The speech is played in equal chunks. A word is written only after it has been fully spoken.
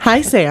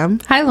Hi,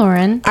 Sam. Hi,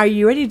 Lauren. Are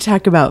you ready to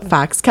talk about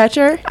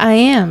Foxcatcher? I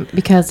am,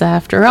 because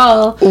after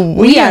all,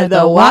 we are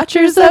the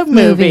watchers of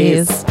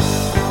movies.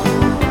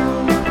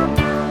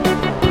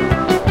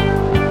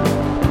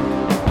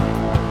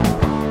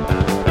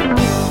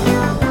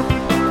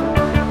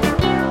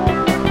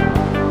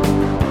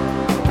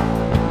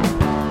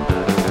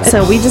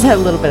 So we just had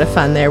a little bit of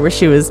fun there where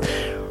she was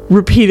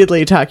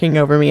repeatedly talking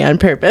over me on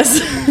purpose.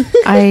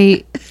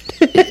 I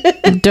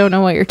don't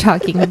know what you're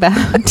talking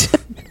about.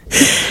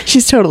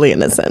 She's totally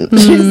innocent.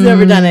 She's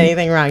never done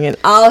anything wrong in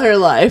all her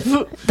life.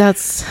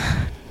 That's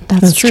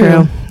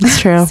true. It's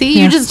true. See,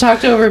 you just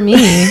talked over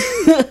me.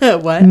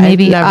 What?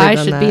 Maybe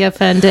I should be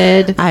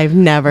offended. I've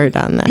never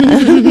done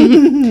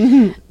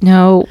that.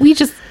 No, we're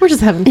just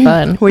having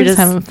fun. We're just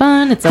having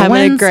fun. It's a having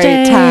Wednesday.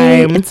 a great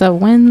time. It's a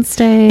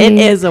Wednesday. It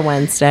is a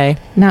Wednesday.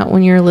 Not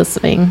when you're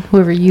listening,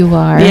 whoever you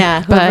are.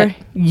 Yeah, but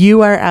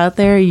you are out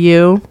there.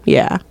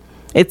 Yeah.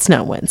 It's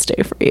not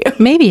Wednesday for you.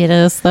 maybe it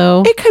is,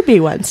 though. It could be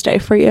Wednesday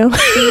for you.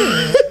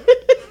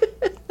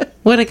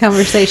 What a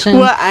conversation.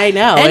 Well, I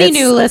know. Any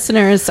new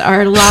listeners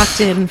are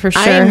locked in for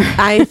sure.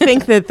 I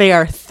think that they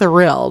are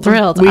thrilled.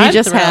 I'm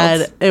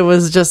thrilled. It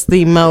was just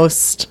the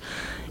most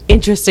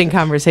interesting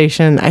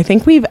conversation I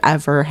think we've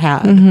ever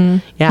had.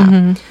 Mm-hmm. Yeah.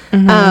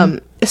 Mm-hmm.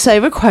 Mm-hmm. So I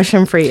have a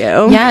question for you.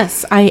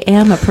 Yes, I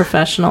am a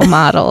professional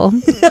model.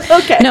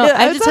 Okay. No,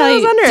 I have to tell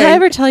you. Did I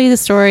ever tell you the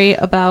story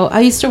about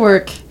I used to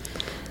work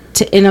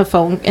in a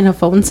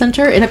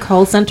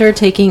call center,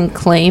 taking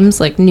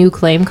claims, like new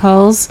claim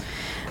calls.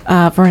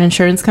 For an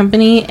insurance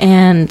company,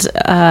 and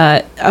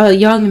a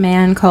young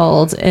man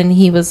called, and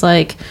he was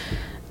like,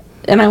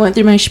 and I went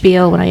through my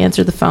spiel when I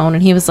answered the phone,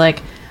 and he was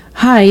like,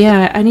 "Hi,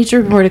 yeah, I need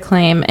to report a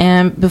claim,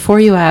 and before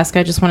you ask,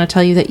 I just want to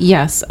tell you that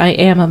yes, I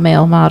am a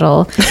male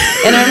model."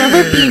 And I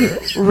remember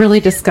being really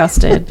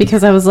disgusted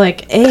because I was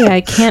like, A,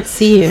 I can't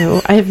see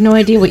you, I have no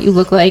idea what you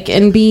look like,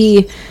 and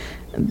B,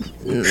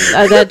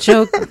 that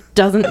joke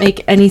doesn't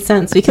make any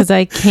sense because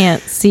I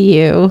can't see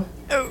you.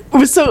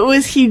 So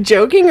was he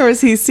joking or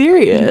was he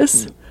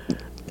serious?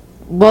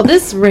 Well,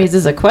 this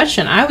raises a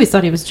question. I always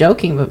thought he was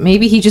joking, but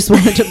maybe he just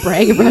wanted to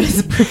brag about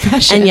his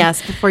profession. And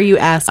yes, before you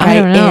ask, I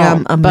don't know,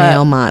 am a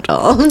male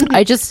model.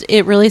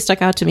 It really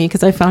stuck out to me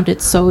because I found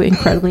it so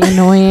incredibly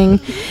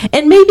annoying.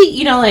 And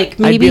maybe,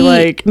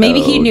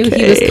 maybe he knew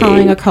he was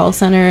calling a call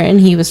center and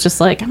he was just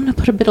like, I'm going to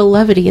put a bit of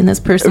levity in this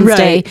person's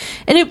day.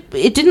 And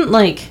it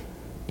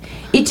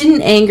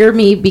didn't anger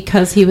me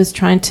because he was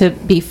trying to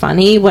be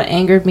funny. What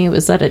angered me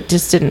was that it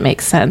just didn't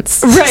make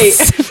sense. Right.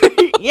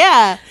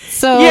 Yeah.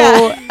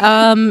 So,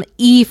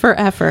 E for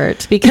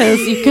effort, because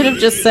you could have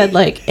just said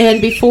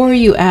and before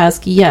you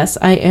ask, yes,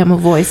 I am a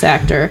voice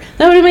actor.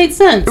 That would have made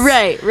sense.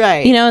 Right.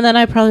 And then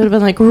I probably would have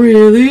been like,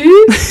 really?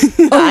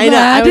 I know.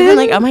 I would have been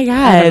like, oh my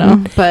God. I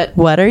don't know, but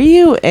what are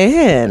you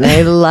in?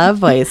 I love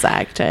voice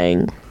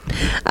acting.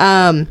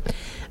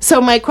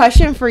 So my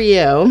question for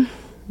you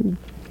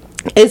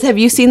is, have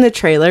you seen the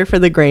trailer for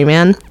The Gray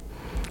Man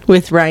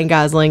with Ryan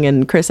Gosling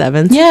and Chris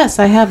Evans? Yes,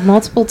 I have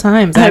multiple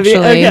times,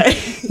 actually. Okay.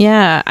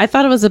 Yeah, I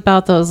thought it was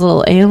about those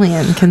little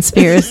alien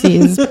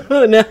conspiracies.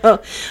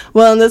 No.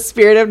 Well, in the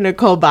spirit of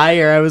Nicole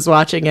Byer, I was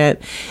watching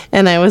it,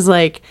 and I was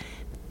like,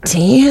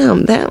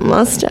 damn, that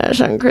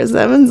mustache on Chris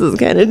Evans is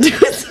kind of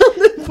doing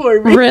something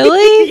for me.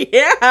 Really?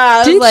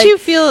 Yeah. Didn't you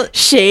feel...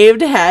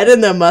 Shaved head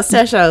and the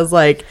mustache, I was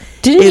like...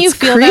 Didn't you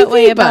feel that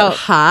way about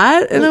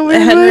hot in a way?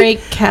 Henry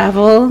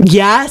Cavill?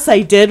 Yes, I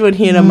did when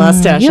he had a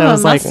mustache. You I have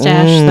was a like,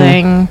 mustache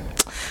thing.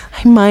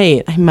 I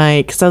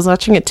might, because I was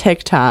watching a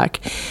TikTok,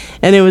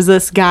 and it was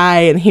this guy,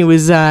 and he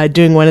was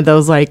doing one of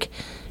those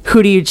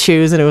who do you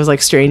choose? And it was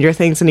like Stranger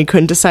Things, and he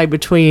couldn't decide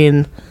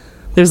between.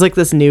 There's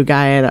this new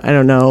guy, I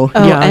don't know.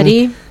 Oh, young.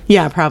 Eddie?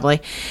 Yeah,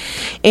 probably.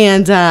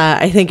 And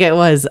I think it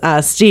was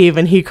Steve,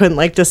 and he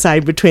couldn't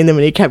decide between them,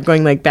 and he kept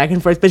going back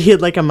and forth, but he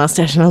had a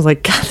mustache, and I was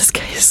like, God, this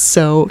guy is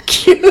so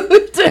cute.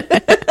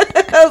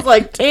 I was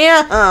like,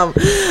 damn.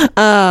 So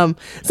I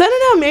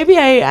don't know, maybe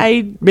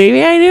I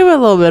do a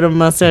little bit of a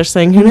mustache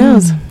thing. Who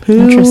knows?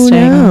 Interesting. Who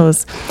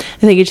knows?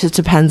 I think it just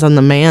depends on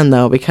the man,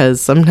 though,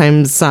 because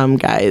sometimes some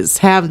guys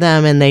have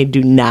them and they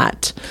do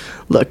not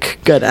look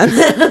good on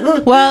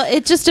them. Well,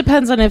 it just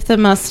depends on if the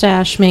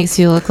mustache makes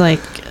you look like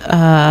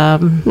a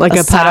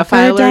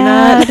pedophile or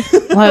not.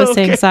 Well, I was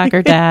saying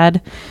soccer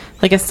dad,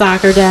 like a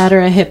soccer dad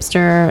or a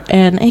hipster,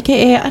 and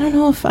AKA I don't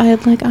know if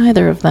I'd like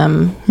either of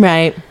them.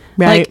 Right.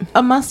 Like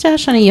a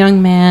mustache on a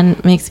young man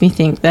makes me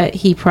think that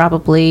he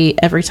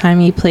probably every time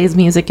he plays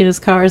music in his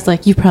car is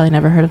like, you've probably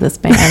never heard of this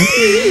band.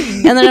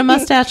 And then a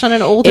mustache on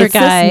an older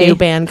guy. It's this new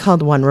band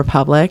called One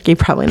Republic. You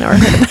probably never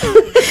heard of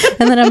it.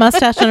 And then a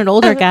mustache on an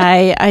older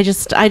guy, I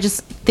just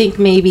think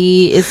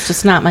maybe it's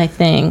just not my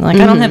thing. I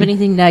don't have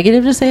anything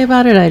negative to say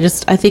about it.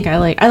 I think I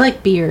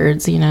like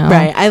beards,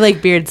 Right. I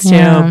like beards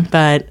too,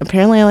 but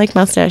apparently I like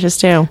mustaches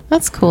too.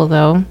 That's cool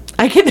though.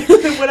 I can.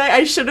 What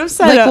I should have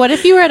said. What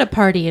if you were at a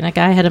party and a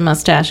guy had a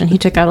mustache and he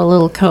took out a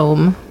little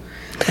comb?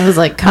 It was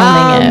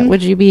combing it.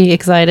 Would you be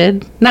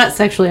excited? Not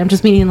sexually. I'm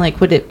just meaning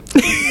would it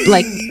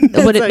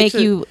would it make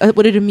you?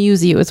 Would it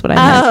amuse you? Is what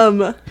I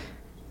meant.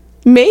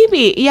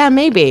 Maybe. Yeah,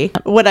 maybe.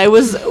 What I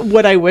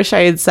wish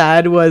I had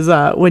said was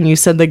when you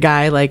said the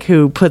guy like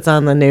who puts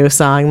on the new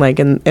song like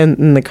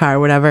in the car or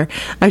whatever,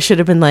 I should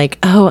have been like,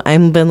 oh,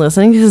 I've been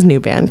listening to his new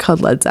band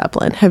called Led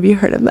Zeppelin. Have you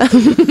heard of them?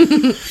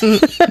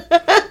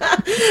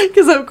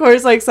 Because of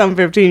course like some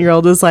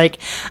 15-year-old is like,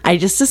 I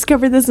just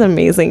discovered this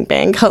amazing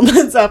band called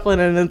Led Zeppelin,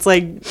 and it's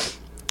like,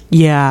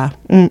 yeah,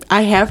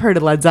 I have heard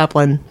of Led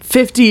Zeppelin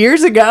 50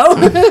 years ago.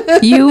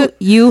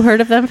 You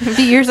heard of them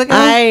 50 years ago?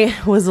 I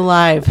was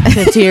alive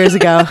 50 years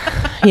ago.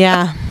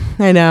 Yeah,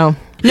 I know.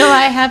 No,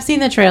 I have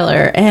seen the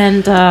trailer,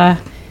 and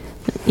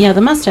yeah,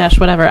 the mustache,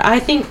 whatever. I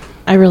think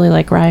I really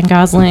like Ryan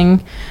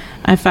Gosling.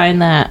 I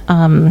find that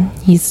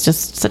he's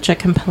just such a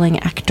compelling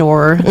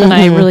actor that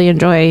I really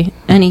enjoy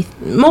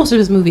most of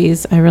his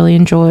movies. I really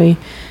enjoy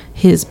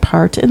his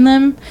part in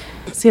them.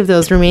 So you have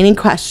those remaining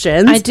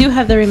questions. I do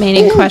have the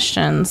remaining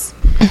questions.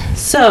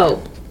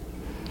 So,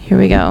 here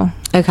we go.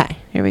 Okay.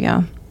 Here we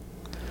go.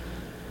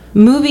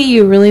 Movie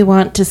you really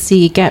want to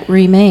see get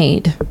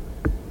remade.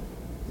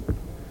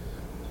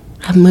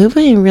 A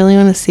movie you really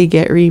want to see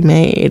get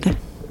remade.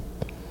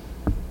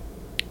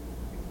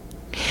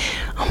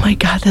 Oh my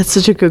God, that's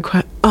such a good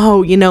question.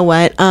 Oh, you know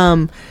what?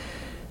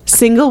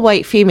 Single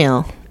White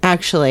Female,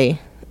 actually,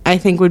 I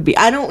think would be.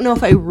 I don't know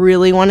if I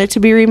really want it to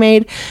be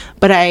remade,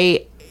 but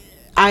I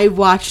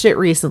watched it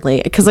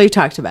recently because I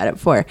talked about it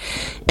before,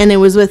 and it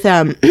was with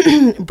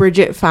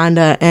Bridget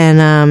Fonda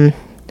and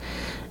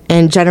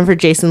Jennifer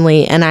Jason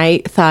Leigh, and I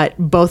thought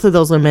both of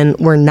those women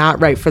were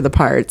not right for the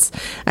parts.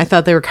 I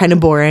thought they were kind of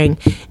boring,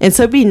 and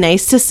so it'd be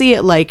nice to see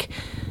it like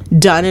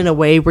done in a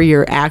way where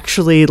you're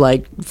actually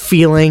like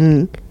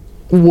feeling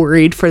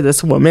worried for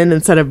this woman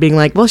instead of being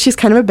like, well, she's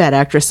kind of a bad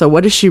actress, so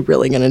what is she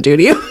really going to do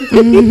to you?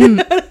 Mm-hmm. You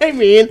know what I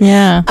mean?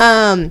 Yeah.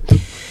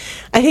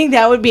 I think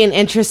that would be an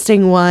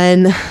interesting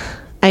one.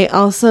 I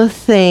also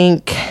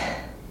think,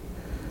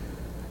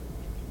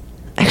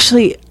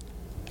 actually,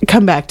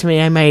 come back to me.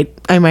 I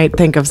might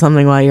think of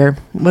something while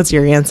what's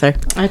your answer?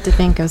 I have to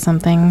think of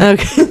something.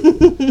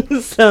 Okay.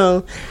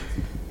 So,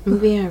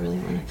 movie I really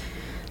want to.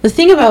 The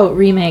thing about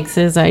remakes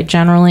is I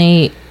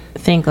generally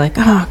think like,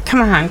 oh,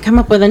 come on, come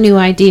up with a new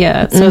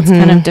idea. So it's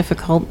kind of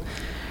difficult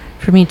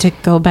for me to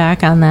go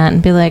back on that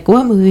and be like,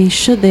 what movie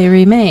should they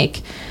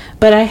remake?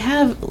 But I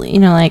have,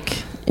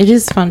 like, it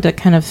is fun to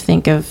kind of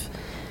think of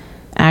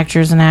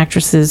actors and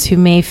actresses who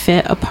may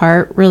fit a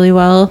part really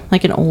well,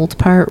 like an old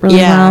part really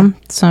well.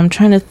 So I'm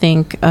trying to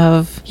think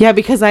of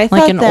because I thought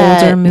like an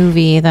older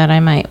movie that I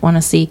might want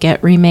to see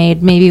get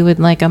remade, maybe with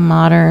like a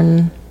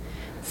modern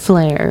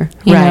flair.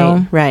 You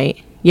know?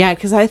 Right. Yeah,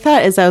 because I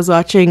thought as I was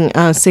watching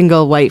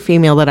Single White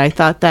Female that I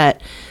thought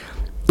that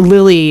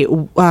Lily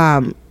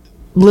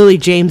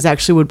James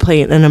actually would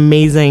play an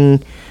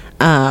amazing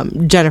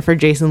Jennifer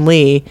Jason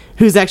Leigh,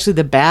 who's actually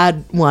the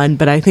bad one,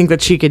 but I think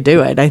that she could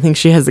do it. I think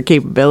she has the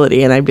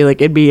capability, and I'd be like,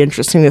 it'd be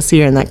interesting to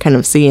see her in that kind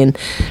of scene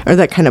or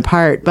that kind of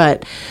part.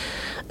 But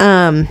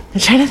I'm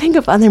trying to think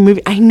of other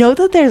movies. I know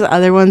that there's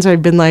other ones where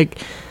I've been like,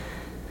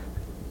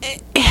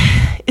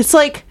 it's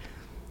like,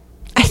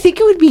 I think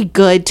it would be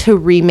good to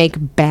remake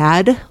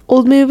bad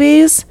old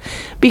movies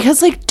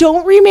because, like,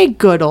 don't remake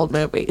good old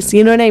movies.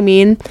 You know what I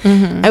mean?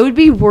 Mm-hmm. I would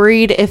be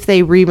worried if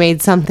they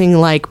remade something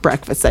like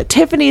Breakfast at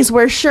Tiffany's,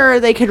 where sure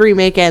they could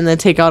remake it and then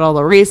take out all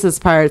the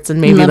racist parts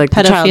and maybe like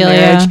the child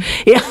marriage.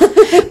 Yeah,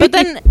 but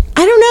then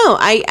I don't know.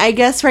 I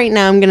guess right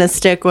now I'm gonna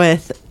stick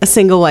with a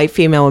Single White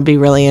Female. Would be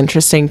really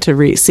interesting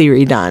to see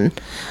redone,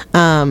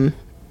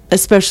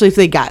 especially if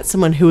they got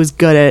someone who was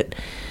good at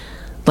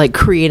like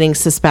creating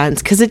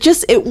suspense, because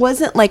it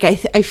wasn't like I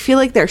feel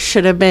like there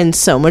should have been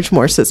so much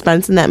more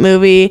suspense in that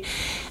movie,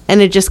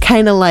 and it just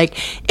kind of like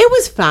it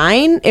was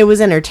fine, it was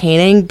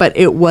entertaining, but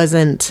it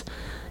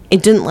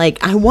didn't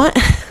like I want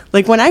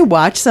like when I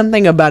watch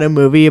something about a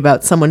movie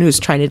about someone who's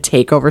trying to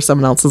take over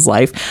someone else's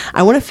life,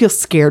 I want to feel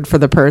scared for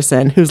the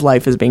person whose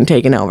life is being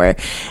taken over,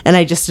 and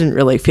I just didn't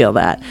really feel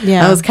that.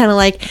 I was kind of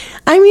like,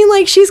 I mean,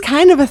 like, she's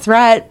kind of a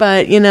threat,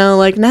 but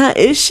like, not,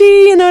 is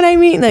she, you know what I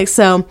mean? Like,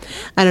 so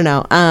I don't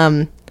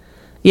know.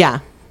 Yeah,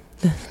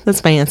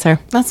 that's my answer.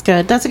 That's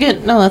good. That's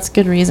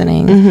good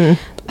reasoning.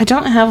 Mm-hmm. I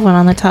don't have one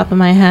on the top of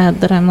my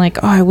head that I'm like,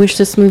 oh, I wish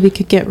this movie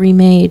could get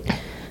remade.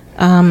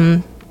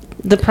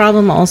 The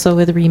problem also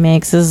with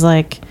remakes is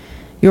like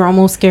you're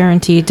almost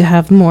guaranteed to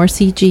have more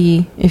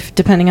CG if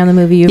depending on the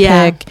movie you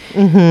pick.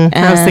 Mm-hmm.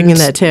 I was thinking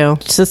that too.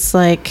 It's just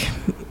like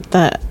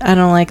that. I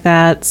don't like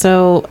that.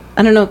 So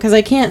I don't know, because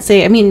I can't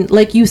say. I mean,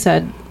 like you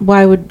said,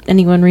 why would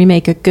anyone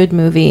remake a good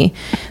movie?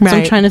 Right. So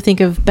I'm trying to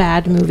think of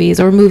bad movies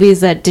or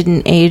movies that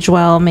didn't age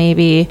well,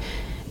 maybe.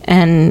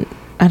 And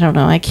I don't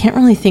know. I can't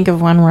really think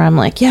of one where I'm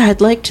like, yeah, I'd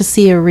like to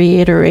see a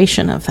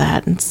reiteration of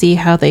that and see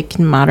how they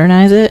can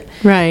modernize it.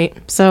 Right.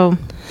 So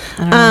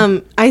I don't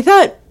know. I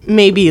thought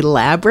maybe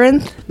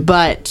Labyrinth,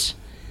 but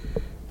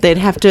they'd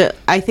have to.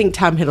 I think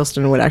Tom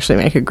Hiddleston would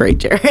actually make a great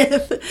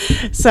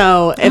Jareth.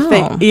 So if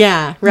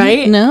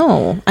right?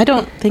 No, I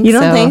don't think so. You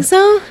don't think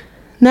so?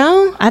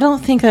 No? I don't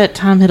think that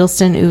Tom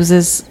Hiddleston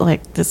oozes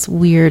like this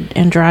weird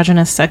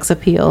androgynous sex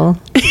appeal.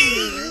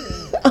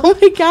 Oh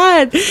my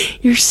God,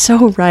 you're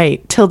so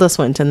right. Tilda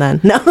Swinton, then.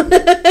 No,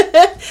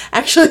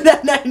 actually,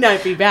 that might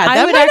not be bad.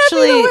 That might not be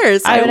the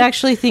worst. I would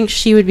actually think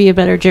she would be a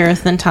better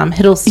Jareth than Tom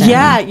Hiddleston.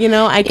 Yeah,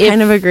 I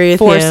kind of agree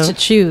with you. Forced to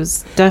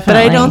choose, definitely. But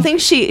I don't think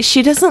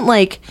she doesn't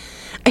like.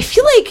 I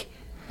feel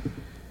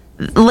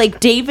like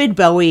David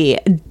Bowie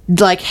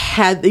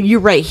had. You're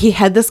right. He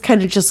had this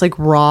kind of just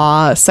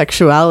raw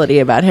sexuality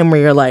about him, where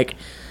you're like,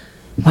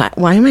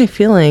 why am I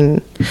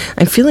feeling?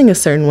 I'm feeling a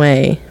certain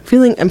way.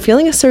 I'm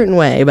feeling a certain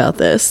way about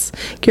this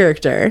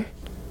character.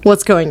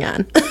 What's going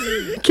on?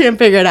 Can't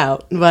figure it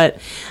out. But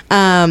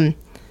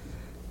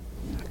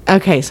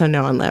okay, so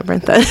no on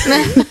Labyrinth.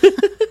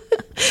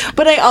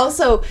 But I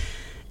also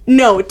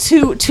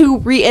to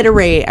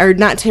reiterate, or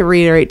not to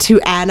reiterate, to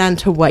add on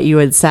to what you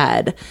had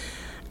said.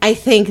 I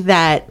think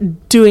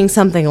that doing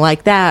something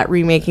like that,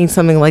 remaking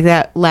something like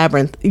that,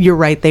 Labyrinth, you're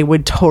right, they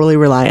would totally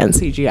rely on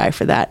CGI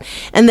for that.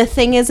 And the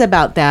thing is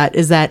about that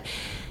is that,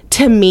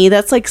 to me,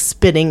 that's like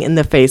spitting in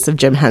the face of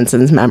Jim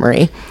Henson's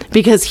memory,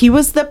 because he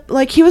was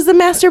the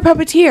master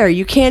puppeteer.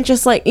 You can't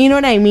just you know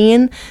what I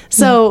mean?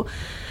 So,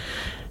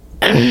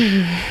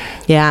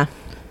 yeah.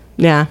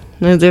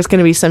 There's going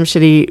to be some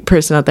shitty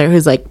person out there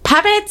who's like,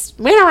 puppets?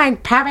 We don't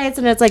like puppets.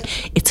 And it's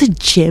like, it's a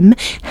Jim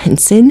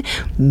Henson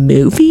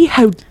movie.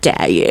 How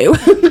dare you?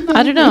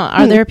 I don't know.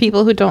 Are there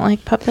people who don't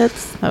like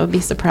puppets? That would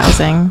be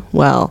surprising.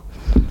 Well,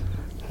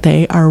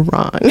 they are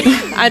wrong.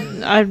 I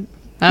don't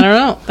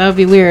know. That would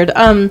be weird.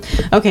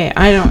 Okay.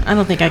 I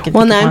don't think I could.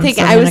 Well, now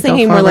I was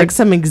thinking more like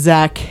some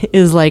exec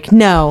is like,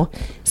 no,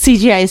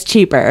 CGI is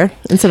cheaper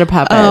instead of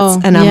puppets.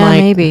 Oh, and I'm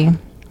like, maybe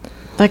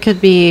that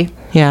could be.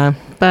 Yeah.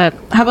 But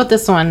how about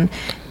this one?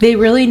 They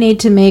really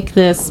need to make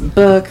this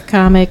book,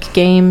 comic,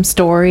 game,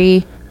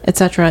 story,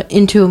 etc.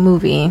 into a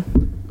movie.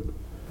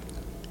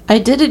 I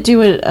did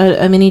do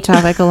a mini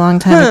topic a long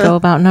time ago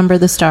about Number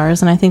the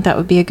Stars, and I think that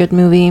would be a good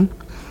movie.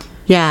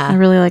 Yeah. I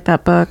really like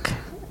that book.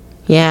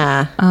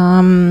 Yeah.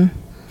 I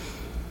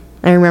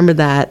remember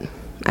that.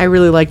 I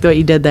really liked what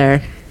you did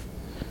there.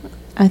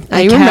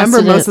 I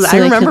remember most of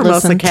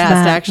the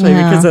cast actually,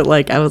 because I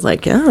was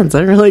like, yeah, it's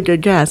a really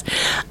good cast.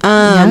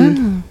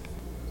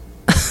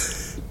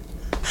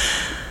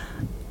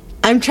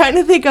 I'm trying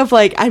to think of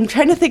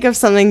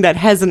something that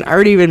hasn't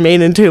already been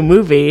made into a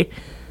movie.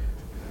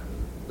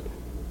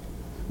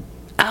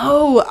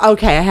 Oh,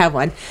 okay, I have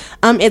one.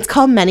 It's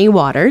called Many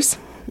Waters.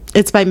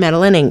 It's by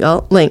Madeline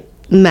L'Engle.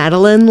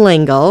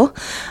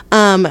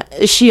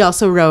 She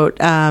also wrote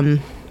A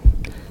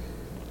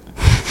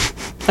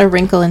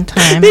Wrinkle in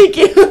Time. Thank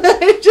you.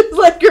 I just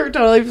like her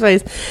totally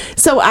place.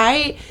 So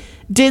I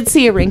did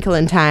see A Wrinkle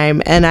in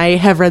Time, and I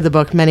have read the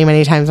book many,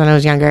 many times when I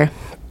was younger.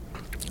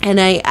 And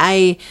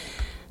I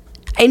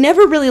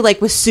never really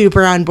was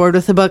super on board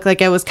with the book.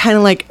 I was kind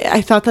of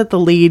I thought that the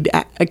lead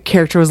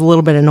character was a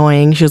little bit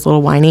annoying. She was a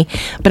little whiny,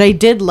 but I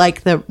did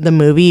like the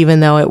movie, even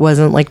though it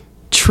wasn't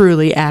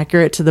truly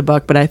accurate to the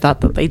book. But I thought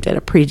that they did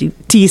a pretty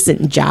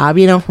decent job,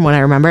 from what I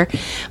remember.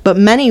 But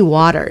Many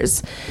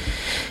Waters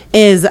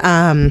was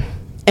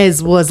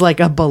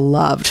a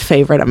beloved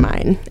favorite of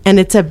mine, and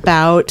it's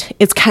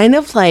kind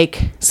of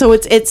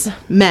it's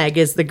Meg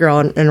is the girl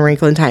in A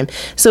Wrinkle in Time,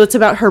 so it's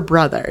about her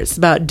brothers,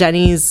 about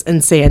Denny's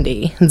and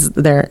Sandy,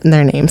 their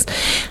names,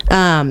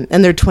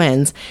 and they're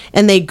twins,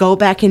 and they go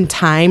back in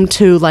time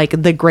to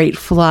the Great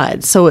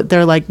Flood, so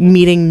they're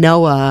meeting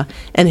Noah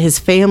and his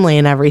family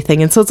and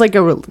everything, and so it's a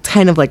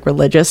kind of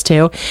religious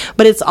too,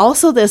 but it's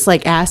also this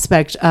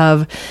aspect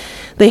of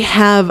they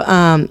have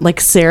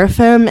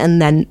seraphim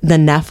and then the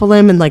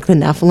Nephilim, and the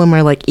Nephilim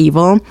are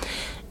evil,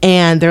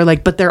 and they're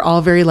but they're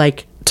all very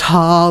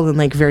tall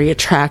and very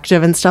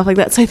attractive and stuff like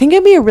that. So I think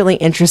it'd be a really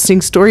interesting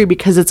story,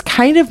 because it's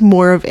kind of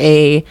more of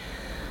a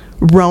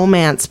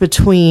romance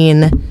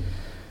between,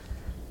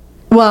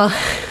 well,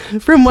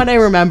 from what I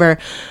remember,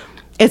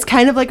 it's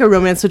kind of a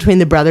romance between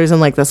the brothers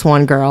and this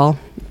one girl.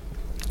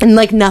 And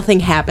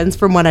nothing happens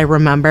from what I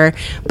remember,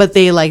 but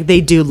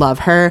they do love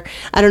her.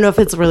 I don't know if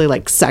it's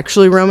really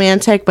sexually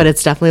romantic, but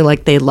it's definitely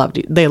they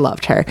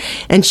loved her,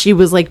 and she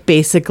was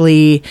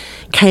basically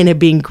kind of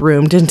being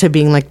groomed into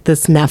being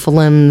this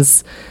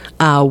Nephilim's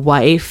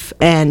wife,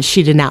 and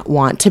she did not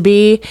want to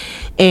be,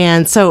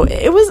 and so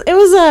it was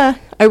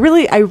I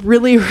really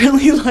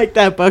liked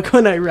that book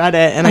when I read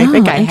it, and I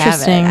think I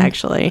have it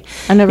actually.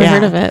 I never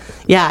heard of it.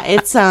 Yeah,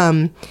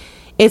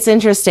 it's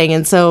interesting,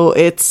 and so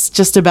it's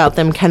just about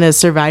them kind of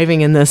surviving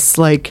in this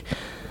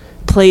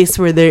place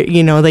where they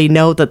they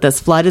know that this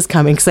flood is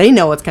coming, because they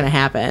know what's going to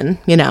happen,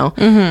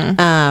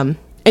 Mm-hmm.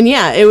 And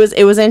yeah, it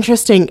was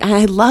interesting. And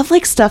I love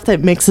stuff that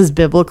mixes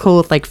biblical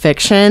with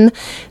fiction.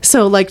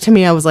 So to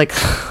me, I was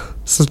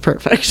this is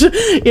perfect, So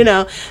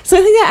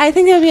I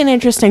think that would be an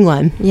interesting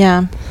one.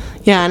 Yeah,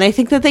 and I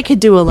think that they could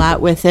do a lot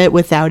with it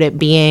without it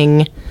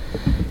being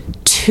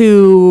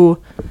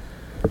too.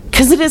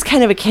 Because it is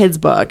kind of a kid's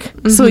book,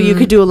 mm-hmm. so you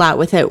could do a lot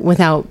with it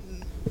without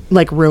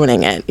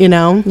ruining it,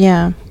 Yeah,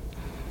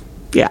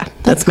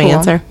 that's my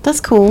answer.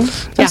 That's cool.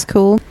 That's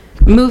cool.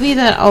 Movie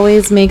that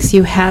always makes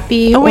you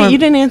happy. Oh wait, you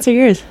didn't answer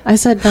yours. I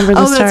said Number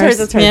the Stars.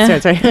 That's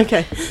right. Sorry.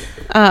 Okay.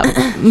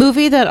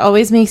 Movie that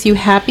always makes you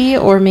happy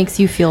or makes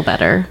you feel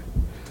better.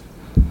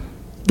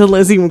 The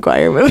Lizzie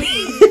McGuire movie.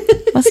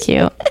 That's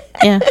cute.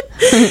 Yeah.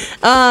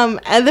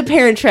 And The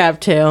Parent Trap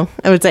too.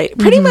 I would say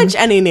pretty much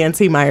any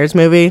Nancy Meyers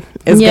movie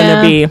is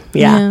gonna be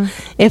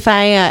If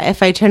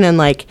I turn in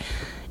like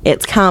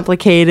It's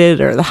Complicated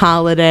or The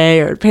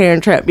Holiday or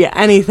Parent Trap,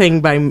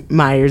 anything by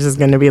Myers is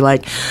gonna be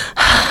like,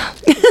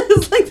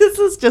 it's like this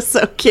is just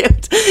so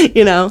cute,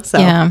 So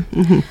yeah.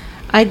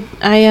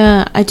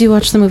 I do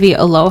watch the movie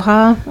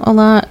Aloha a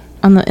lot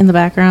in the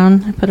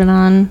background. I put it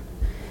on.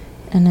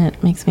 And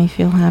it makes me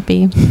feel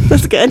happy.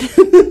 That's good.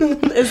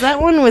 Is that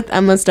one with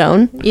Emma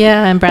Stone?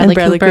 Yeah, and Bradley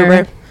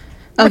Cooper.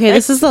 Okay,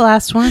 this is the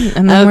last one.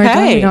 And then we're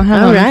done. We don't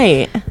have all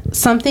right.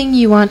 Something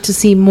you want to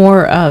see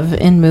more of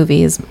in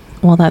movies.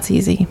 Well, that's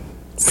easy.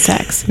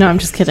 Sex. No, I'm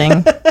just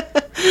kidding.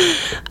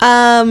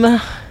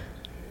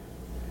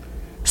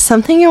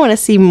 Something I want to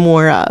see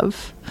more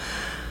of.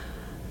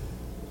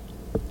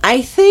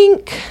 I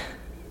think...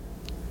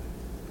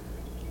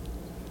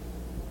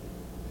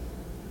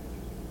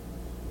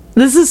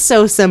 This is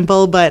so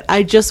simple, but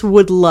I just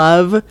would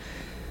love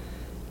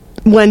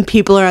when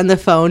people are on the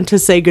phone to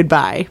say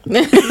goodbye.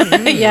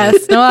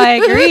 Yes. No, I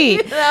agree.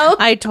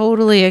 I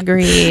totally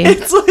agree.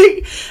 It's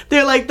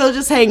like they'll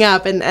just hang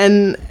up and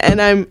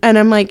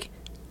I'm like,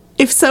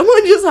 if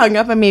someone just hung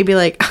up and maybe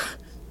like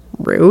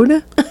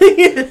rude.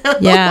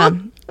 Yeah.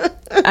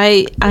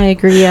 I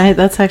agree.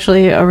 That's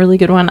actually a really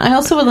good one. I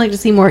also would like to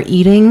see more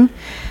eating,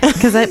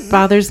 because that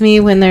bothers me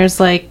when there's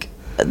like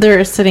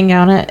they're sitting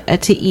down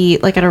to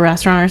eat like at a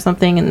restaurant or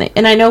something,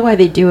 and I know why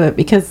they do it,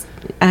 because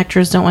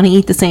actors don't want to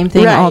eat the same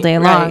thing all day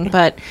long.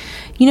 But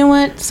you know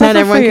what? Not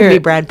everyone can be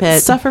Brad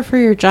Pitt. Suffer for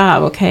your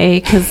job, okay?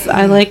 Because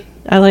I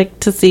like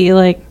to see,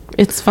 like,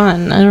 it's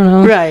fun. I don't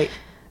know. Right.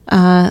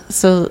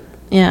 So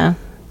yeah.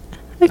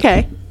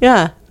 Okay.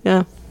 Yeah.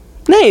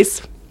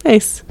 Nice. All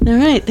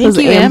right. Thank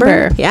you,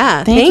 Amber.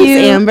 Yeah. Thanks,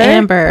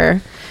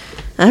 Amber.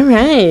 All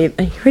right.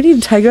 Are you ready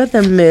to talk about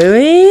the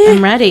movie?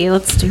 I'm ready.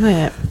 Let's do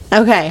it.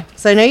 Okay.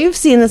 So I know you've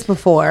seen this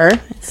before.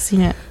 I've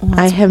seen it once.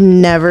 I have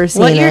never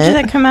seen it. What year did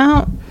it come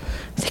out?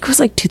 I think it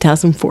was like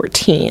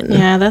 2014.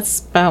 Yeah,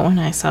 that's about when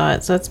I saw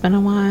it. So it's been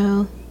a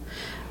while.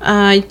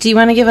 Do you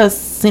want to give a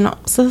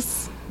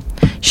synopsis?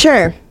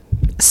 Sure.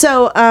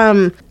 So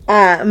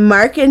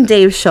Mark and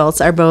Dave Schultz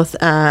are both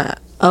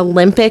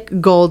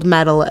Olympic gold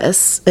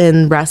medalists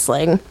in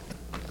wrestling.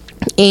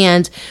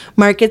 And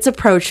Mark gets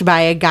approached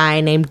by a guy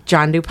named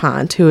John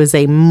DuPont, who is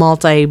a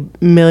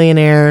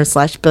multi-millionaire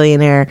 /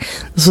 billionaire.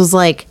 This was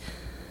like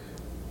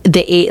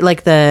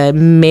the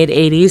mid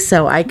 80s.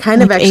 So I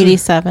kind of actually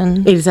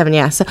 87,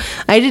 yeah. So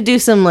I had to do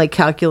some like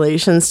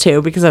calculations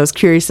too, because I was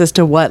curious as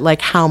to what,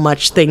 like, how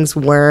much things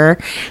were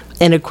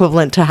and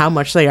equivalent to how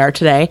much they are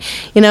today,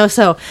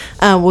 so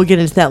we'll get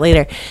into that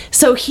later.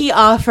 So he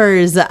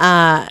offers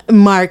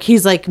Mark,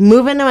 he's like,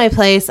 move into my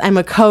place, I'm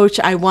a coach,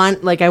 I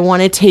want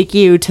to take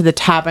you to the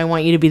top, I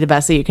want you to be the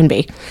best that you can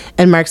be.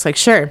 And Mark's like,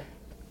 sure.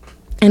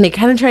 And he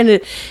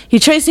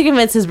tries to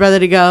convince his brother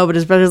to go, but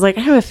his brother's like,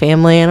 I have a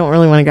family, I don't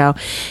really want to go.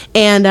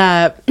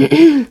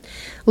 And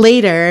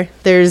later,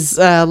 there's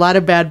a lot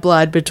of bad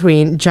blood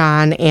between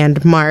John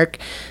and Mark,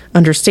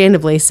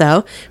 understandably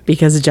so,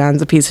 because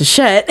John's a piece of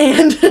shit.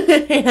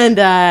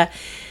 And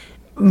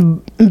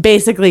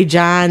basically,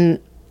 John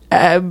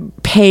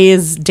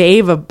pays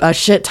Dave a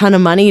shit ton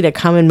of money to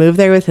come and move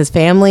there with his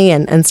family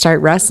and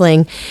start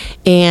wrestling.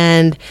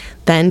 And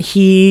then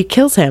he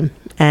kills him,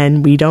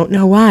 and we don't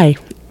know why.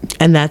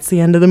 And that's the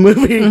end of the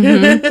movie.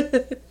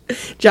 Mm-hmm.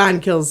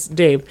 John kills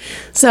Dave.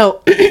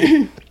 So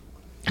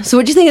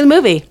what'd you think of the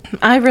movie?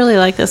 I really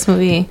like this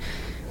movie.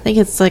 I think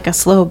it's like a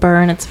slow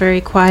burn. It's very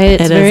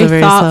quiet. It's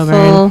very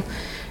thoughtful.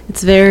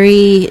 It's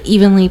very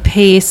evenly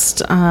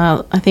paced.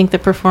 I think the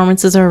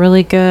performances are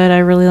really good. I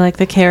really like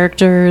the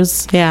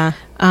characters. Yeah.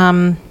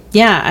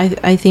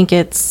 I think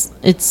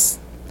it's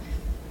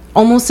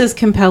almost as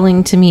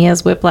compelling to me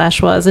as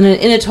Whiplash was, in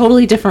a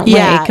totally different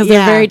way, because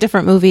they're very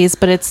different movies.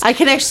 But I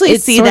can actually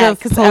see that,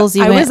 because I was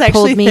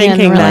actually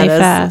thinking really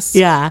fast.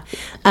 Yeah.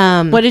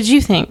 What did you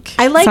think?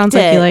 I liked Sounds it.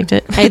 Like you liked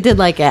it. I did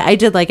like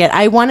it.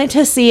 I wanted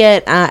to see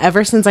it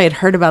ever since I had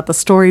heard about the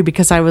story,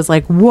 because I was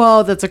like,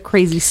 whoa, that's a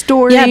crazy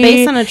story. Yeah,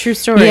 based on a true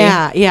story.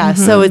 Yeah.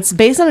 Mm-hmm. So it's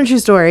based on a true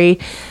story.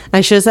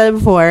 I should have said it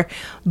before,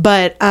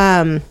 but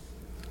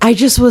I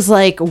just was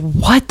like,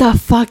 what the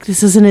fuck?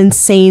 This is an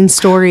insane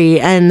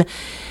story.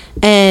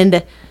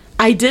 And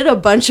I did a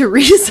bunch of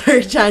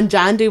research on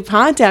John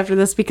DuPont after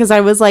this, because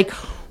I was like,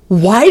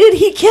 why did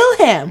he kill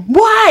him?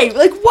 Why?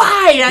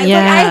 Why? I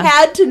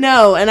had to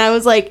know. And I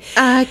was like,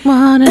 I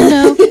want to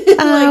know.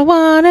 I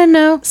want to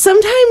know.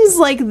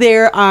 Sometimes,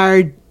 there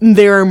are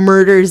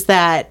murders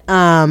that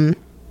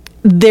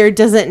there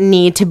doesn't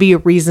need to be a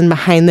reason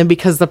behind them,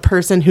 because the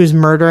person who's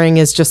murdering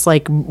is just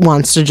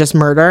wants to just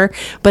murder.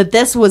 But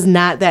this was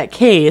not that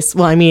case.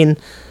 Well, I mean,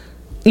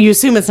 you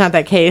assume it's not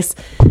that case.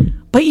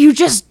 But you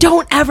just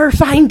don't ever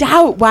find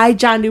out why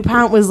John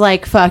DuPont was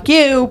like, fuck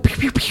you, pew,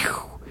 pew, pew,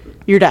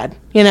 you're dead,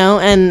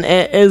 and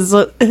it's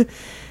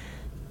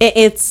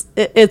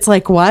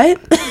like,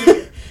 what?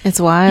 It's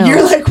wild.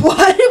 You're like,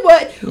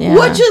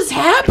 what just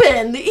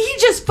happened? He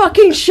just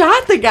fucking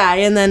shot the guy.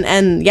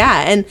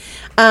 And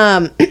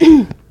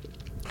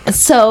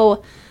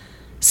so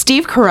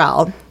Steve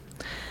Carell,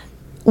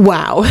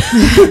 wow.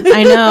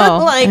 I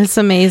know. Like, it's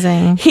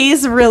amazing.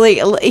 He's really,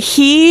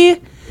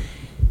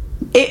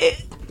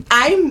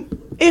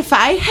 if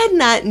I had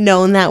not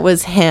known that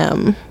was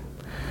him,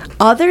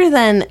 other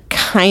than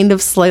kind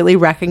of slightly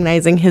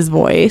recognizing his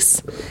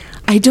voice,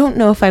 I don't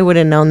know if I would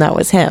have known that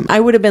was him. I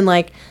would have been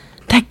like,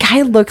 that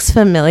guy looks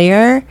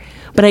familiar,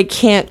 but I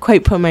can't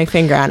quite put my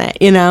finger on it,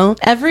 you know?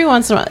 Every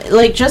once in a while,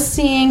 like, just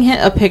seeing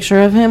a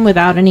picture of him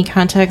without any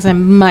context, I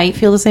might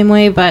feel the same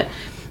way, but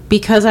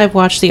because I've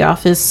watched The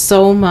Office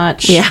so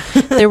much,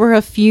 there were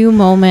a few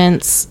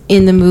moments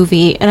in the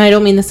movie, and I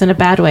don't mean this in a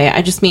bad way,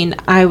 I just mean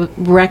I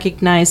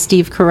recognize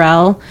Steve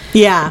Carell.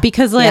 Yeah.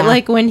 Because,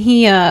 like when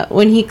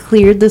he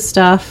cleared the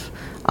stuff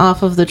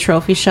off of the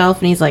trophy shelf,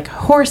 and he's like,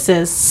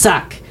 horses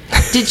suck.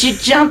 Did you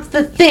jump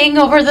the thing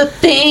over the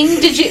thing?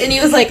 Did you? And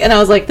he was like, and I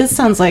was like, this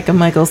sounds like a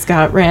Michael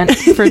Scott rant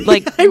for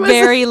like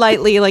very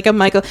lightly, like a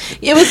Michael.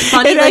 It was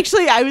funny. And like,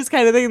 actually, I was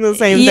kind of thinking the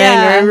same thing.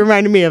 It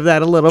reminded me of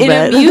that a little bit.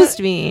 It amused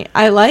me.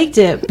 I liked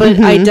it, but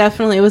I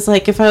definitely was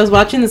like, if I was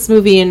watching this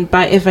movie and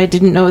if I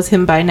didn't know it was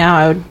him by now,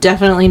 I would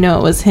definitely know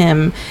it was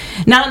him.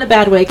 Not in a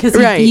bad way, because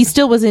he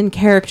still was in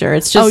character.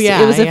 It's just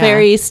it was a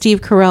very Steve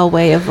Carell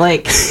way of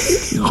like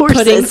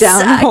putting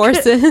down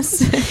horses.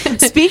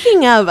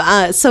 Speaking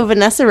of, so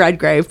Vanessa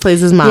Redgrave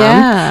plays his mom.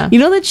 Yeah. You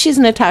know that she's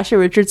Natasha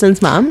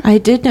Richardson's mom? I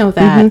did know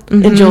that.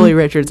 And Jolie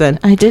Richardson.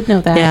 I did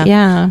know that,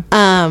 yeah.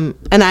 And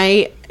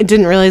I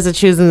didn't realize that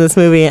she was in this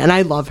movie, and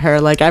I love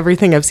her. Like,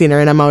 everything I've seen her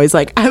in, I was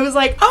like, oh my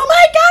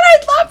God, I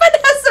love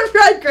Vanessa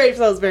Redgrave.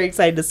 So I was very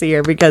excited to see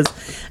her because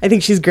I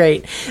think she's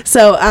great.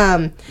 So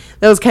that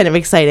was kind of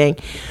exciting.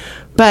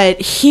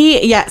 But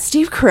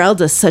Steve Carell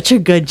does such a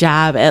good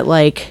job at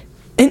like,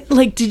 and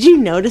like, did you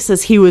notice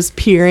as he was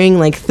peering,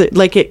 like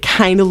it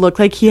kind of looked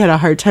like he had a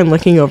hard time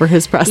looking over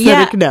his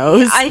prosthetic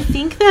nose? I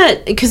think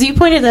that because you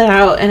pointed that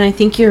out, and I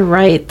think you're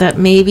right that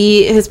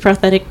maybe his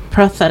prosthetic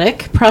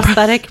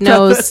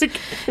nose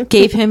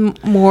gave him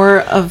more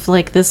of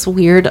like this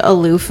weird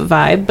aloof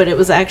vibe, but it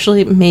was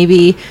actually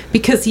maybe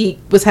because he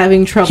was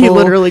having trouble. He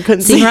literally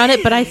couldn't see around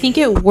it, but I think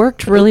it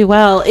worked really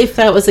well if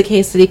that was the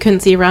case that he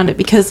couldn't see around it,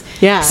 because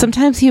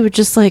sometimes he would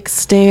just like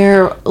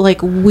stare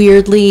like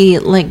weirdly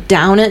like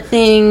down at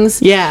things.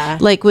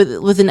 Like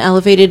with an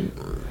elevated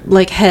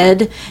like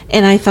head,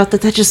 and I thought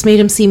that just made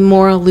him seem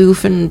more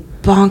aloof and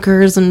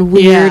bonkers and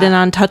weird and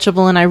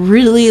untouchable, and I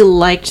really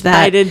liked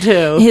that. I did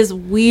too. His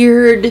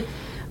weird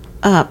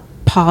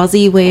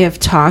pausey way of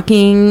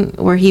talking,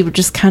 where he would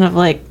just kind of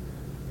like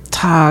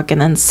talk and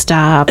then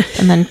stop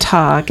and then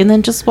talk and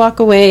then just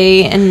walk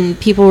away, and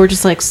people were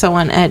just like so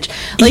on edge.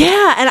 Like,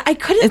 and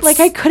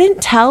I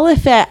couldn't tell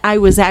if I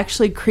was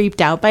actually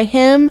creeped out by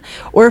him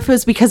or if it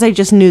was because I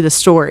just knew the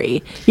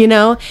story, you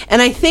know?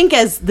 And I think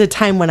as the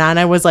time went on,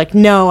 I was like,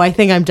 no, I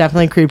think I'm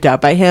definitely creeped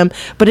out by him.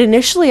 But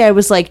initially I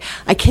was like,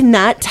 I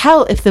cannot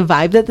tell if the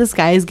vibe that this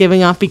guy is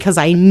giving off because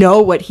I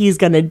know what he's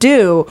going to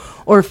do,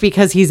 or if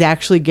because he's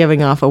actually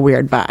giving off a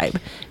weird vibe,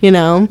 you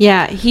know?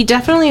 Yeah, he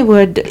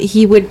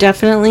would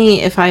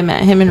definitely, if I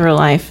met him in real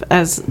life,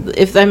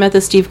 if I met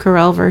the Steve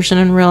Carell version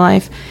in real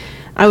life,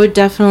 I would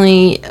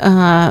definitely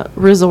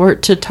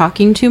resort to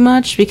talking too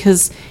much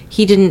because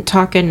he didn't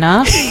talk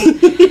enough.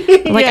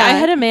 Like, I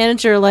had a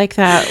manager like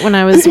that when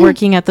I was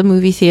working at the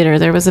movie theater.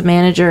 There was a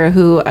manager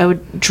who I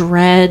would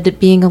dread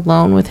being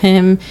alone with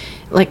him,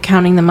 like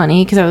counting the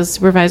money, because I was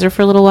supervisor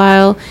for a little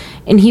while,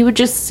 and he would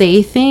just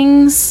say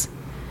things.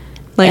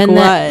 Like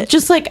what?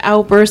 Just like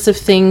outbursts of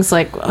things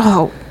like,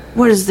 oh,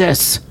 what is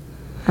this?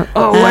 Or,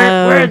 oh,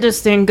 where did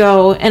this thing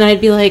go? And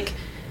I'd be like,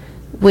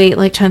 wait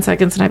like 10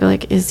 seconds, and I'd be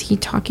like, is he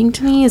talking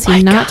to me? Is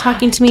he not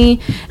talking to me?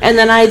 And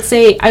then I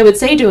would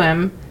say to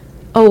him,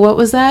 oh, what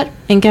was that?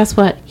 And guess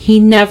what? He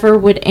never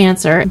would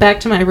answer.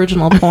 Back to my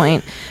original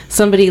point,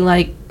 somebody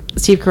like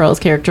Steve Carell's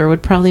character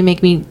would probably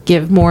make me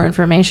give more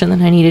information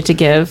than I needed to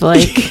give.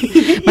 Like,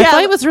 my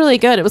flight was really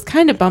good. It was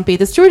kind of bumpy.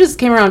 The stewardess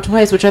came around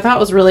twice, which I thought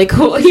was really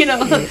cool. You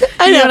know,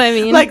 I know what I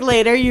mean. Like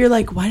later, you're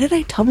like, why did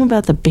I tell them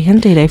about the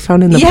Band-Aid I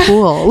found in the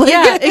pool? Like,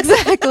 yeah,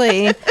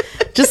 exactly.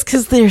 Just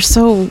because they're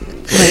so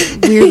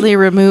like weirdly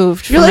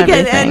removed. You're like,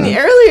 and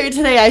earlier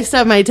today I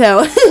stubbed my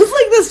toe. It was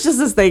like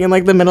this thing in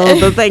like the middle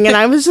of the thing, and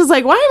I was just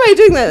like, why am I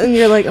doing that? And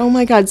you're like, oh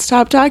my God,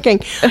 stop talking.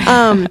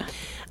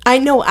 I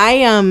know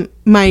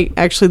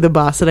actually the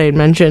boss that I had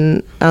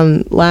mentioned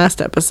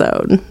last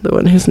episode, the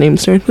one whose name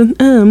starts with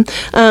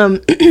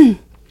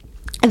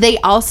they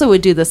also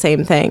would do the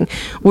same thing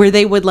where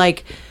they would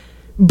like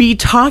be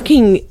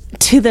talking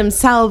to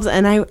themselves,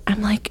 and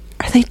I'm like,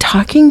 are they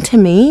talking to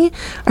me?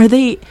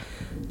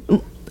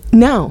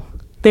 No,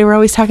 they were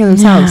always talking to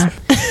themselves.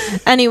 Yeah.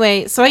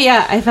 Anyway, so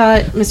yeah, I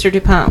thought Mr.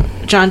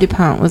 John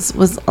DuPont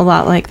was a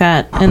lot like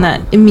that, and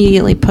that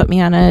immediately put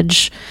me on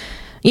edge.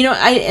 You know,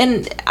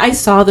 I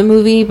saw the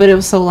movie, but it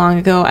was so long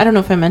ago. I don't know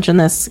if I mentioned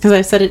this because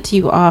I said it to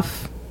you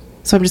off,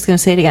 so I'm just going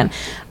to say it again.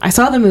 I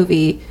saw the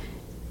movie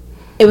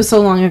It was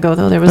so long ago,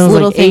 though. There was That was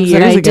little like 8 things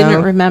that I years ago.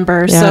 didn't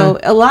remember. Yeah. So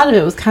a lot of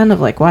it was kind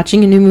of like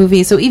watching a new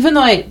movie. So even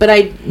though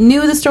I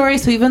knew the story,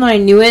 so even though I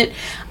knew it,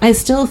 I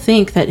still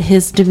think that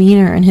his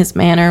demeanor and his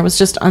manner was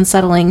just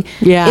unsettling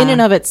Yeah. in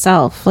and of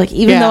itself. Like,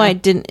 even Yeah.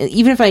 though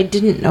even if I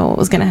didn't know what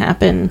was going to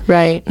happen.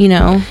 Right. You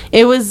know?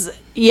 It was,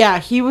 yeah,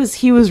 he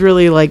was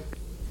really like,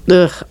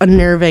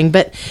 unnerving.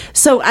 But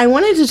so I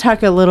wanted to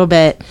talk a little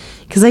bit,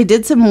 because I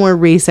did some more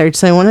research.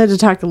 So I wanted to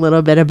talk a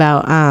little bit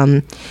about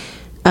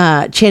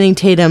Channing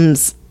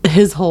Tatum's,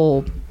 his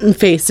whole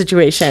face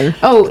situation.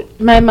 Oh,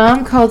 my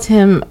mom called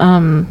him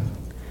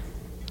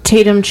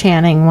Tatum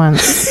Channing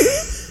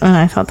once. And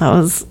I thought that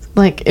was,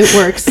 like, it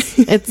works.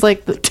 It's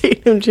like,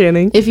 Tatum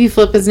Channing. if you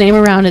flip his name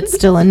around, it's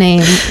still a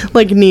name.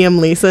 Like Liam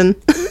Neeson.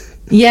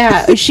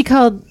 Yeah, she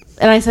called,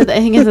 and I think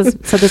I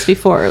said this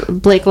before,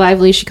 Blake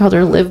Lively, she called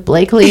her Liv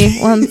Blakely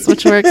once,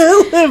 which works.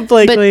 Liv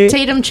Blakely. But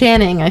Tatum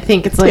Channing, I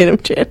think it's like... Tatum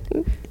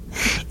Channing.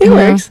 It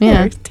works. It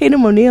Yeah. works.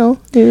 Tatum O'Neal.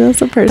 Maybe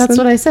that's a person. That's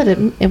what I said.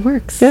 It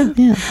works.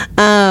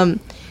 Yeah.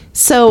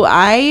 So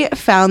I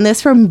found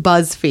this from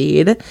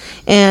BuzzFeed,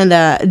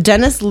 and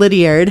Dennis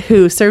Lydiard,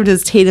 who served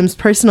as Tatum's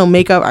personal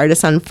makeup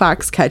artist on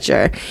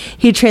Foxcatcher,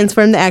 he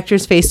transformed the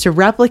actor's face to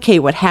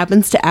replicate what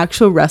happens to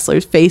actual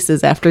wrestlers'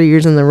 faces after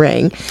years in the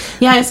ring.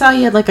 Yeah, I saw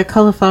he had like a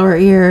cauliflower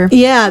ear.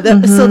 Yeah,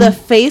 so the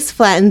face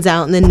flattens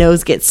out and the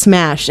nose gets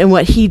smashed. And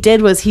what he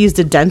did was he used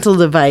a dental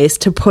device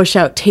to push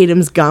out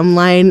Tatum's gum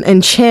line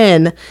and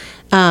chin,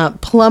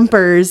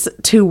 plumpers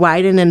to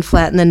widen and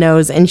flatten the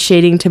nose, and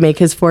shading to make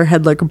his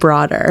forehead look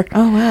broader.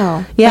 Oh,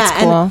 wow. Yeah,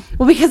 That's cool. and,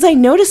 well, because I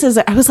noticed as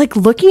I was like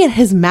looking at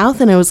his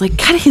mouth, and I was like,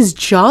 God, his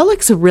jaw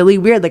looks really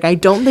weird. Like, I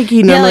don't think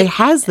he normally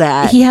has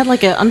that. He had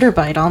like an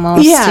underbite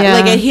almost. Yeah,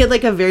 like he had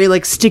like a very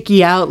like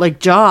sticky out like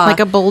jaw,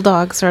 like a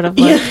bulldog sort of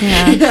look.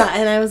 Yeah. Yeah,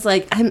 and I was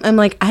like, I'm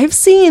like, I've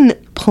seen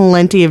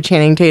plenty of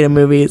Channing Tatum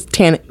movies,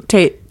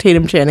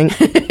 Tatum Channing.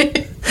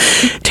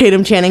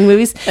 Tatum Channing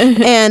movies,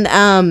 and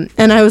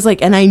I was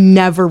like, and I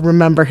never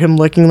remember him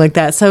looking like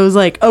that. So I was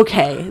like,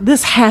 okay,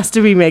 this has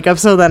to be makeup.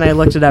 So then I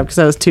looked it up because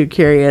I was too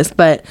curious.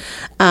 But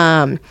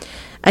I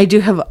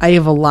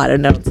have a lot of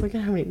notes. Look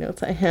at how many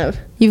notes I have.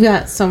 You've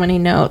got so many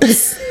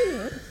notes.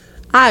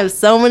 I have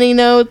so many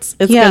notes.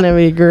 It's gonna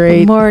be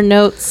great. More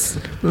notes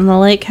than the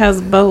lake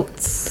has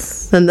boats.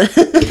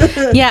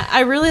 Yeah,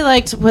 I really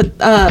liked what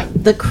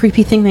the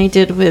creepy thing they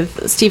did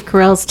with Steve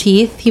Carell's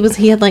teeth.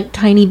 He had like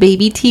tiny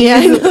baby teeth. Yeah,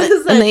 I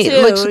noticed that and they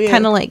too, looked yeah.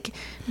 kind of like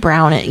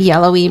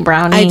yellowy,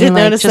 browny. I did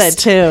like notice that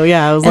too.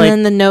 Yeah, I was and like,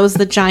 then the nose,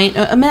 the giant.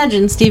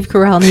 Imagine Steve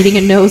Carell needing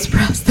a nose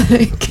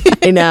prosthetic.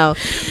 I know.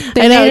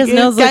 They I know. made his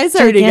nose look Guys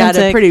already got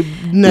a gigantic.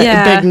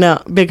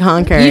 pretty big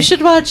honker. You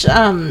should watch.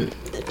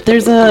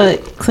 There's a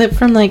clip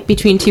from like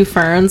Between Two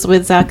Ferns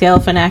with Zach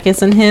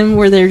Galifianakis and him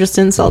where they're just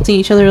insulting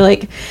each other.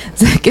 Like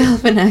Zach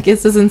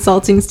Galifianakis is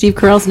insulting Steve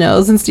Carell's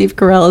nose, and Steve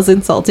Carell is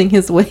insulting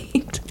his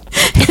weight.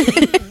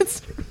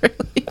 It's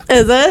really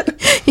Is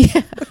it?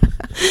 Yeah.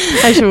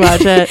 I should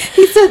watch it.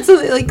 He said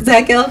something like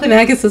Zach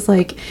Galifianakis is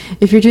like,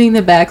 if you're doing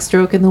the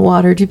backstroke in the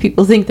water, do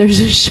people think there's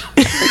a shark?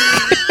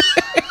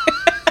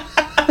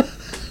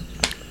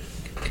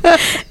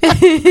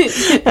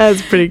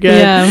 That's pretty good.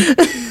 Yeah.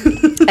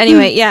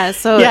 Anyway, yeah.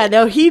 So Yeah,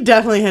 no, he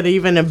definitely had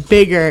even a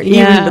bigger.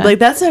 Yeah. Even, like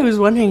that's what I was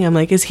wondering. I'm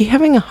like, is he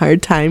having a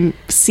hard time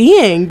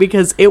seeing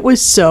because it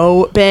was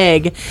so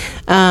big?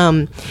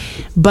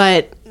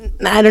 But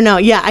I don't know.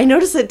 Yeah, I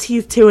noticed that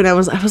teeth too, and I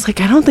was like,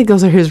 I don't think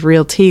those are his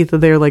real teeth.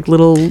 They're like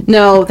little.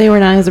 no, they were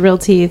not his real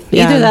teeth.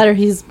 Yeah. Either that or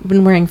he's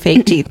been wearing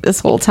fake teeth this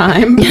whole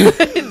time.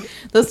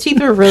 Those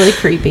teeth were really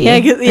creepy. Yeah,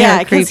 They were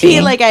because creepy.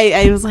 he like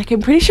I was like, I'm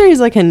pretty sure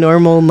he's like a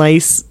normal,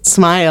 nice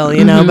smile,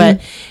 you know,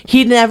 but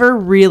he never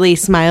really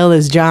smiled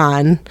as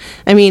John.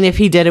 I mean, if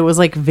he did, it was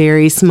like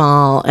very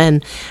small,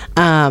 and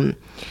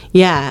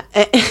yeah.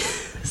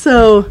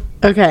 So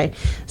okay,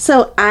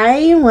 so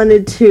I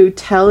wanted to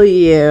tell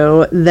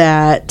you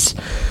that,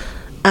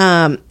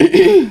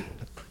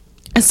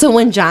 so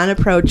when John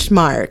approached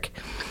Mark,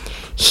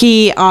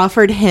 he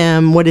offered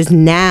him what is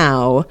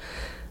now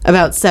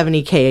about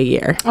 $70K a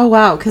year. Oh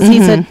wow, because he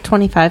said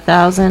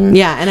 25,000.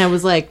 Yeah, and I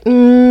was like, I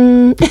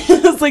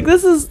was like,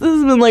 this has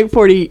been like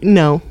 40,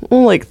 no,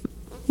 well, like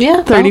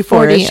Yeah,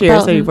 34ish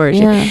years,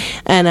 34ish yeah.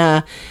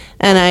 years.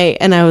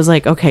 And I was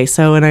like, okay,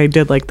 so, and I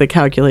did like the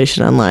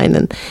calculation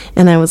online,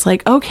 and I was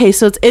like, okay,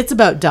 so it's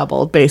about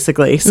doubled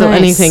basically. So Nice.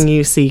 anything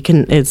you see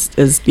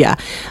is yeah.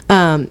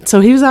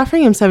 So he was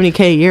offering him $70K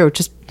a year, which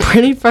is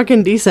pretty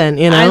fucking decent,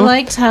 you know. I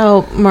liked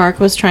how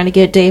Mark was trying to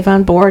get Dave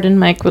on board, and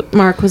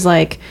Mark was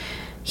like,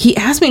 he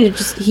asked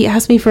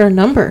me for a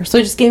number, so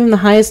I just gave him the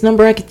highest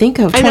number I could think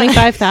of,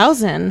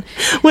 25,000.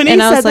 When he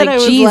and I said was that, like, I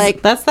was "Geez,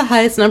 like- that's the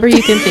highest number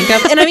you can think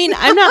of." And I mean,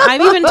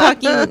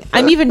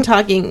 I'm even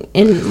talking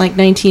in like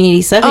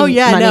 1987. Oh,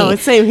 yeah, money. no,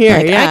 it's same here,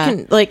 Like, yeah.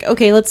 I can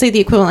okay, let's say the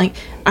equivalent. Like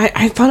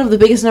I thought of the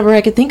biggest number I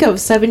could think of,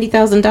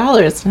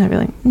 $70,000, and I'd be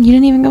like, you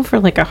didn't even go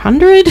for like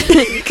 100? Because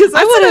that's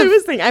what I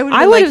was thinking. I would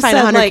have like, said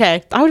find 100K.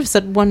 like, I would have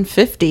said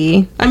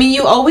 150. I mean,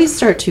 you always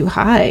start too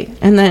high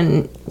and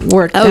then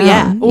work Oh down.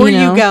 yeah, or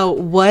know? you go,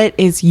 what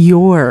is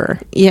your?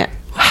 Yeah.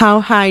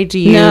 How high do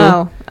you?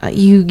 No,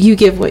 you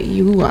give what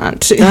you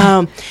want.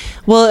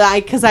 Well,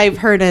 because I've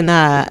heard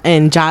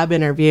in job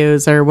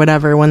interviews or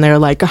whatever, when they're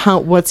like,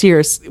 what's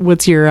your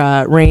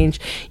range?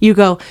 You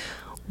go,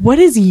 what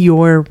is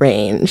your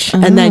range?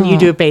 And then you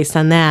do it based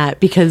on that,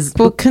 because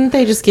well, couldn't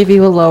they just give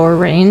you a lower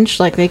range?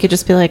 Like, they could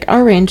just be like,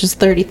 our range is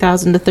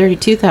 30,000 to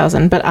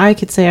 32,000, but I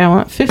could say I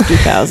want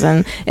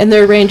 50,000, and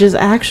their range is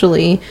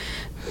actually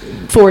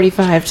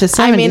 45 to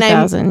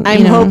 70,000.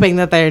 I'm hoping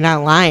that they're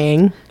not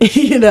lying,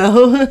 you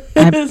know.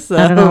 I don't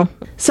know.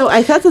 So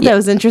I thought that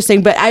was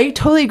interesting, but I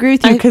totally agree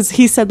with you, because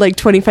he said like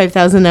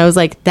 25,000. I was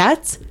like,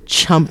 that's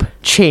chump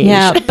change.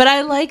 Yeah, but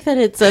I like that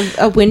it's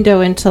a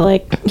window into,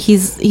 like,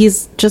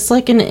 he's just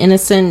like an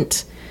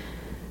innocent,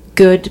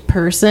 good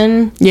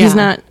person. Yeah. He's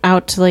not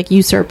out to like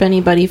usurp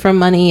anybody from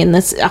money, and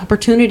this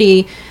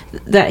opportunity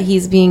that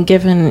he's being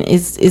given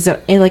is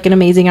like an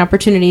amazing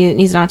opportunity, and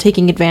he's not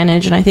taking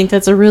advantage. And I think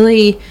that's a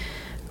really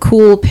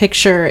cool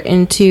picture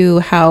into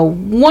how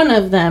one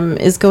of them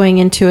is going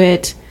into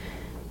it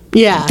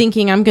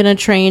thinking, I'm going to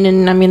train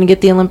and I'm going to get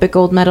the Olympic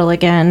gold medal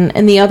again.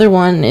 And the other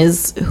one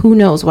is, who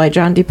knows why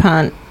John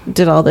DuPont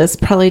did all this,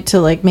 probably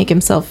to like make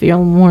himself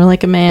feel more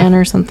like a man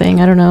or something.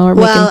 I don't know. Or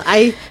well,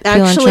 I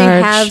actually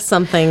have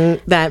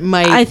something that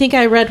might... I think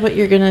I read what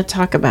you're going to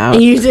talk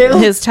about. You do?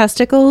 His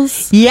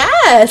testicles?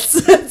 Yes!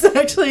 That's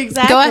actually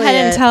exactly Go ahead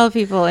and tell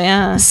people,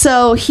 yeah.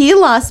 So he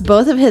lost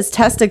both of his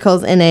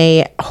testicles in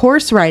a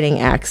horse riding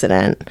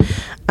accident.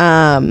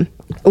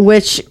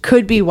 Which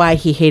could be why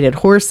he hated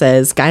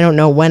horses. I don't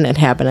know when it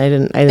happened. I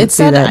didn't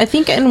see that. I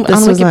think on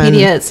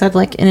Wikipedia it said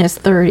like in his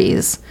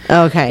 30s.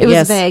 Okay, it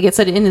was vague. It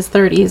said in his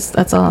 30s.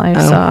 That's all I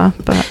saw.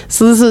 But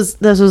so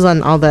this was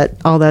on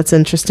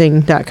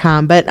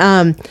allthat'sinteresting.com. But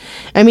I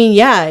mean,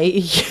 yeah,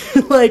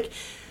 like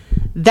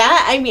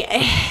that. I mean,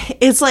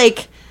 it's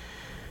like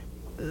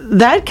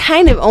that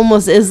kind of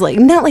almost is like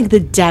not like the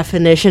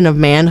definition of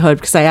manhood,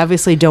 because I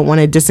obviously don't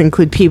want to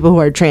disinclude people who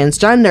are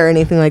transgender or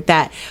anything like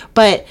that,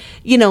 but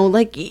you know,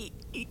 like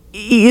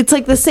it's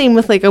like the same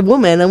with like a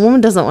woman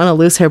doesn't want to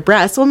lose her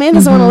breasts. Well, a man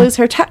doesn't want to lose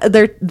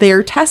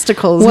their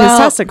testicles, his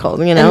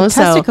testicles, you know. And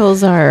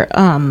testicles are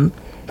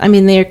I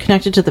mean, they are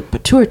connected to the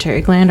pituitary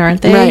gland,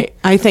 aren't they? Right.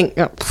 I think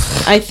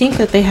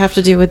that they have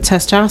to do with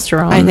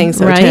testosterone. I think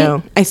so, right?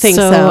 too. I think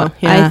so.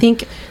 Yeah. I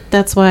think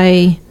that's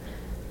why,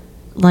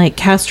 like,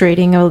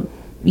 castrating a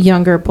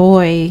younger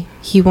boy,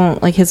 he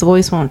won't, like, his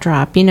voice won't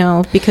drop, you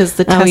know, because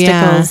the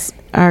testicles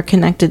are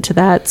connected to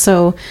that.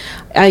 So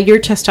your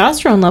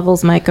testosterone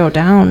levels might go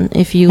down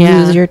if you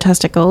lose your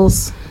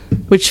testicles.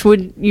 Which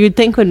you'd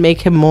think would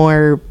make him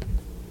more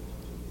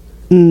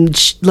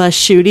less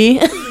shooty.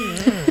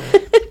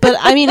 But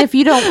I mean, if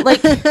you don't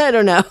like, I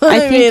don't know. I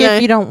think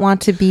if you don't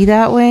want to be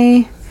that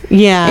way,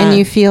 and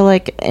you feel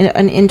like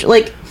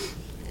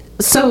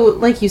so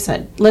like you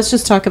said, let's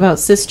just talk about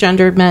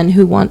cisgendered men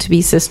who want to be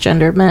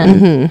cisgendered men.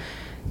 Mm-hmm.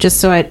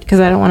 Just because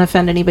I don't want to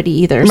offend anybody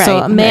either. Right, so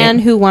a man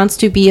who wants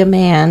to be a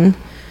man,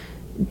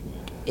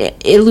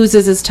 it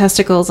loses his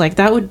testicles. Like,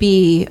 that would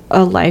be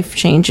a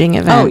life-changing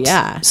event. Oh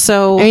yeah.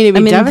 So I mean,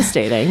 it'd be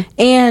devastating.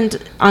 And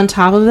on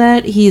top of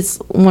that, he's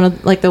one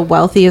of the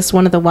wealthiest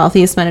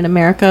men in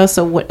America.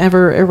 So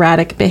whatever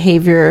erratic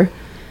behavior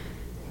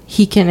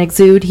he can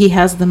exude, he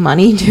has the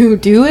money to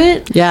do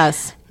it.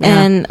 Yes. Yeah.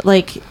 And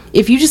like,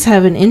 if you just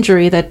have an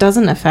injury that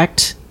doesn't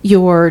affect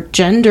your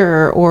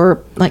gender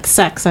or like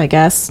sex, I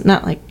guess,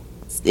 not like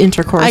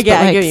intercourse, but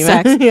like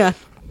sex. Yeah.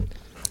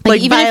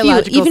 Like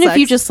even if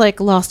you just like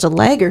lost a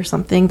leg or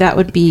something, that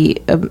would be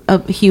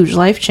a huge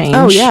life change.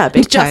 Oh yeah,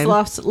 big time. Even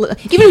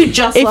if you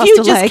just lost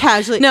a leg,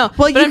 casually, no.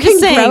 Well, you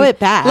can grow it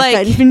back.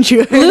 Like,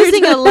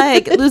 losing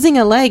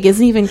a leg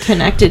isn't even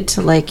connected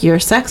to like your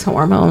sex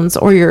hormones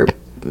or your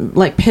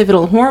like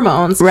pivotal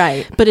hormones,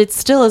 right? But it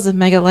still is a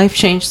mega life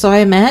change. So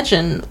I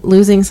imagine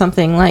losing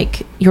something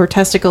like your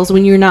testicles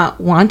when you're not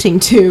wanting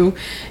to,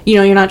 you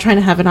know, you're not trying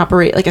to have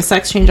like a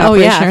sex change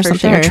operation or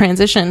something, or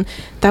transition.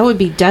 That would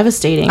be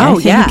devastating. Oh,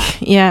 I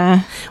think.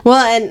 Yeah.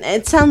 Well, and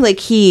it sounds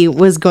like he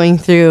was going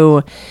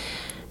through.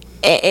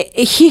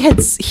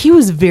 He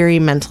was very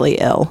mentally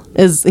ill.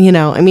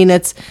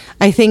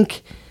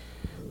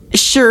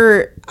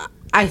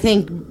 I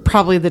think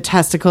probably the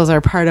testicles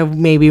are part of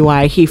maybe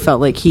why he felt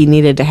like he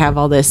needed to have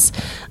all this,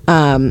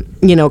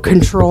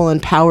 control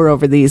and power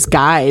over these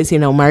guys,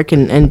 Mark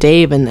and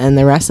Dave and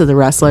the rest of the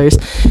wrestlers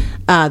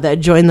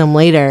that joined them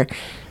later.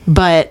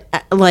 But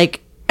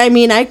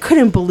I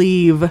couldn't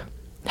believe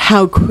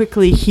how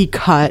quickly he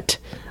cut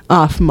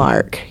off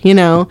Mark,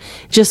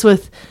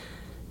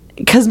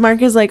 because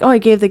Mark is like, oh, I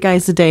gave the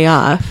guys a day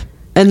off.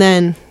 And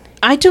then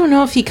I don't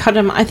know if he cut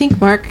him. I think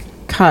Mark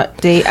cut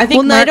Dave. I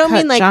think Mark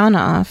cut John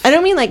off. I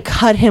don't mean like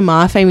cut him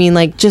off. I mean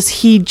like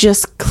he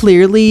just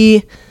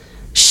clearly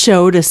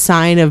showed a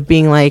sign of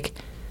being like,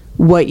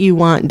 what you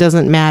want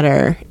doesn't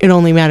matter. It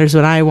only matters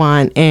what I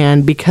want.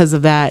 And because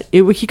of that,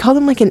 he called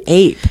him like an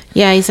ape.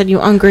 Yeah, he said, you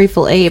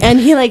ungrateful ape. And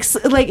he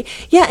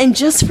and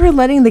just for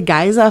letting the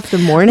guys off the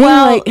morning.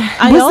 Well,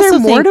 was there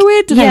more to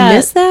it? Did I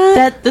miss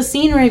that? The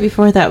scene right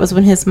before that was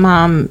when his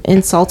mom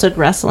insulted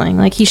wrestling.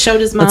 Like, he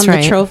showed his mom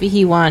the trophy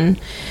he won,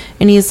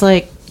 and he's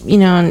like, you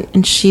know,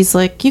 and she's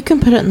like, you can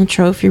put it in the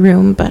trophy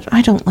room, but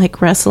I don't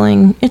like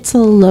wrestling. It's a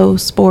low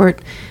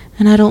sport,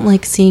 and I don't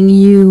like seeing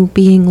you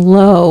being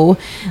low.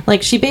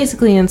 Like, she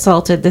basically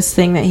insulted this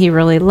thing that he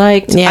really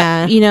liked.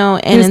 Yeah. You know,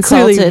 and he was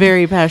insulted, clearly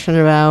very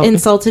passionate about.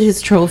 insulted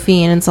his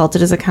trophy and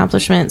insulted his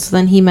accomplishment. So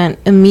then he went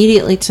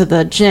immediately to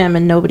the gym,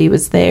 and nobody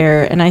was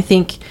there. And I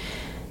think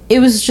it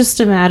was just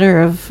a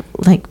matter of,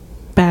 like,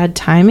 bad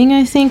timing,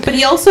 I think. But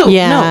he also,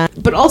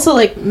 but also,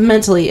 like,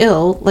 mentally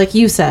ill, like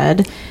you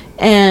said.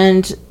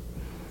 And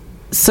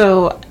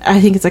so I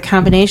think it's a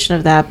combination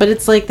of that, but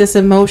it's like this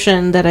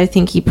emotion that I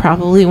think he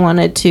probably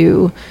wanted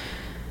to,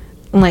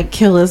 like,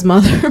 kill his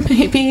mother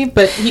maybe,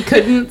 but he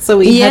couldn't, so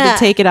he had to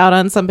take it out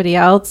on somebody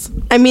else.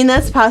 I mean,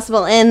 that's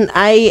possible. And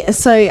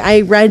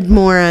I read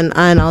more on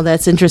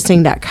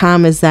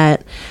allthat'sinteresting.com is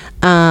that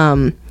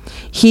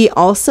it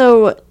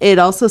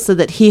also said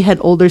that he had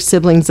older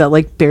siblings that,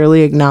 like,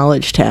 barely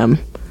acknowledged him.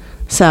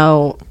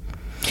 So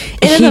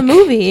and in the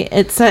movie,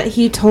 it's that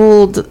he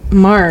told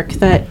Mark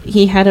that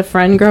he had a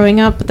friend growing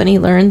up, but then he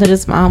learned that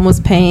his mom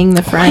was paying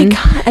the friend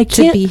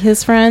to be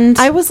his friend.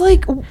 I was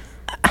like,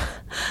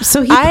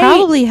 so he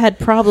probably had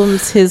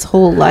problems his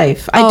whole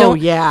life.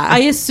 I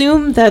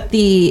assume that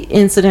the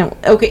incident,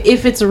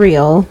 if it's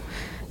real,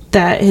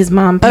 that his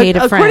mom paid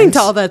a friend. According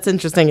to all that's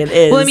interesting, it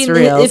is. Well, I mean,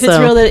 real, if it's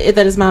real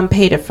that his mom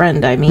paid a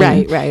friend, I mean,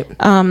 right.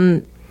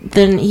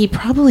 Then he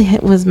probably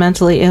was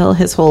mentally ill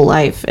his whole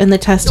life, and the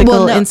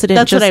testicle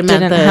incident just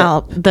didn't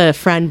help. The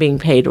friend being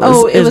paid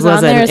was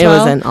on there as well? It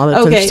wasn't all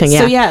that's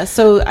interesting.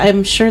 So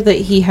I'm sure that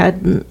he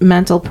had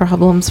mental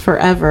problems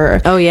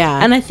forever. Oh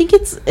yeah, and I think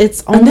it's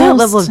almost, and that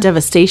level of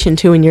devastation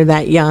too when you're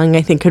that young,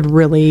 I think could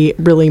really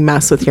really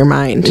mess with your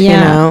mind. Yeah, you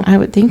know? I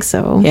would think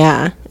so.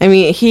 Yeah, I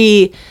mean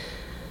he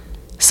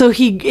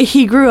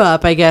grew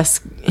up, I guess,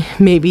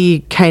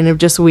 maybe kind of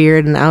just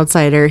weird and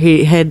outsider.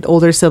 He had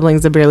older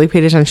siblings that barely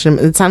paid attention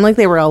to him. It sounded like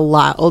they were a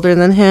lot older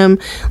than him,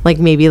 like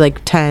maybe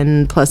like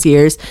 10 plus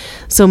years.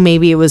 So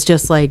maybe it was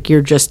just like,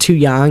 you're just too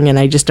young and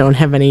I just don't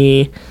have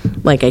any,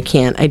 like, I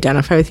can't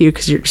identify with you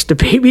because you're just a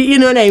baby. You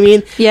know what I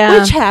mean? Yeah.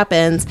 Which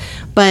happens.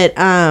 But,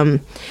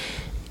 and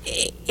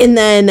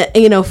then,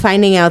 you know,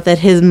 finding out that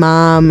his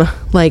mom,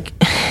 like...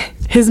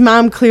 His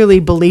mom clearly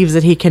believes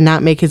that he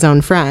cannot make his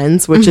own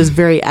friends, which is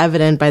very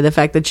evident by the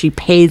fact that she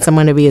paid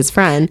someone to be his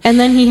friend. And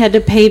then he had to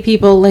pay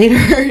people later.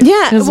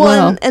 Yeah,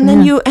 and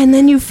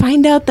then you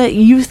find out that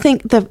you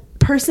think the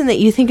person that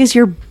you think is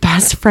your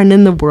best friend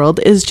in the world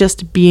is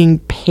just being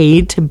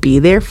paid to be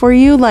there for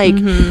you. Like,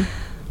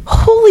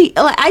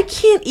 I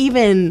can't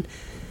even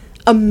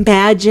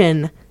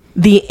imagine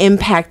the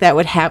impact that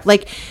would have.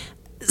 Like,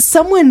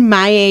 someone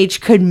my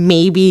age could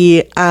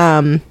maybe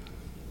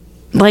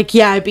like,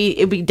 yeah,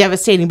 it'd be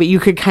devastating, but you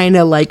could kind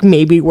of like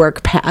maybe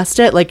work past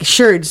it. Like,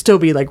 sure, it'd still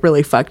be like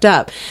really fucked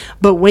up.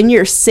 But when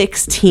you're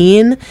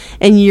 16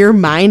 and your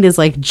mind is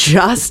like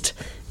just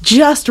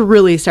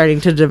really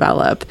starting to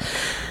develop,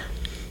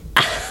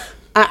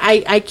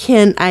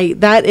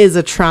 that is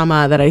a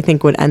trauma that I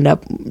think would end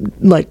up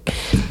like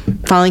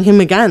following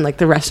him again, like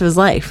the rest of his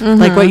life.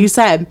 Like what you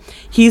said,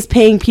 he's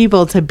paying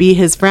people to be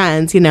his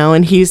friends, you know,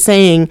 and he's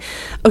saying,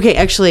 okay,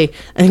 actually,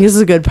 I think this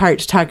is a good part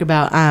to talk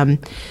about.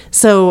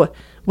 So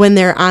when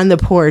they're on the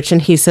porch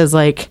and he says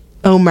like,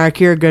 oh, Mark,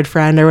 you're a good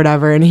friend or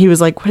whatever. And he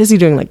was like, what is he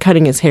doing? Like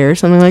cutting his hair or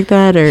something like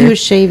that? Or he was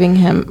shaving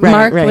him.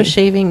 Mark was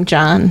shaving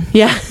John.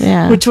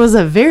 Yeah. Which was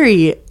a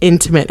very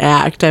intimate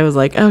act. I was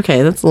like,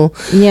 okay, that's a little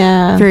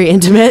very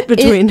intimate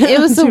between it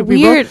was two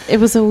people. It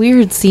was a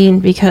weird scene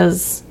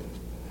because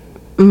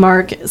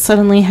Mark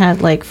suddenly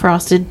had like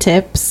frosted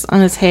tips on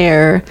his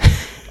hair.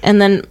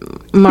 And then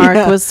Mark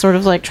was sort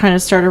of like trying to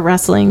start a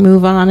wrestling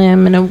move on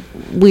him in a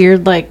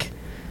weird like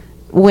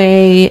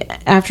way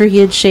after he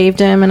had shaved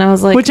him, and I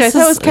was like, which I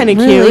thought was kind of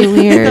really cute.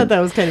 Weird. I thought that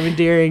was kind of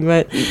endearing,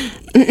 but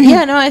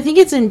yeah, no, I think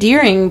it's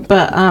endearing,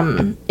 but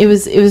it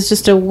was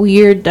just a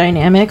weird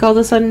dynamic all of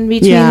a sudden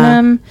between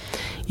them.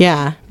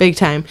 Yeah, big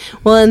time.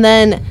 Well, and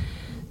then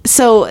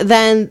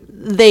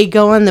they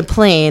go on the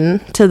plane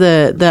to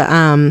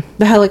the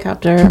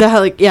helicopter. The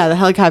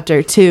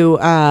helicopter to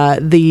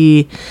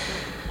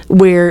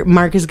where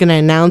Mark is going to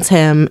announce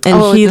him,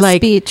 and he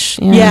like speech.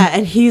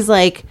 And he's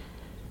like,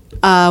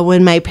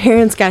 when my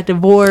parents got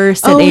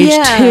divorced at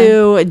age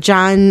 2,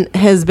 John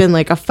has been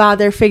like a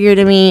father figure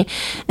to me.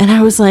 And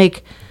I was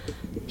like,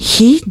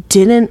 he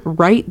didn't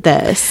write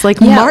this. Like,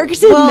 Mark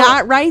did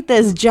not write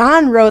this.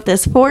 John wrote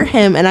this for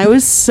him. And I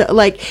was so,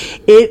 like,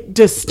 it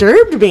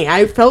disturbed me.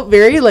 I felt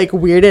very like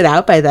weirded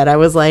out by that. I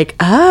was like,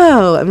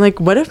 oh, I'm like,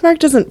 what if Mark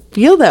doesn't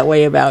feel that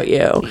way about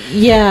you?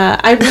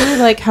 Yeah, I really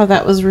like how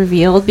that was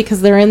revealed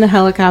because they're in the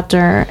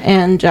helicopter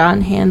and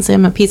John hands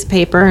him a piece of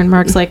paper and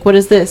Mark's like, what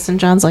is this? And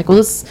John's like, well,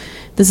 this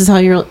this is how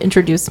you'll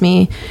introduce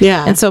me.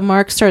 Yeah. And so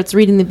Mark starts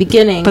reading the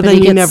beginning, but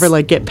then you never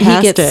like get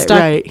past he gets it, stuck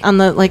right? on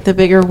the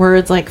bigger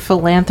words like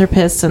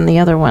philanthropist and the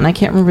other one. I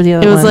can't remember the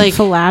other one. It was like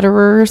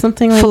philatterer or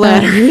something like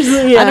that.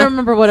 Yeah. I don't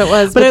remember what it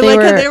was, but I like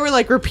how they were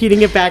like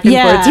repeating it back and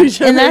forth to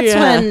each other. And that's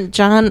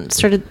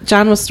when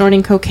John was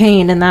snorting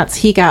cocaine, and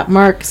he got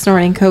Mark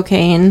snorting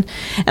cocaine.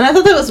 And I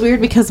thought that was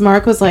weird because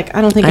Mark was like,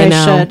 I don't think I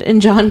should.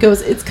 And John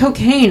goes, it's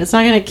cocaine. It's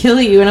not going to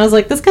kill you. And I was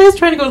like, this guy's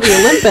trying to go to the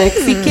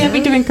Olympics. He can't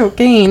be doing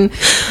cocaine.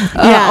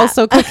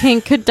 Also,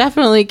 cocaine could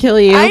definitely kill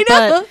you. I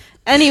know. But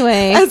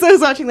anyway, as I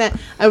was watching that,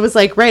 I was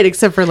like, right,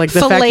 except for like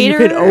the fact that you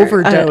could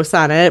overdose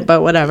on it,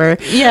 but whatever.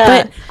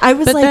 Yeah. But I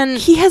was like, then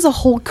he has a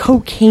whole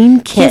cocaine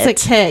kit. He has a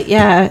kit,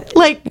 yeah.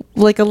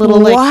 Like a little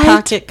like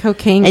pocket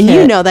cocaine and kit.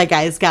 you know that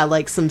guy's got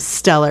like some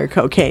stellar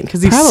cocaine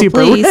because he's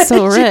super rich.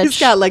 So rich. He's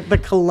got like the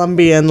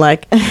Colombian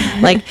let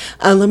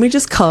me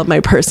just call up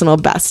my personal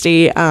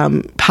bestie,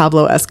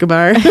 Pablo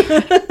Escobar.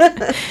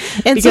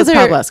 And because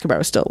Pablo Escobar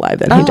was still alive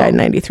then. He died in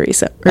 93,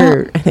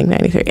 I think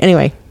 93.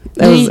 Anyway.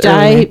 Did he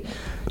die?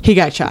 He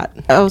got shot.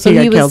 Oh, so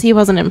he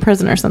wasn't in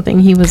prison or something.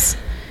 He was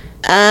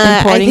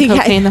importing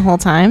cocaine the whole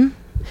time.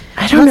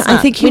 I don't know. I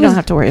think we don't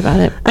have to worry about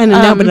it. I don't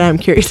know, but I'm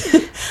curious.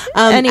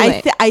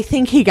 Anyway, I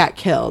think he got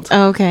killed.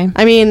 Oh, okay.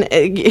 I mean,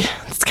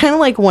 it's kind of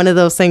like one of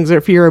those things where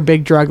if you're a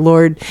big drug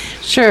lord,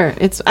 sure.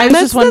 I was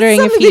just wondering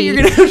if he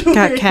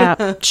got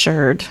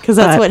captured because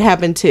that's what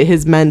happened to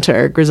his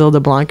mentor, Griselda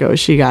Blanco.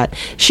 She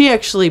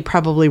actually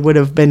probably would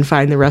have been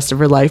fine the rest of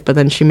her life, but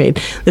then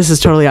this is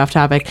totally off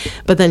topic,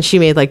 but then she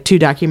made like 2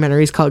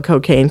 documentaries called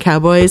Cocaine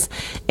Cowboys,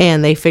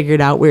 and they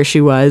figured out where she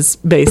was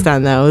based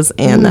on those,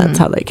 and that's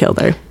how they killed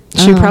her.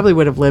 She probably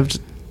would have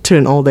lived to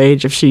an old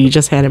age if she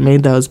just hadn't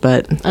made those,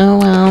 but oh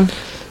well.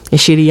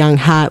 She had a young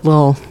hot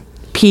little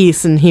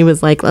piece, and he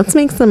was like, let's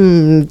make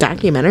some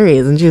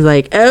documentaries, and she's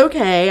like,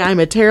 okay,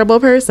 I'm a terrible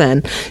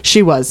person.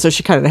 She was, so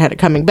she kind of had it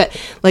coming, but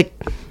like,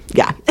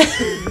 yeah.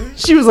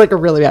 She was like a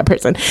really bad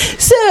person.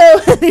 So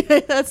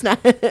that's not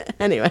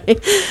anyway,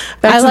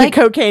 back to the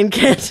cocaine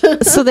kit.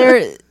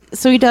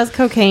 So he does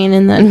cocaine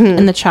in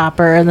the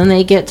chopper, and then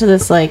they get to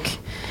this like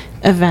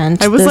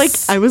event. I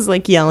was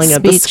like yelling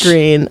at the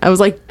screen. I was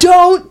like,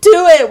 don't do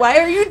it. Why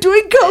are you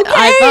doing cocaine?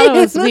 I thought it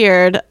was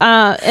weird.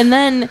 And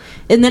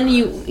then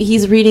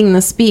he's reading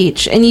the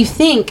speech, and you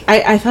think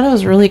I thought it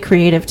was really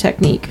creative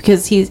technique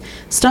because he's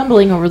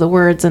stumbling over the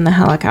words in the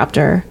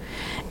helicopter,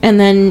 and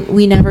then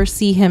we never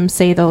see him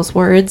say those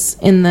words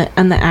in the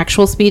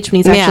actual speech when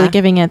he's actually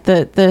giving it.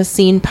 The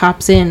scene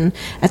pops in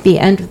at the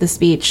end of the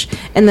speech,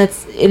 and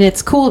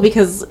it's cool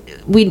because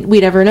we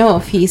never know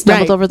if he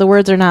stumbled over the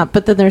words or not.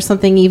 But then there's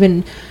something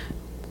even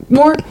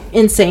more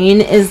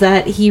insane is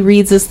that he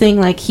reads this thing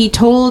like he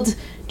told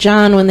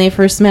John when they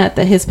first met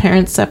that his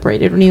parents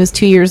separated when he was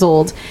 2 years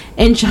old,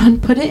 and John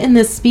put it in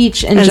this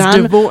speech, and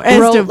John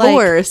wrote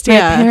divorced.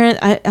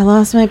 I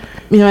lost my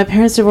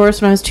parents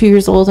divorced when I was 2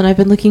 years old, and I've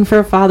been looking for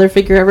a father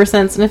figure ever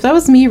since. And if that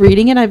was me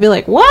reading it, I'd be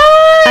like, what?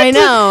 I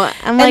know.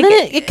 And then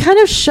it kind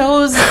of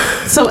shows.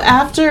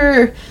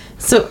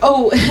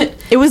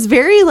 It was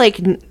very like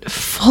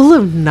full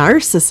of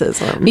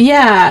narcissism.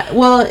 Yeah.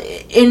 Well,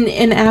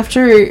 in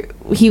after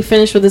he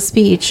finished with the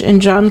speech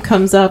and John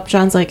comes up,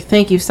 John's like,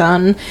 thank you,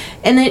 son.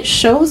 And it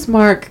shows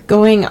Mark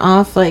going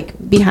off like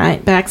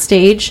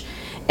backstage,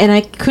 and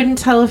I couldn't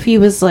tell if he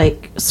was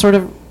like sort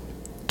of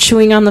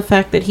chewing on the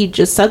fact that he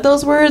just said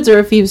those words or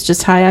if he was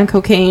just high on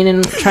cocaine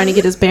and trying to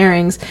get his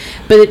bearings.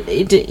 But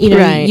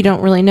you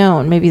don't really know,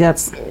 and maybe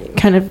that's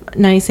kind of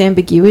nice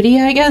ambiguity,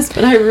 I guess.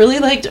 But I really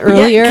liked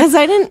earlier because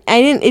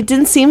it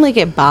didn't seem like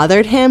it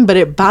bothered him, but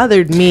it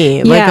bothered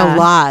me like a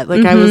lot.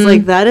 Like I was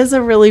like, that is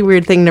a really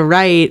weird thing to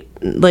write.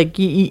 Like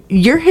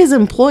you're his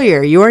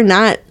employer, you're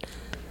not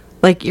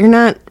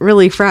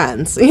really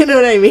friends. You know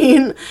what I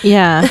mean?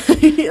 Yeah.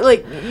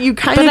 Like you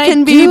kind of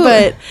can be,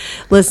 but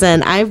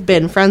listen, I've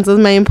been friends with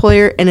my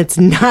employer, and it's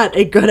not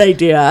a good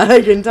idea.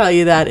 I can tell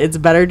you that. It's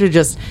better to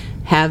just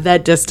have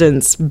that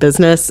distance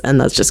business, and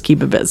let's just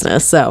keep it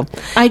business. So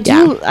I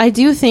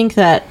do think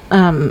that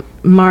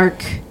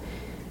Mark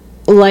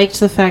liked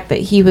the fact that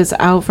he was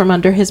out from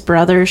under his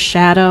brother's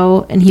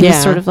shadow, and he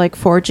was sort of like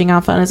forging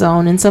off on his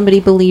own, and somebody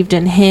believed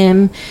in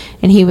him,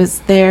 and he was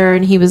there,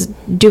 and he was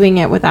doing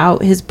it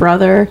without his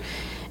brother.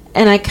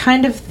 And I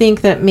kind of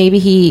think that maybe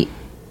he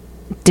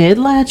did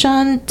latch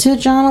on to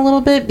John a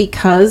little bit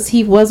because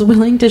he was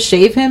willing to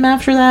shave him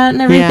after that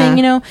and everything,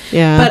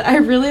 Yeah. But I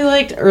really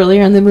liked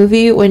earlier in the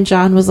movie when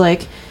John was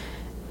like,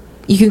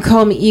 you can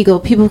call me Eagle.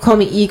 People call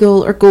me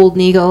Eagle or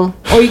Golden Eagle,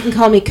 or you can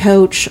call me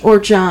Coach or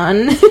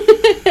John.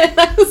 And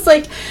I was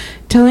like,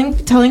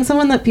 telling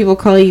someone that people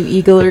call you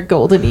Eagle or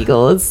Golden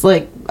Eagle, it's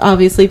like,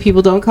 obviously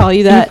people don't call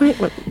you that. You might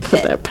want to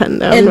put that pen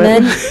down.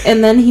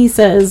 And then he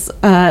says,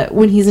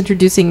 when he's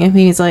introducing him,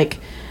 he's like,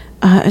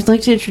 I'd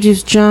like to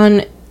introduce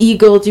John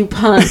Eagle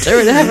DuPont or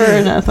whatever.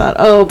 And I thought,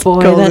 oh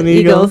boy, Golden that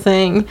Eagle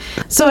thing.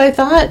 So I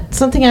thought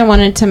something I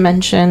wanted to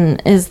mention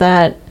is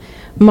that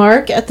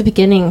Mark at the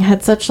beginning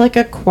had such like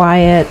a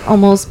quiet,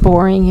 almost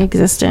boring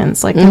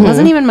existence. Like there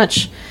wasn't even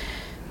much.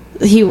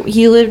 He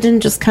lived in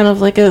just kind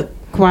of like a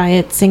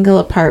quiet single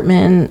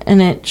apartment,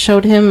 and it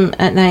showed him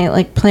at night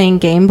like playing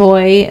Game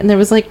Boy, and there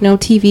was like no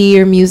TV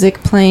or music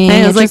playing.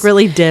 And it was like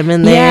really dim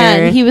in there.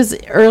 Yeah, and he was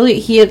early.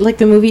 He had like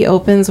the movie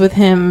opens with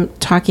him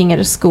talking at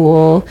a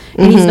school,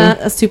 and he's not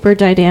a super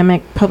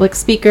dynamic public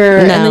speaker.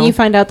 And then you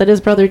find out that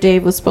his brother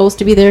Dave was supposed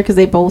to be there because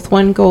they both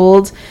won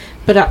gold,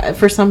 but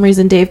for some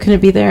reason Dave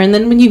couldn't be there. And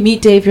then when you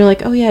meet Dave, you're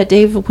like, oh yeah,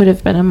 Dave would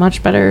have been a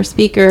much better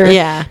speaker.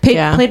 Yeah,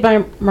 played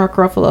by Mark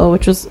Ruffalo,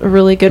 which was a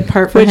really good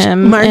part for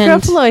him. Mark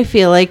Ruffalo, I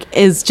feel like,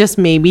 is just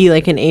maybe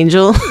like an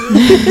angel,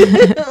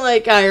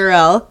 like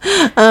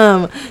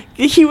IRL.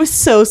 He was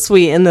so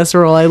sweet in this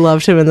role. I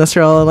loved him in this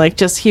role, and like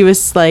just he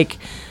was like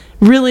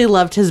really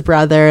loved his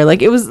brother.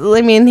 Like it was,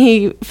 I mean,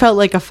 he felt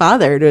like a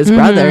father to his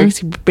brother because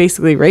he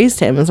basically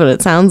raised him, is what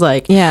it sounds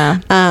like.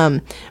 Yeah.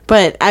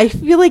 But I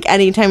feel like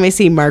anytime I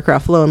see Mark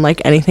Ruffalo in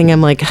like anything,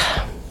 I'm like,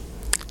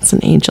 it's an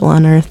angel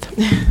on earth.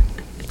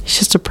 He's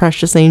just a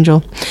precious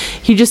angel.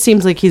 He just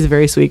seems like he's a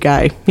very sweet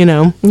guy, you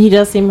know? He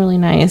does seem really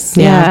nice.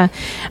 Yeah.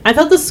 I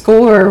thought the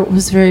score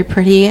was very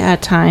pretty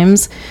at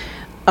times.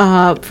 For a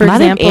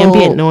lot example, of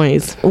ambient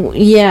noise.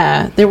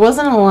 Yeah, there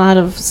wasn't a lot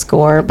of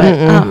score,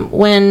 but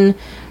when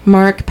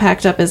Mark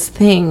packed up his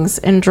things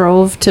and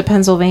drove to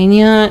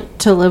Pennsylvania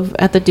to live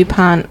at the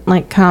DuPont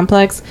like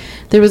complex,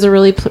 there was a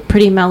really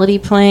pretty melody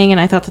playing, and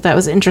I thought that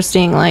was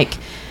interesting. Like,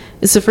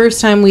 it's the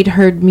first time we'd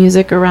heard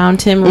music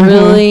around him,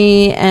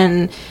 really,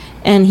 and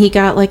he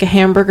got like a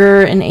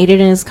hamburger and ate it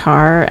in his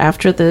car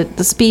after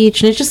the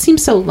speech, and it just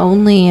seems so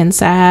lonely and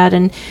sad.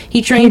 And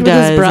he trained with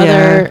his brother.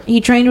 Yeah.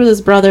 He trained with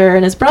his brother,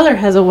 and his brother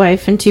has a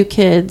wife and 2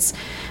 kids,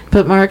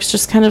 but Mark's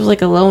just kind of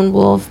like a lone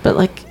wolf, but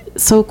like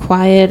so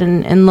quiet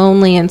and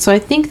lonely. And so I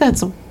think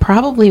that's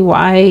probably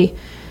why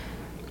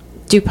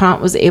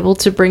DuPont was able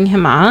to bring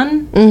him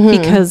on,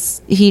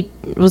 because he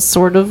was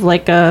sort of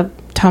like a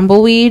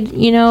tumbleweed,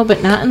 you know,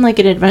 but not in like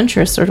an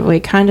adventurous sort of way,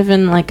 kind of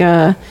in like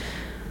a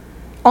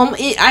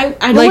I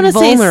don't like want to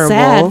say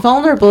sad.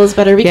 Vulnerable is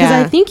better, because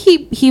I think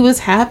he was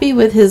happy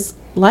with his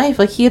life.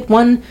 Like, he had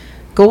won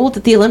gold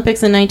at the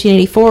Olympics in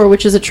 1984,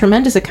 which is a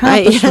tremendous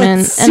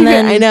accomplishment. And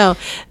then I know,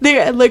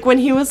 like when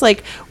he was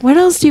like, "What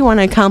else do you want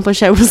to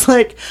accomplish?" I was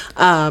like,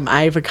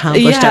 "I've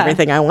accomplished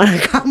everything I want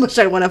to accomplish.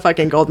 I won a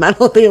fucking gold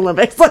medal at the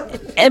Olympics."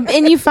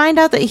 and you find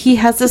out that he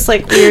has this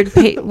like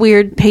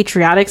weird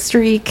patriotic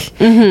streak,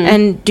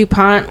 and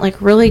DuPont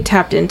like really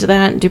tapped into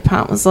that. And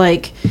DuPont was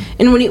like,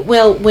 and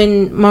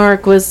when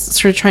Mark was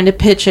sort of trying to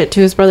pitch it to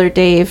his brother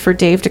Dave for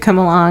Dave to come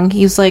along,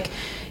 he was like,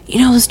 you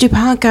know, this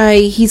DuPont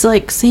guy, he's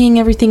like saying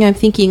everything I'm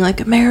thinking,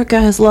 like America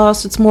has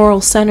lost its moral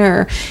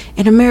center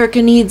and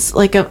America needs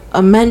like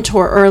a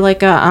mentor, or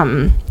like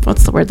a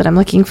what's the word that I'm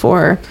looking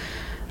for?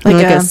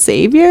 Like a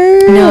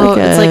savior? No,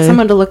 it's like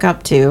someone to look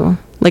up to.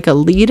 Like a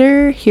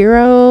leader,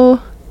 hero?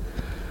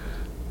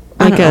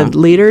 Like a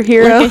leader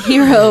hero? Like a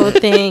hero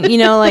thing, you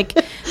know, like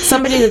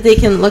somebody that they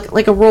can look,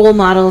 like a role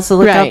model to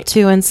look up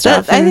to and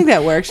stuff. I think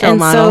that works, role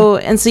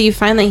model. So you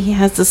find that he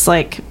has this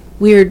like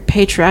weird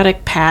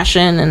patriotic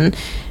passion,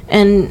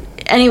 and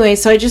anyway,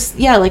 so I just,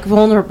 like,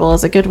 vulnerable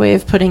is a good way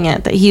of putting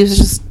it, that he was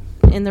just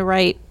in the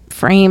right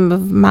frame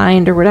of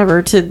mind or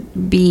whatever to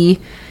be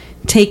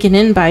taken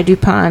in by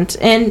DuPont.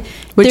 And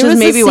which is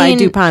maybe why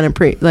DuPont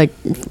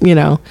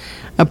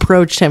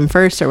approached him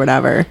first or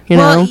whatever, you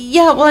know? Well, he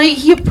I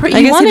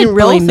guess he didn't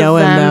really know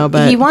him though,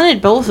 but he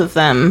wanted both of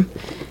them.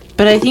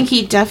 But I think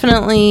he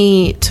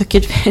definitely took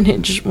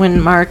advantage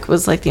when Mark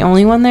was like the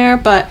only one there.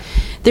 But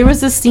there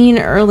was a scene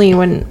early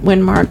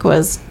when Mark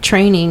was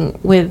training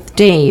with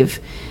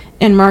Dave,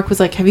 and Mark was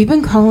like, "Have you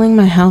been calling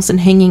my house and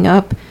hanging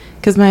up?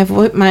 Because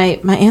my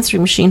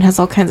answering machine has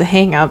all kinds of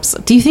hang-ups."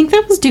 Do you think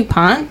that was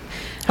DuPont?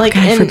 Like,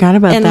 I forgot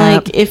about that.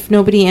 And like, if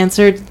nobody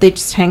answered, they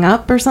just hang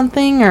up or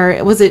something,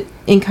 or was it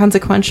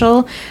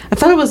inconsequential? I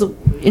thought it was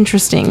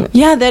interesting.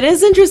 Yeah, that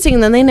is interesting.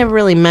 And then they never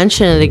really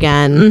mention it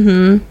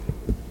again.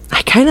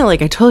 I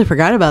totally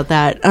forgot about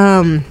that.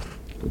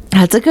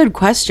 That's a good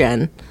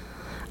question.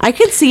 I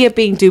could see it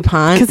being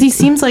DuPont. Because he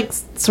seems like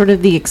sort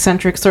of the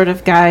eccentric sort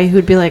of guy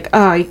who'd be like,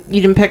 "Oh,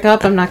 you didn't pick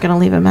up? I'm not going to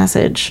leave a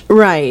message."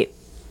 Right.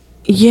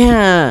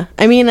 Yeah.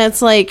 I mean,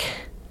 it's like,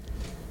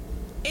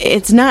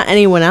 it's not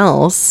anyone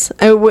else.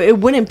 It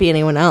wouldn't be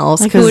anyone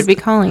else. Like, who would be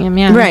calling him,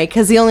 yeah. Right,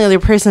 because the only other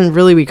person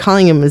really be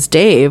calling him is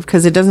Dave,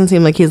 because it doesn't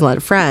seem like he has a lot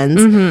of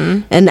friends.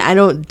 And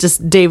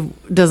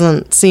Dave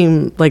doesn't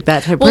seem like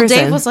that type of person.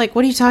 Well, Dave was like,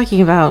 "What are you talking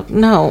about?"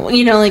 No.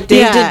 You know, like,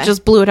 Dave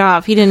just blew it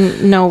off. He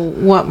didn't know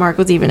what Mark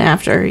was even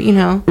after, you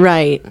know?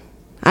 Right.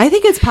 I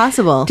think it's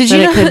possible. Did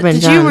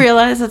you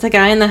realize that the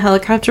guy in the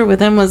helicopter with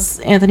him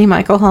was Anthony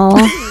Michael Hall?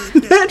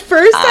 At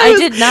first, I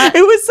did not.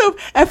 It was so.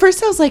 At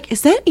first, I was like,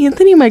 "Is that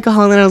Anthony Michael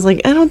Hall?" And then I was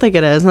like, "I don't think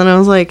it is." And then I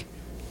was like,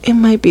 "It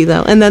might be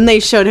though." And then they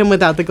showed him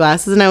without the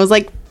glasses, and I was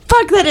like,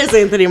 fuck, that is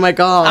Anthony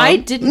Michael Hall. I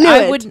didn't.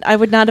 I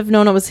would not have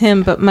known it was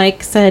him. But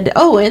Mike said,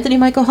 "Oh, Anthony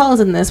Michael Hall is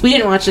in this." We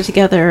didn't watch it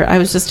together. I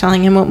was just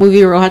telling him what movie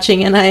we were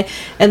watching, and then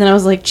I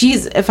was like,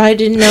 "Geez, if I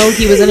didn't know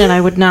he was in it,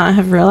 I would not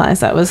have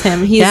realized that was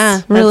him." He's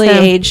really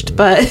aged,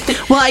 but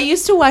well, I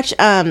used to watch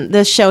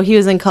this show he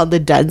was in called The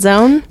Dead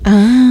Zone,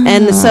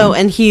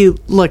 and he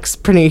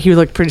looked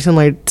pretty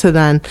similar to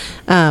then.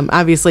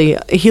 Obviously,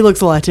 he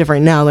looks a lot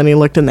different now than he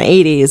looked in the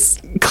 80s.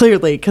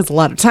 Clearly, because a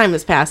lot of time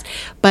has passed.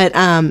 But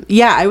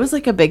I was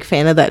like a big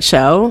fan of that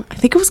show. I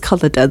think it was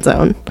called The Dead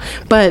Zone,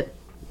 but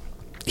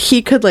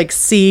he could like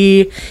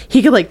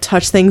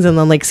touch things and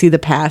then like see the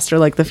past or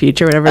like the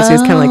future, whatever. So he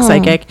was kind of like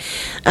psychic.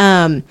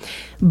 I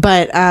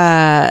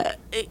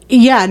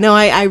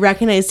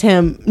recognized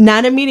him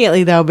not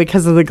immediately though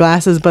because of the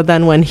glasses, but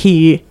then when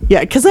he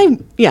was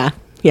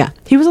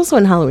also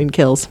in Halloween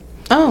Kills.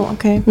 Oh,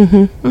 okay.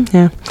 Mm-hmm.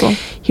 Yeah, cool.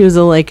 He was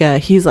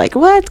he's like,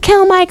 what?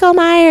 Kill Michael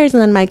Myers,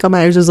 and then Michael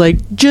Myers was like,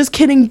 just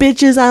kidding,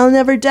 bitches, I'll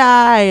never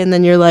die. And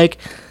then you're like,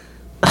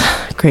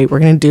 great, we're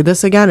gonna do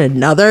this again,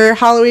 another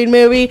Halloween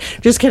movie.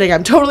 Just kidding,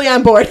 I'm totally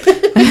on board.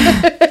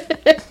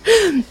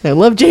 I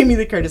love Jamie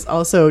Lee Curtis.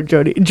 Also,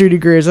 Judy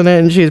Greer's in it,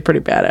 and she's pretty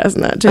badass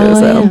in that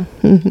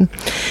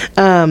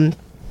too.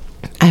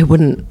 I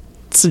wouldn't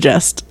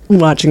suggest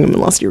watching them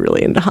unless you're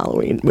really into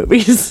Halloween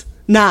movies.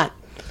 Not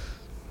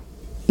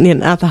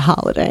the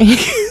holiday,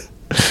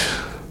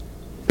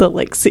 the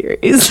like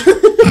series.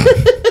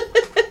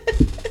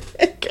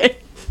 Okay,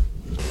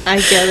 I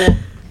get it.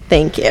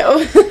 Thank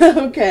you.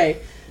 Okay,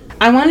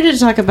 I wanted to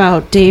talk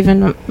about Dave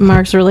and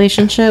Mark's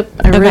relationship.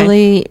 I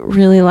really,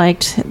 really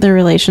liked their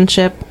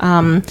relationship.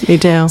 Me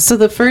too. So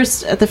the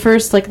first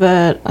like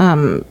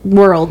the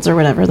Worlds or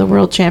whatever, the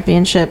World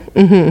Championship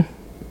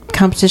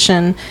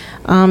competition.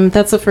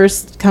 That's the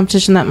first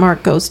competition that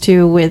Mark goes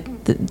to with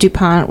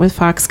DuPont with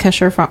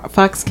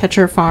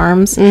Foxcatcher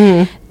Farms,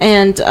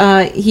 and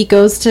he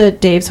goes to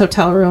Dave's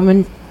hotel room,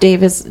 and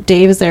Dave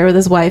is there with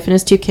his wife and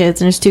his two kids,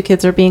 and his two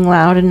kids are being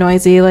loud and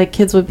noisy like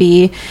kids would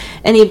be,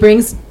 and he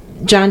brings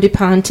John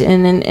DuPont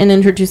in and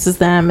introduces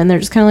them, and they're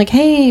just kind of like,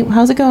 hey,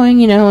 how's it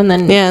going, and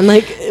then and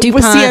like DuPont,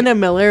 with Sienna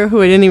Miller,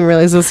 who I didn't even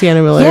realize was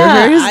Sienna Miller.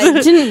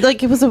 I didn't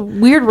like, it was a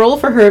weird role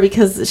for her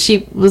because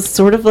she was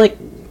sort of like,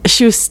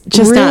 she was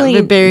just really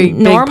not a very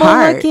normal big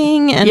part.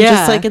 Looking and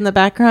just like in the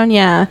background,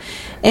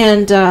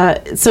 and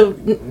so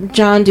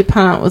John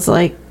DuPont was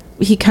like,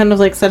 he kind of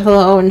like said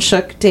hello and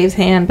shook Dave's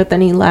hand, but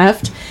then he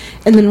left,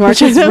 and then Mark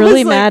was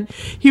really mad.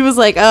 He was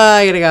like, oh,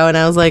 I gotta go, and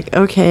I was like,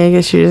 okay, I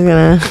guess you're just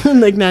gonna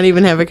like not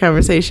even have a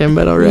conversation,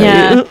 but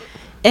alright.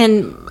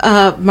 And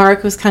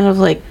Mark was kind of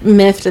like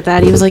miffed at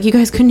that. He was like, you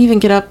guys couldn't even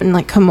get up and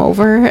like come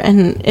over,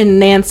 and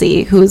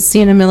Nancy, who's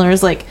Sienna Miller,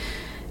 is like,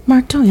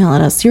 Mark, don't yell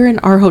at us. You're in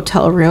our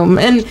hotel room.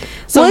 And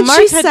so Mark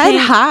she said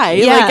hi.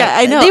 Yeah, like,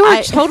 I know. They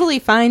were totally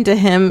fine to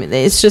him.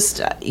 It's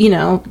just,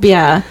 Well,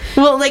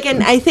 like,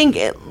 and I think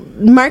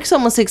Mark's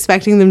almost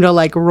expecting them to,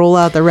 like, roll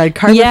out the red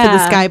carpet for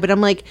this guy. But I'm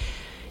like,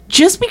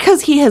 just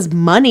because he has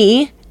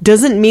money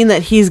doesn't mean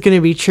that he's going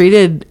to be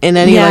treated in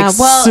any,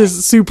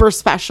 super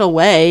special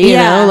way. You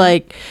know?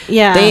 Like,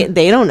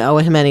 they don't know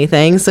him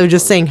anything. So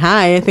just saying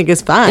hi, I think,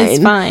 is fine.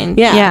 It's fine.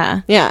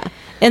 Yeah.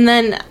 And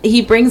then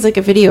he brings like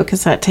a video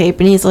cassette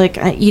tape, and he's like,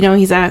 he's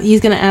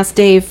going to ask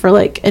Dave for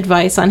like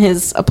advice on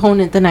his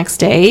opponent the next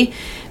day,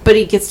 but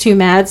he gets too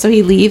mad, so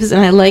he leaves. And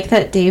I like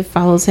that Dave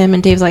follows him,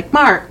 and Dave's like,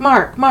 Mark,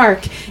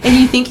 and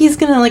you think he's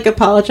going to like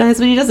apologize,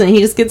 but he doesn't. He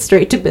just gets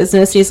straight to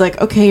business. He's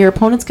like, okay, your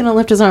opponent's going to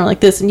lift his arm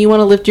like this, and you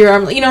want to lift your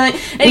arm, and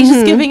he's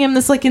just giving him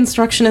this like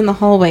instruction in the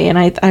hallway. And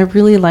I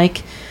really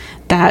like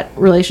that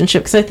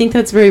relationship, because I think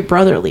that's very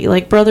brotherly.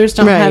 Like, brothers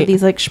don't have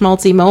these like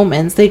schmaltzy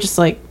moments. They just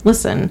like,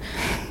 listen,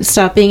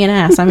 stop being an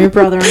ass, I'm your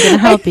brother, I'm gonna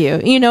help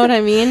you. You know what I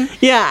mean?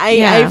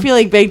 I feel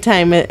like big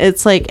time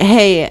it's like,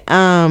 hey,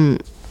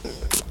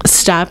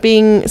 stop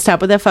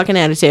with that fucking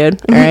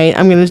attitude. All right,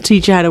 I'm gonna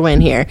teach you how to win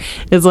here.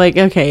 It's like,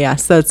 okay,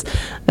 yes,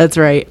 that's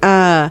right.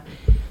 The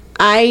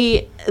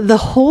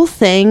whole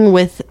thing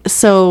with,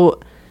 so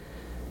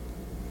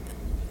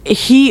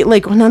he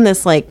like went on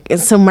this like,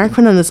 so Mark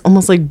went on this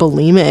almost like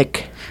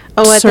bulimic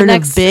at the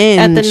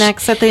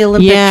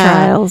Olympic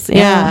trials.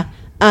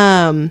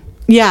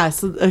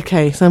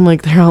 So I'm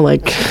like, they're all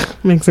like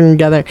mixing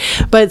together,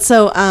 but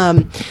so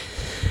and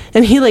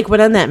he like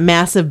went on that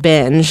massive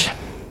binge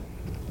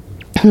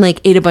and like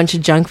ate a bunch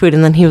of junk food,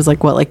 and then he was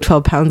like, what, like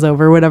 12 pounds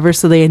over or whatever,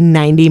 so they had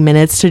 90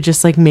 minutes to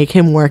just like make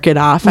him work it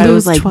off. I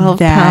was like,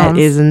 that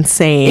is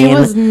insane. It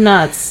was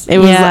nuts. It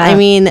was, I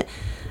mean,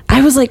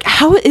 I was like,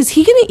 how is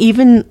he going to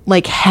even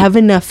like have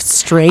enough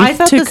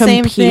strength to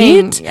compete?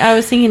 Same thing. I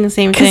was thinking the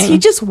same thing. Because he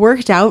just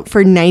worked out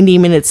for 90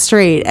 minutes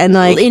straight, and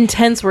like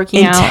intense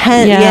working out.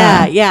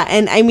 Yeah.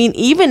 And I mean,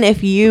 even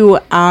if you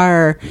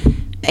are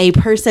a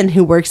person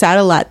who works out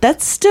a lot,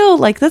 that's still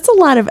like, that's a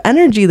lot of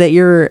energy that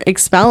you're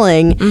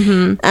expelling.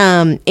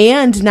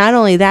 And not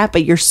only that,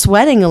 but you're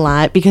sweating a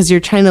lot because you're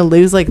trying to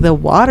lose like the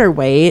water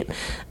weight,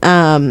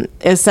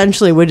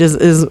 essentially, which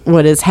is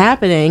what is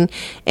happening.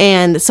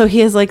 And so he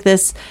has like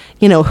this,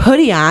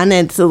 hoodie on,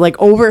 and so like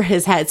over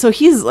his head. So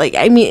he's like,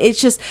 I mean, it's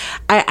just,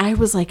 I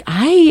was like,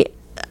 I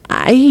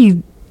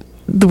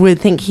would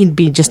think he'd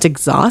be just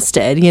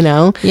exhausted,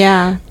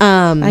 Yeah.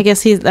 I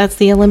guess that's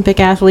the Olympic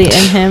athlete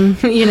in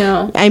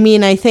him, I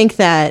mean, I think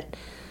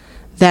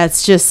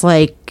that's just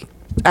like,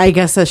 I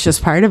guess that's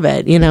just part of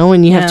it,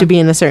 when you have to be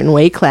in a certain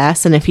weight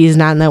class, and if he's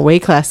not in that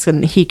weight class,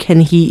 can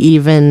he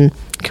even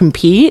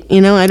compete? I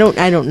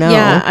don't know.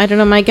 Yeah, I don't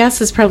know. My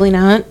guess is probably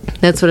not.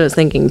 That's what I was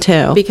thinking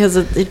too. Because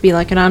it'd be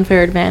like an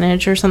unfair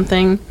advantage or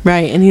something.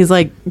 Right, and he's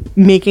like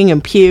making him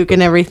puke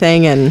and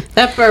everything, and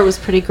that part was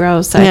pretty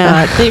gross. I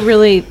thought they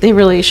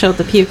really showed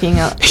the puking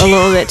a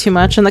little bit too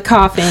much, and the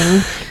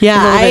coughing. Yeah,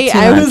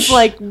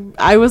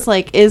 I was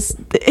like, is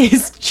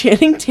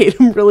Channing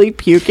Tatum really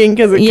puking?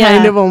 Because it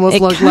kind of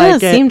almost looked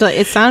like it.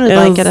 It sounded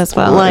like it as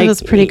well. It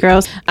was pretty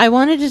gross. I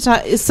wanted to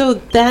talk. So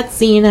that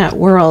scene at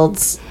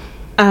Worlds,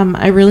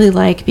 I really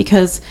like,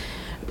 because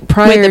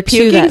prior the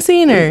puking to that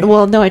scene, or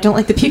well, no, I don't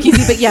like the puking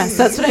scene, but yes,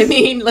 that's what I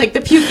mean. Like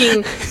the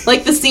puking,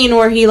 like the scene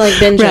where he like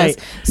binges. Right.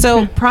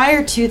 So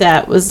prior to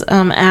that was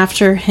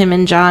after him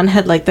and John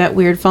had like that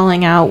weird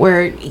falling out,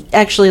 where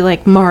actually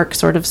like Mark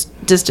sort of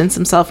distanced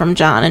himself from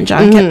John, and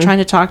John kept trying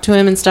to talk to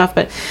him and stuff,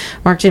 but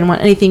Mark didn't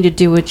want anything to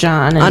do with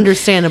John. And,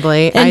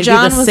 understandably, and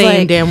John do the was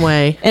same like, damn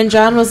way. And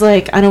John was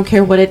like, I don't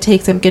care what it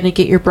takes, I'm gonna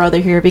get your brother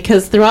here,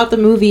 because throughout the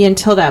movie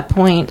until that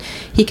point,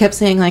 he kept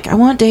saying like, I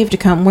want Dave to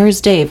come. Where's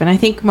Dave? And I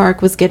think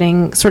Mark was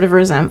getting sort of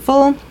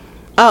resentful.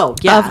 Oh,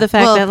 yeah. Of the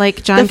fact that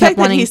like John kept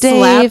wanting Dave. The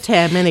fact that he slapped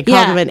him and he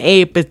called him an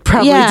ape, it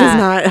probably does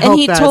not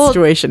help that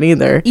situation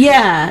either.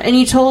 Yeah, and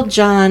he told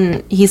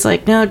John, he's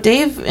like, no,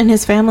 Dave and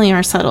his family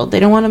are settled. They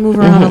don't want to move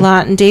around a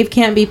lot, and Dave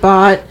can't be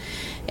bought.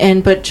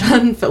 But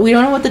John, we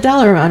don't know what the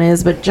dollar amount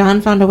is, but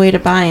John found a way to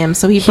buy him.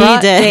 So he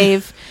brought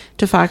Dave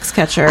to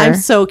Foxcatcher. I'm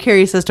so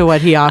curious as to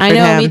what he offered him.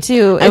 I know, me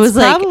too. I was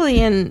probably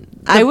like, in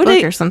the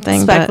book or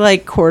something. Expect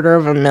like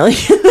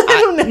 $250,000.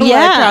 I don't know.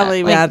 Yeah,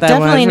 probably like, not that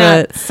definitely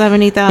much.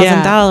 Definitely not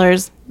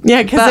 $70,000.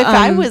 Yeah,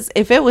 because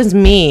if it was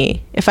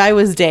me, if I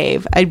was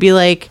Dave, I'd be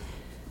like,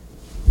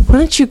 why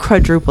don't you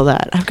quadruple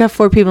that? I've got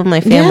 4 people in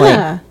my family.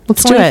 Yeah,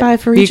 let's do it.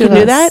 For each you can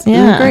of do that?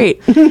 Yeah,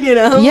 great.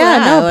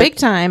 Big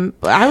time.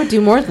 I would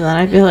do more than that.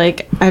 I'd be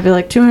like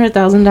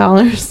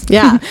 $200,000.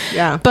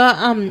 Yeah.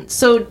 But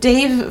so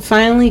Dave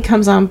finally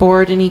comes on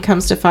board, and he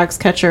comes to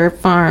Foxcatcher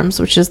Farms,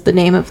 which is the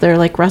name of their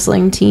like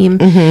wrestling team,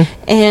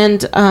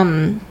 and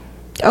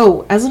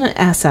as an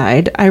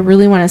aside, I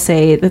really want to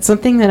say that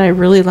something that I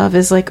really love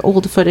is like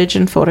old footage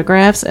and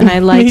photographs, and I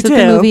liked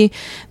that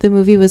the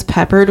movie was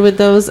peppered with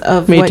those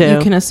of you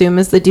can assume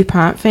is the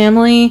DuPont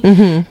family,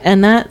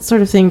 and that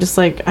sort of thing. Just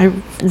like I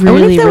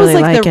really was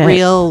like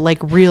like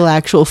the real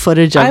actual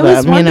footage of them. I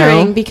was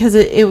wondering because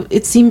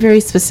it seemed very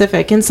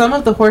specific, and some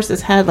of the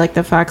horses had like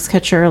the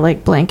Foxcatcher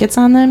like blankets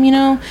on them,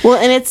 Well,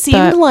 and it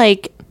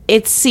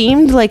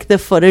seemed like the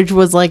footage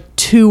was like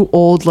too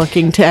old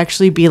looking to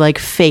actually be like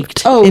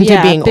faked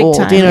into being old.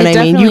 Time. You know what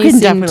I mean? You can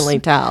definitely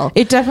tell.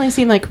 It definitely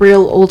seemed like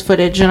real old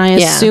footage, and I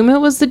assume it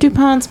was the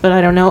DuPonts, but I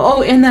don't know.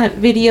 Oh, in that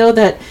video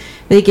that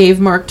they gave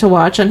Mark to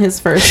watch on his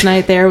first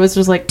night there was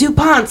just like,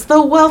 DuPont's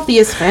the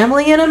wealthiest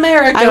family in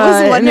America. I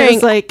was wondering,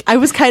 I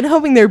was kind of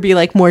hoping there'd be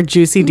like more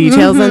juicy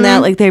details on that.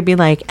 Like there'd be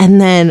like, and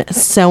then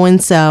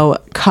so-and-so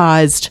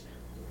caused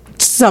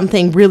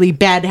something really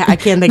bad. I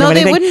can't think of anything. No,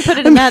 they wouldn't put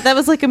it in that. That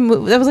was like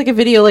a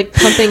video like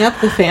pumping up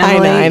the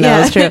family. I know,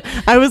 that's true.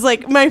 I was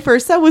like, my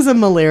first thought was a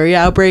malaria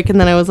outbreak, and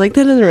then I was like,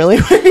 that doesn't really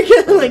work.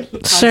 Like, he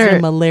caused a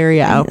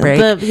malaria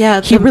outbreak.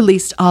 He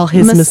released all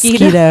his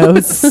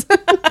mosquitoes.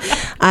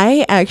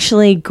 I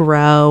actually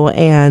grow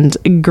and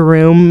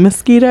groom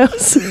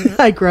mosquitoes.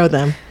 I grow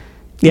them.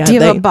 Yeah. Do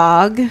you have a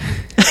bog?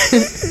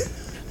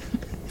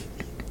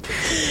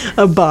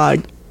 A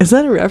bog. Is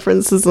that a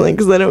reference to something?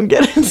 Because I don't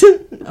get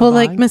it. Well,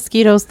 like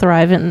mosquitoes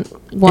thrive in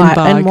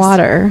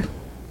water.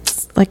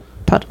 It's like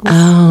puddles.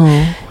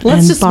 Oh.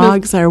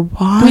 Bogs are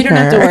water. We don't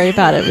have to worry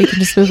about it. We can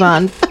just move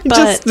on.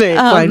 But,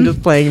 I'm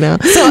just playing now.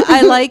 So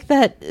I like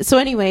that. So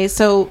anyway,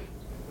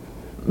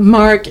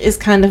 Mark is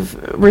kind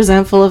of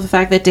resentful of the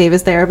fact that Dave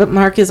is there, but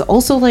Mark is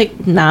also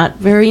like not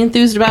very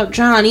enthused about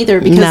John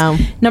either,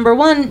 because number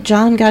one,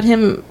 John got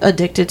him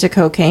addicted to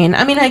cocaine.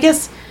 I mean, I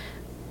guess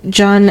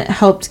John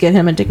helped get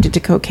him addicted to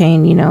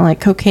cocaine,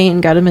 like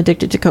cocaine got him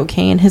addicted to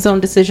cocaine. His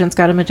own decisions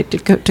got him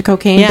addicted to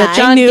cocaine. Yeah, but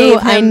John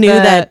I knew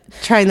that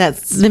trying that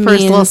first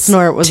little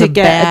snort was a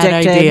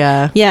bad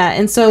idea. Yeah,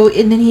 and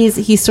then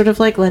he's sort of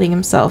like letting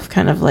himself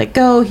kind of like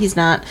go. He's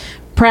not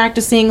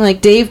practicing.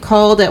 Like Dave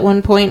called at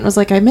one point and was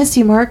like, I miss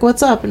you, Mark,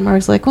 what's up? And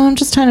Mark's like, well, I'm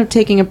just kind of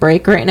taking a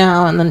break right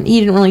now. And then he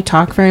didn't really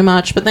talk very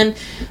much, but then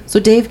so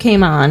Dave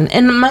came on,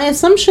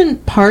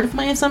 and part of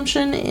my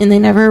assumption, and they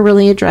never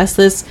really addressed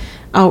this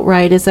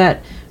outright, is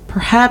that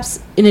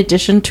perhaps in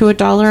addition to a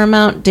dollar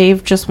amount,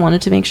 Dave just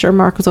wanted to make sure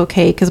Mark was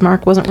okay because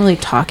Mark wasn't really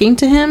talking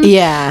to him.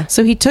 Yeah.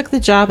 So he took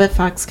the job at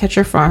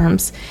Foxcatcher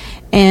Farms,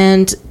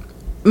 and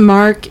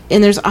Mark,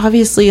 and there's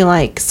obviously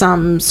like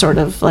some sort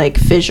of like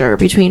fissure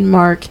between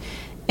Mark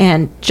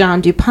and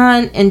John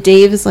DuPont, and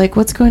Dave is like,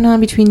 what's going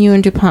on between you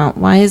and DuPont?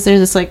 Why is there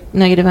this like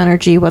negative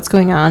energy? What's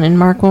going on? And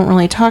Mark won't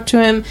really talk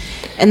to him.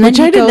 And then Which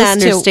I did not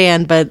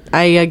understand, but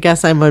I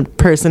guess I'm a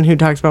person who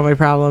talks about my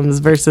problems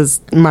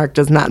versus Mark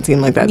does not seem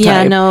like that type.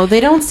 Yeah, no,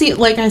 they don't see,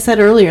 like I said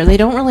earlier, they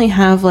don't really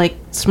have like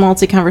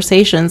schmaltzy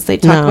conversations. They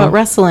talk about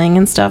wrestling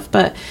and stuff,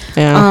 but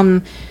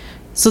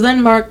so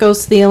then Mark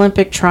goes to the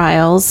Olympic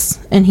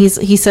trials, and he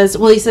says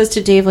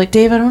to Dave, like,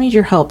 Dave, I don't need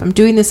your help. I'm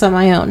doing this on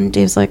my own. And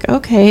Dave's like,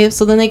 okay.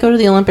 So then they go to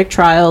the Olympic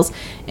trials,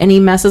 and he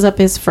messes up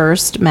his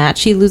first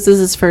match. He loses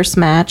his first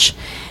match,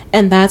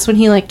 and that's when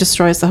he, like,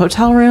 destroys the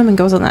hotel room and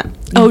goes on that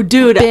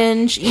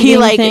binge. He,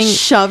 like,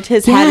 shoved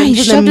his head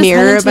into the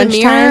mirror a bunch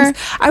of times.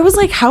 I was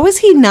like, how is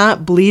he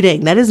not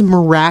bleeding? That is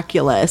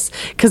miraculous.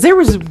 Because there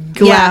was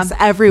glass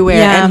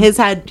everywhere, and his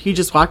head, he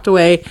just walked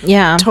away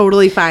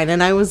totally fine.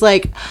 And I was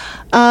like...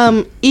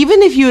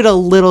 even if you had a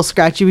little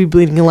scratch, you'd be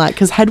bleeding a lot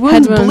because head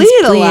wounds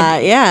bleed a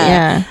lot.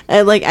 Yeah.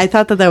 And, like, I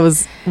thought that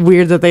was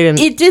weird that they didn't.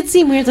 It did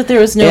seem weird that there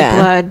was no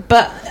blood,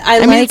 but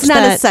I mean, it's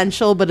not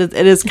essential, but it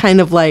is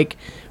kind of like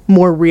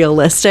more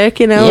realistic,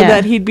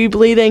 that he'd be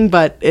bleeding,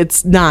 but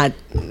it's not.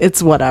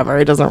 It's whatever.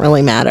 It doesn't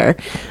really matter.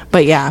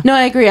 But yeah. No,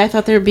 I agree. I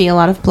thought there'd be a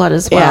lot of blood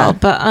as well.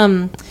 But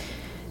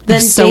then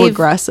so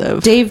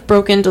aggressive. Dave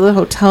broke into the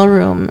hotel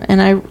room,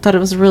 and I thought it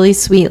was really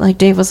sweet. Like,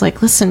 Dave was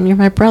like, listen, you're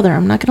my brother.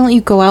 I'm not going to let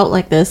you go out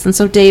like this. And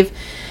so Dave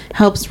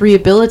helps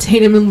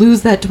rehabilitate him and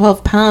lose that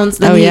 12 pounds.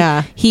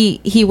 Then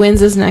he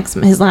wins his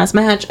last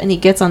match, and he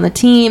gets on the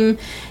team.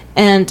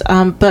 And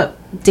but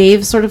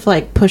Dave sort of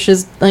like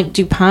pushes, like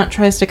DuPont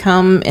tries to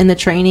come in the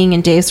training,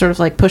 and Dave sort of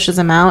like pushes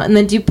him out. And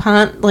then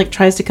DuPont like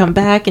tries to come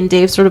back, and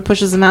Dave sort of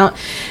pushes him out.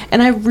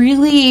 And I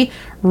really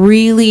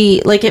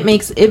like it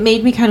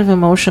made me kind of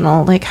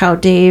emotional, like how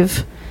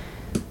Dave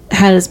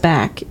had his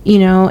back,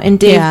 and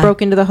Dave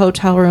broke into the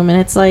hotel room, and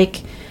it's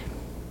like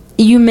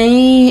you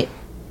may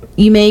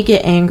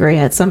get angry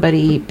at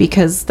somebody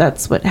because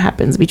that's what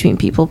happens between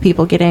people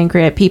get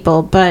angry at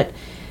people, but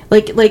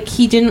like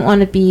he didn't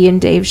want to be in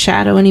Dave's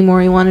shadow anymore.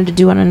 He wanted to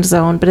do it on his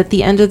own, but at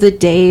the end of the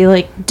day,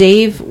 like,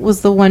 Dave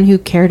was the one who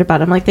cared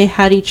about him. Like, they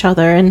had each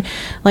other, and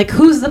like,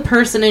 who's the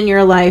person in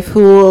your life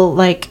who will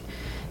like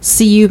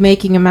see you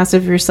making a mess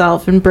of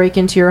yourself and break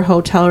into your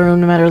hotel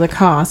room no matter the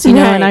cost, and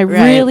I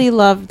really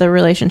loved the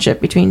relationship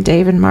between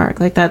Dave and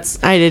Mark. Like,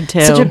 I did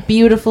too. Such a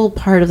beautiful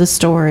part of the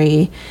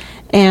story.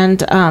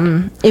 And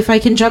if I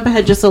can jump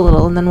ahead just a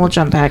little, and then we'll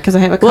jump back because I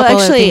have a couple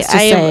other things to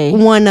say. I have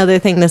one other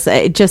thing to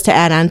say, just to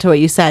add on to what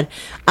you said.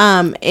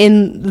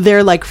 In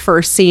their like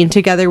first scene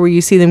together, where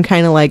you see them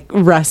kind of like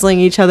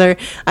wrestling each other,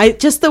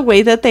 just the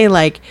way that they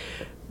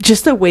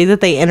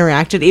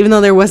interacted, even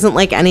though there wasn't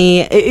like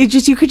any,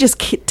 you could just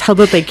tell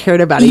that they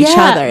cared about each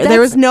other.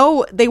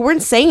 They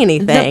weren't saying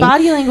anything. The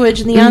body language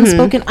and the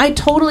unspoken, I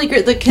totally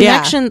agree. The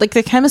connection, like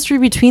the chemistry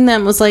between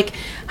them was like,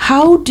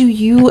 how do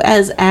you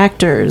as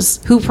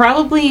actors who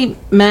probably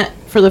met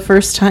for the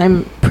first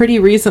time pretty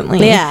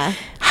recently,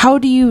 how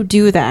do you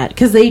do that?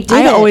 Because they did.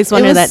 I always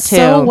wonder that too.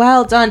 So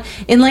well done.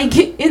 And like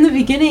in the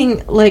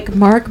beginning, like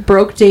Mark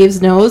broke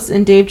Dave's nose,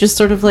 and Dave just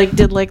sort of like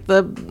did like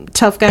the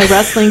tough guy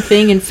wrestling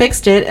thing and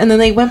fixed it, and then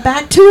they went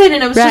back to it,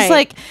 and it was just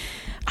like,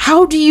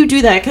 how do you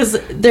do that? Because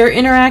their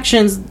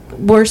interactions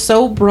were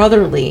so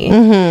brotherly.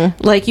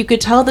 Like, you could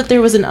tell that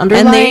there was an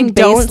underlying base and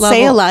they don't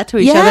say a lot to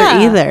each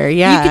other either.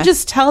 You could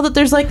just tell that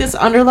there's like this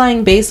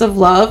underlying base of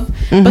love,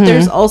 but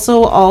there's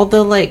also all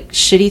the like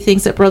shitty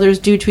things that brothers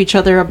do to each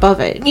other above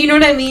it. You know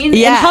what I mean?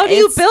 And how do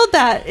you build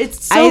that?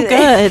 It's so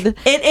good.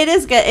 It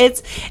is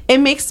good. It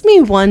makes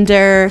me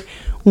wonder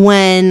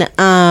when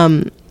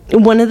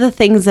one of the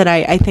things that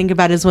I think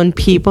about is when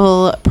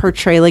people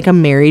portray like a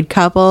married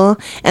couple,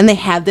 and they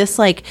have this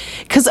like,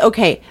 because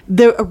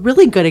a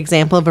really good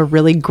example of a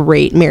really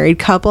great married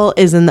couple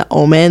is in The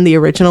Omen, the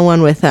original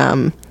one with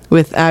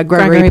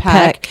Gregory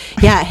Peck.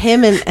 Yeah,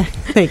 him and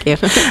thank you.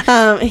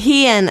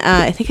 He and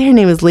I think her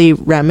name is Lee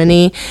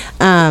Remini.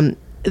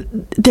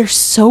 They're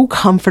so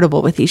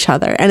comfortable with each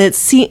other, and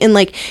and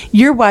like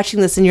you're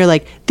watching this and you're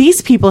like,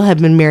 these people have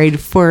been married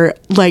for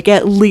like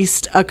at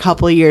least a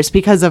couple of years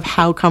because of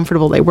how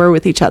comfortable they were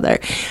with each other.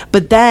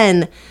 But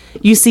then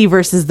you see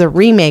versus the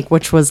remake,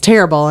 which was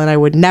terrible, and I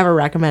would never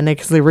recommend it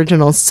because the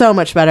original is so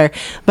much better.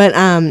 But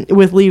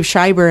with Liev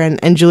Schreiber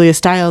and Julia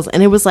Stiles,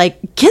 and it was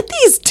like, get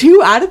these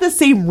two out of the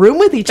same room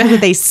with each other.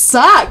 They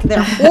suck.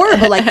 They're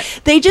horrible.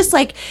 Like, they just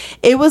like,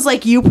 it was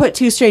like you put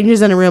two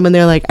strangers in a room and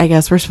they're like, I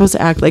guess we're supposed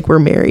to act like we're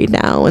married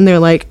now, and they're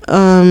like,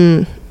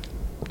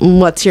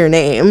 what's your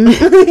name? And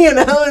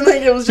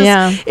like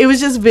it was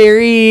just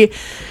very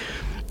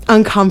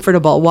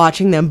uncomfortable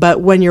watching them.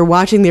 But when you're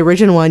watching the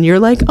original one, you're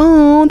like,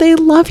 oh, they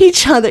love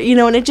each other,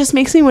 and it just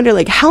makes me wonder,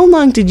 like, how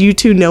long did you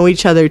two know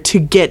each other to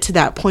get to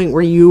that point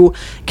where you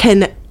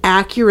can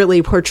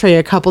accurately portray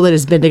a couple that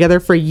has been together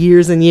for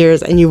years and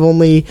years, and you've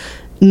only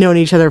known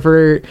each other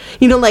for,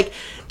 like,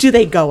 do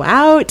they go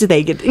out? Do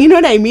they get, you know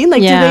what I mean?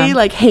 Like, do they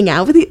like hang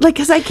out with you? Like,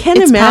 because I can't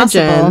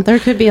imagine. Possible. There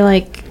could be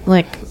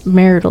like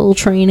marital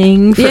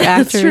training for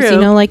actors.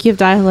 Like you have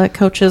dialect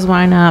coaches.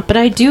 Why not? But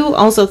I do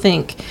also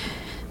think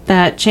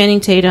that Channing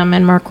Tatum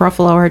and Mark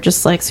Ruffalo are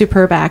just like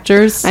superb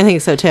actors. I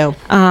think so too.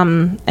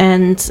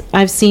 And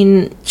I've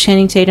seen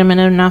Channing Tatum in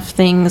enough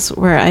things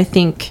where I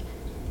think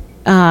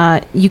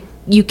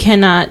you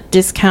cannot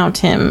discount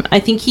him. I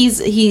think he's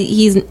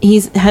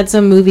had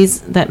some movies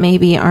that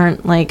maybe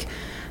aren't like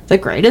the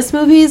greatest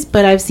movies,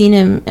 but I've seen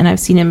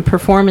him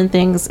perform in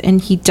things,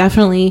 and he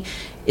definitely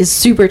is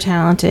super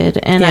talented.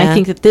 And I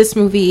think that this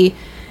movie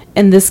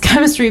and this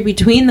chemistry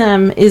between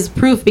them is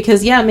proof,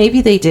 because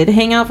maybe they did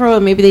hang out for a while,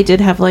 maybe they did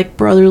have like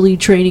brotherly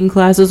training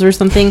classes or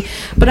something,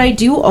 but I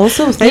do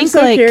also think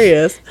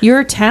curious.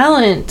 Your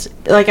talent,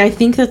 like I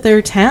think that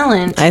their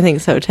talent, I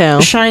think so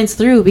too, shines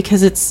through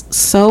because it's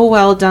so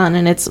well done.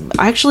 And it's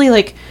actually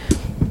like,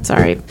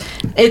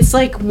 it's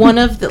like one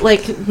of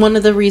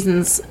the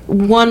reasons,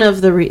 did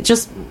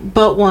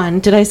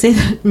I say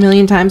that a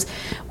million times,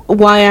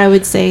 why I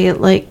would say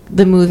like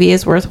the movie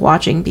is worth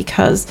watching,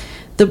 because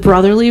the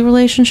brotherly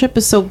relationship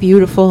is so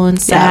beautiful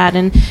and sad.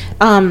 And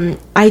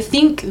I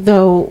think,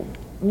 though,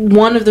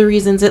 one of the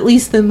reasons, at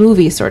least the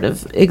movie sort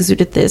of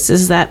exuded this,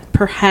 is that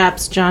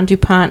perhaps John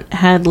DuPont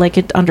had like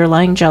an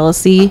underlying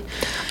jealousy,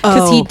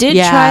 because he did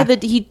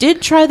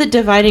try the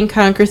divide and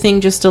conquer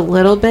thing just a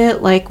little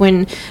bit. Like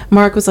when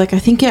Mark was like, I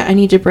think I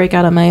need to break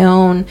out on my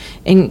own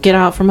and get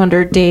out from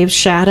under Dave's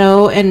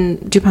shadow,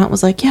 and DuPont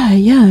was like, yeah,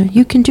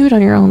 you can do it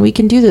on your own. We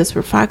can do this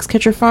for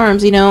Foxcatcher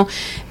Farms,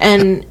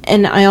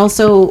 and I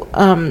also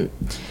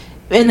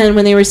and then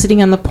when they were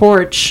sitting on the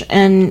porch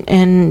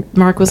and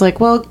Mark was like,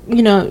 well,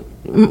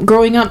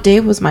 growing up,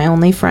 Dave was my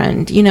only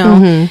friend,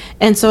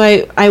 and so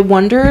I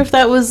wonder if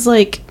that was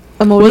like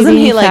a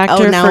motivating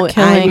factor for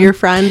killing. I'm your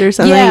friend or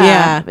something.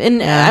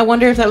 I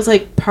wonder if that was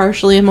like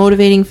partially a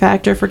motivating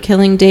factor for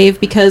killing Dave,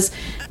 because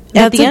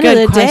at the end of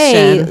the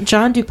day,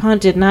 John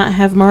DuPont did not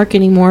have Mark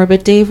anymore,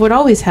 but Dave would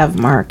always have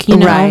Mark,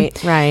 Right.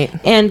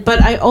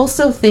 But I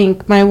also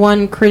think my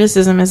one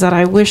criticism is that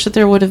I wish that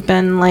there would have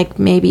been like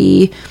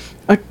maybe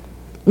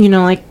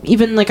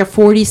even like a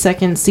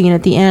 40-second scene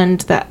at the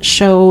end that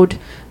showed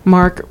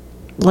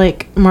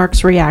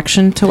Mark's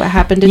reaction to what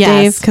happened to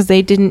Dave, because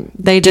they didn't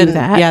do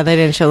that. Yeah, they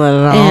didn't show that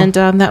at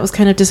all. And that was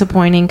kind of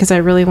disappointing, because I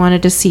really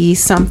wanted to see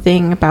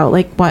something about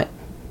like what,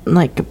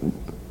 like,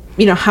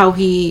 how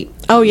he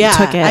took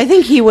it. I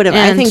think he would have.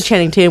 I think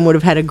Channing Tatum would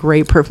have had a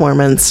great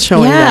performance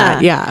showing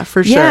that. Yeah,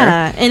 for sure.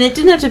 Yeah, and it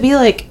didn't have to be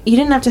like, you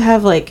didn't have to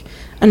have like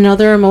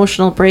another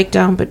emotional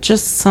breakdown, but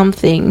just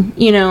something.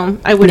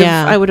 I would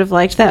have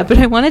liked that. But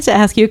I wanted to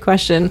ask you a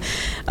question.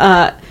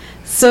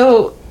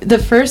 So the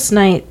first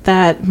night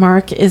that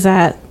Mark is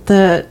at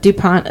the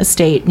DuPont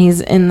estate, and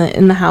he's in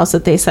the house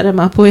that they set him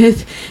up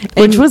with,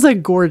 which was a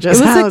gorgeous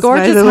house. It was a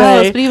gorgeous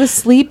house, but he was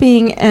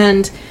sleeping,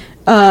 and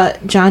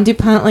John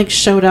DuPont like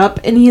showed up,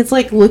 and he's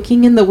like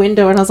looking in the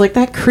window, and I was like,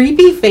 that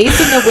creepy face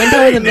in the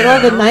window in the middle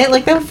of the night,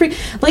 like that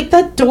like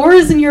that door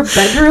is in your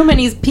bedroom and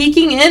he's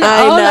peeking in.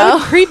 That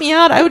would creep me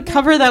out. I would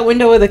cover that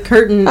window with a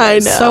curtain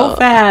so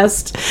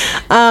fast.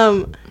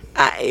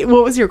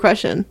 What was your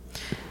question?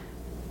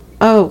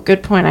 Oh,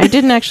 good point. I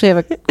didn't actually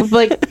have a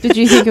like. Did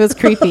you think it was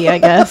creepy? I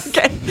guess.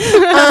 Okay.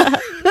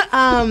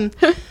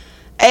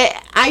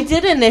 I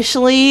did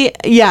initially,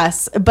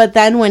 yes, but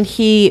then when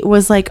he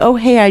was like, "Oh,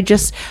 hey, I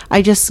just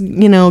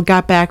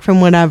got back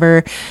from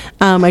whatever.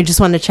 I just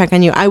wanted to check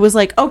on you." I was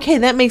like, "Okay,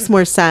 that makes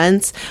more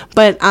sense."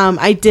 But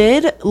I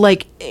did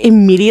like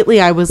immediately.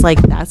 I was like,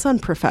 "That's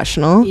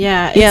unprofessional."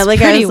 Yeah, yeah.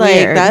 Like I was weird.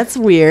 Like, "That's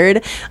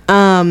weird."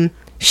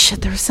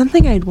 There was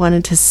something I'd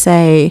wanted to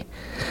say.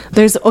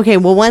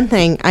 One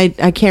thing I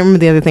can't remember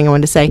the other thing I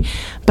wanted to say,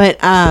 but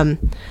I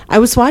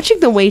was watching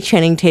the way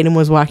Channing Tatum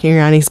was walking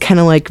around. He's kind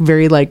of like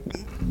very like,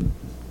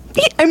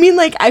 I mean,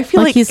 like I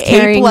feel like he's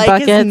carrying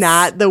buckets. Is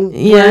not the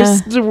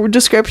worst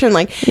description.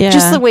 Like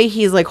just the way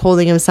he's like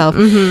holding himself.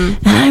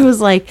 Mm-hmm. And I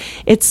was like,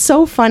 it's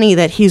so funny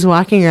that he's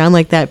walking around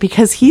like that,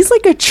 because he's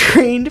like a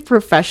trained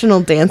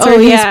professional dancer. Oh,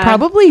 he's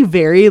probably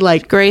very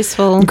like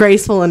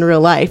graceful in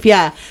real life.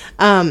 Yeah.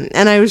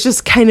 And I was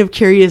just kind of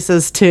curious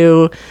as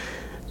to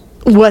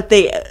what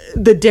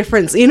the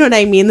difference, you know what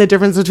I mean? The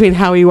difference between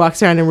how he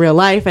walks around in real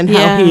life and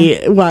how he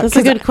walks. That's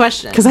a good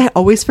question. Because I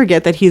always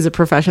forget that he's a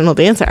professional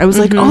dancer. I was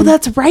like, oh,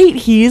 that's right.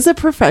 He's a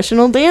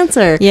professional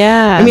dancer.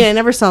 Yeah. I mean, I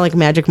never saw like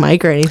Magic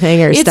Mike or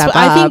anything, or Step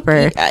Up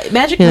or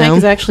Magic Mike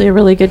is actually a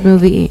really good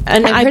movie.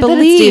 And I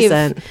believe,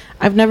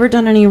 I've never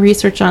done any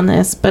research on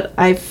this, but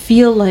I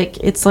feel like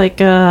it's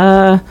like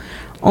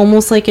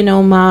almost like an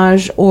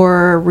homage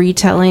or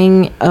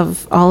retelling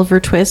of Oliver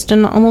Twist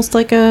in almost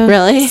like a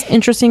really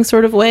interesting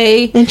sort of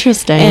way.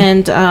 Interesting.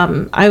 And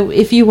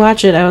if you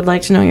watch it, I would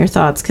like to know your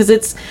thoughts,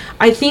 because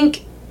I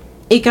think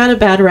it got a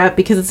bad rap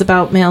because it's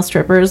about male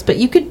strippers, but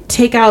you could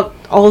take out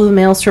all the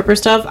male stripper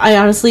stuff. I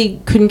honestly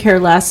couldn't care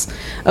less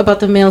about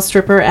the male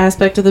stripper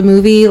aspect of the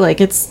movie. Like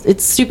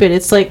it's stupid.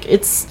 It's like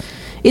it's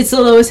it's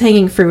the lowest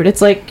hanging fruit.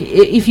 It's like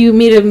if you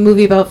made a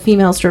movie about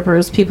female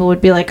strippers, people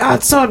would be like, "Oh,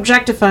 it's so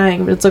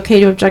objectifying," but it's okay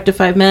to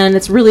objectify men.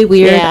 It's really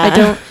weird.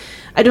 Yeah.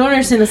 I don't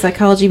understand the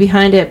psychology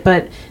behind it,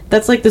 but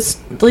that's like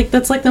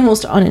the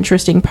most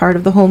uninteresting part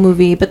of the whole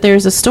movie. But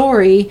there's a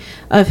story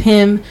of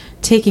him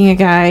taking a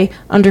guy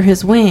under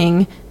his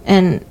wing,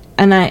 and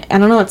I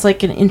don't know, it's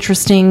like an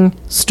interesting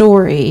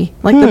story.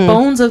 Like the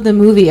bones of the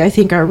movie I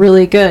think are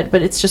really good,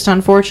 but it's just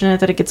unfortunate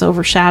that it gets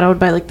overshadowed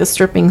by like the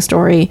stripping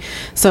story.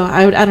 So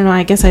I don't know,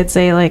 I guess I'd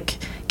say like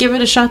give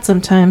it a shot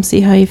sometime,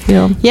 see how you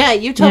feel. Yeah,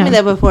 you told me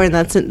that before, and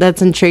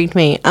that's intrigued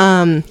me.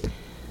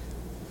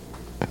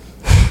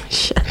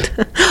 Shit.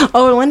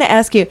 Oh, I wanted to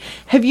ask you,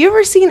 have you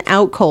ever seen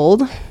Out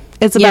Cold?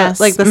 It's about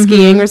like the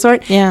skiing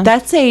resort. Yeah.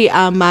 That's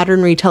a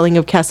modern retelling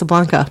of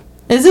Casablanca.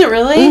 Is it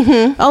really?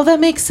 Oh, that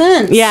makes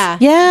sense. Yeah.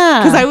 Yeah.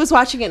 Because I was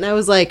watching it and I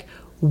was like,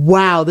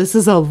 wow, this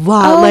is a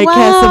lot like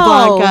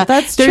Casablanca.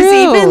 That's There's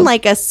true. even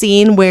like a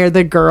scene where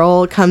the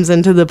girl comes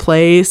into the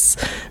place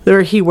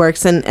where he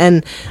works,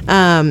 and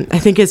I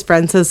think his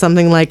friend says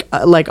something like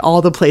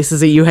all the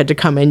places that you had to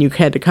come in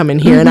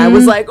here. And I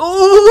was like,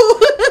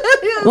 oh.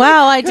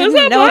 Wow, I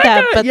didn't know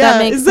that, but that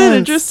makes sense. Isn't that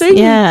interesting?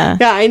 Yeah.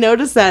 Yeah, I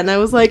noticed that, and I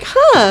was like,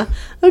 huh,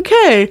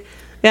 okay.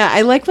 Yeah,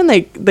 I like when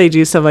they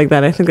do stuff like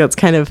that. I think that's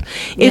kind of,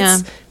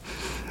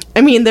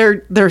 I mean,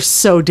 they're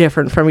so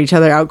different from each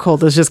other. Out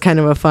Cold is just kind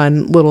of a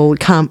fun little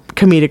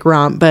comedic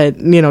romp, but,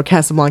 you know,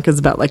 Casablanca is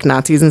about, like,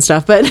 Nazis and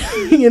stuff, but,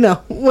 you know,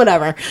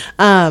 whatever.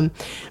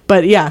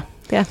 But, yeah.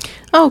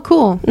 Oh,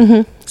 cool.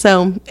 Mm-hmm.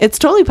 So, it's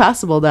totally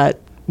possible that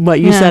what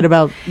you said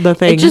about the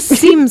thing. It just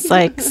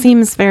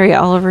seems very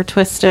Oliver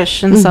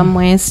Twist-ish in some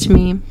ways to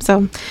me.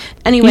 So,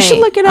 anyway. You should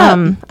look it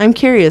up. I'm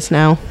curious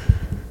now.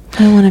 I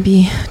don't want to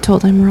be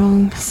told I'm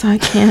wrong, so I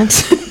can't.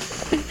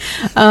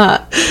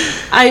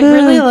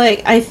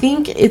 I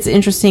think it's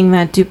interesting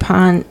that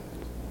DuPont,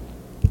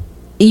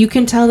 you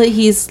can tell that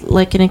he's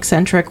like an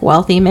eccentric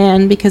wealthy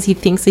man because he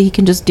thinks that he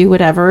can just do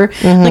whatever.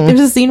 Like there's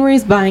a scene where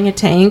he's buying a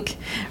tank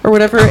or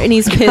whatever, and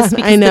he's pissed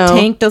because the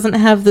tank doesn't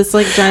have this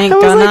like giant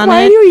gun on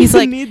why it. Do you he's even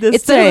like, need this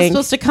it said it was tank?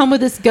 supposed to come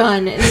with this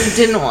gun, and he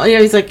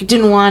didn't. He's like,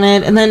 didn't want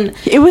it, and then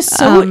it was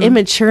so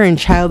immature and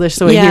childish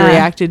the way he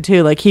reacted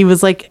too. Like he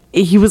was like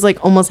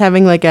almost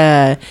having like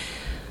a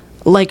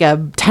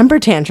temper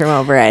tantrum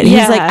over it.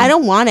 He's like, I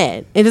don't want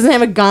it. It doesn't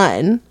have a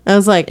gun. I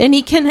was like, and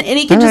he can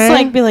just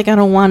like be like, I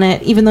don't want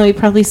it, even though he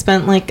probably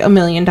spent like $1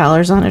 million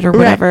on it or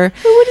whatever.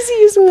 Right. What is he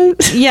using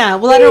it? Yeah,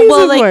 well, I don't.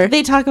 Well, like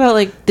they talk about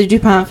like the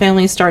DuPont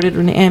family started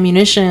with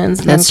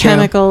ammunitions and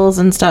chemicals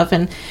and stuff,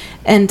 and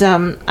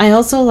I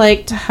also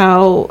liked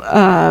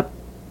how.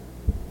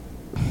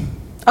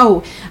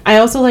 I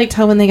also liked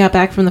how when they got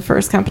back from the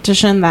first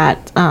competition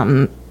that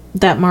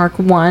Mark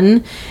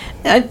won.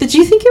 Did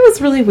you think it was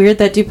really weird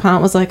that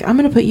DuPont was like, I'm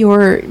going to put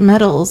your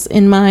medals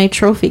in my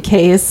trophy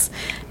case.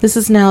 This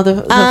is now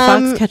the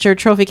Foxcatcher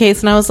trophy case.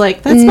 And I was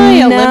like, that's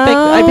my Olympic.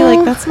 I'd be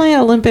like, that's my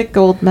Olympic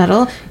gold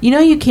medal. You know,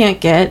 you can't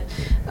get,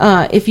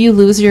 if you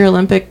lose your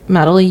Olympic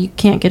medal, you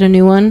can't get a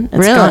new one.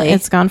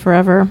 It's gone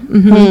forever.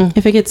 Mm-hmm.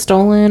 If it gets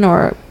stolen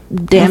or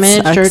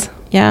damaged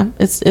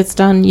it's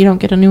done. You don't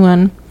get a new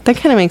one. That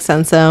kind of makes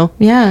sense though.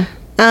 Yeah.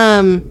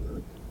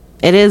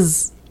 It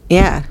is.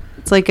 Yeah.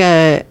 It's like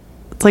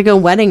a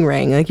wedding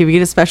ring. Like if you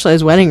get a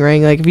specialized wedding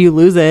ring, like if you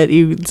lose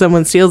it,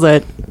 someone steals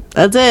it,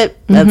 that's it.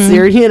 That's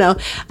your, you know.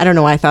 I don't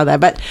know why I thought that,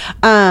 but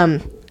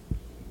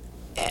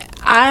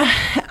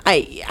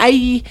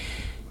I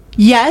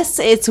yes,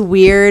 it's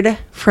weird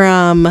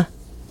from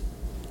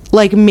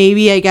like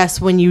maybe I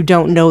guess when you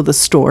don't know the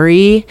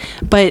story,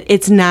 but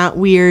it's not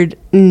weird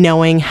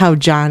knowing how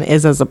John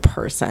is as a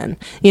person.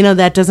 You know,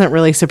 that doesn't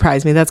really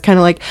surprise me. That's kind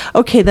of like,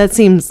 okay, that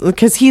seems,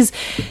 because he's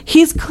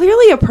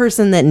clearly a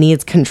person that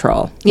needs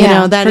control. You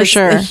know, that for is,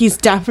 sure. He's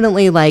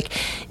definitely like,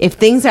 if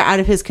things are out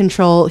of his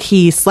control,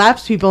 he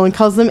slaps people and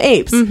calls them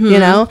apes, you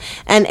know?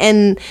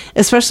 And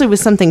especially with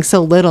something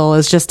so little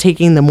as just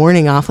taking the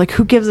morning off, like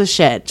who gives a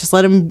shit? Just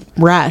let him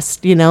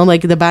rest, you know?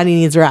 Like the body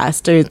needs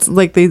rest. It's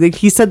like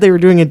he said they were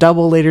doing a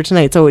double later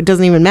tonight, so it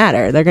doesn't even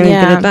matter. They're going to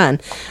get it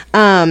done.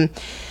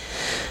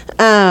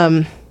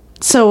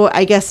 So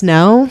I guess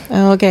no.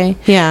 Oh, okay.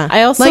 Yeah.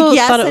 I also like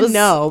yes thought it was and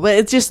no, but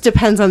it just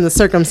depends on the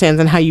circumstance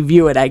and how you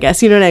view it, I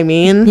guess. You know what I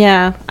mean?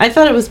 Yeah. I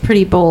thought it was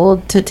pretty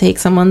bold to take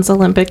someone's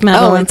Olympic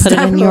medal and put it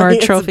in your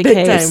trophy case.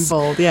 Big time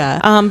bold, yeah.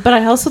 But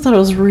I also thought it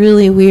was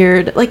really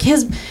weird. Like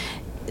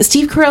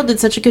Steve Carell did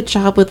such a good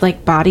job with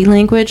like body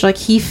language. Like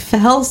he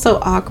fell so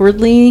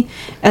awkwardly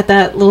at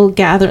that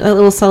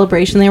little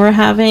celebration they were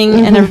having,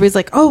 and everybody's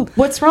like, "Oh,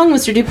 what's wrong,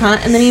 Mr.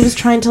 DuPont?" And then he was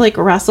trying to like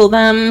wrestle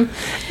them.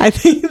 I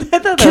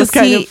thought that was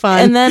kind of fun,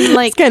 and then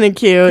like kind of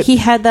cute. He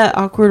had that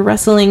awkward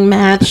wrestling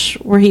match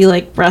where he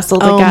like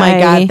wrestled a guy. Oh my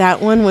god,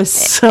 that one was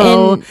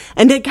so.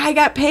 And the guy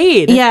got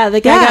paid. Yeah,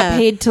 the guy got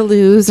paid to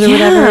lose or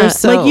whatever.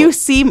 So like you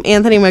see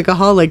Anthony Michael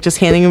Hall like just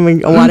handing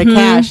him a wad of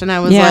cash, and I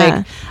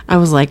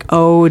was like,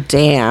 oh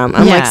damn.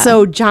 I'm like,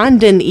 so John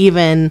didn't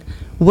even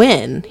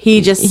win.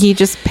 He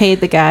just paid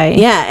the guy.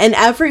 Yeah, and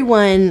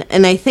everyone,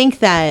 and I think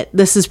that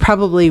this is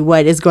probably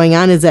what is going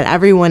on, is that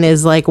everyone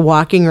is like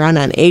walking around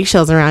on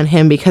eggshells around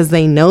him because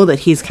they know that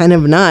he's kind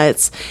of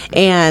nuts,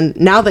 and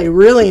now they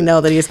really know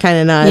that he's kind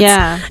of nuts.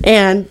 Yeah.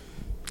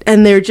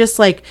 And they're just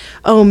like,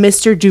 oh,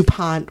 Mr.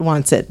 DuPont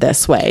wants it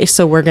this way,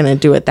 so we're going to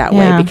do it that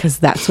way because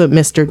that's what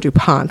Mr.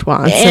 DuPont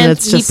wants. And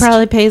it's just, he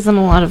probably pays them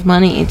a lot of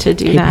money to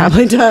do that. He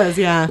probably does,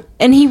 yeah.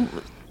 And he,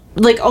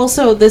 like,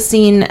 also the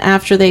scene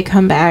after they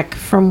come back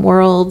from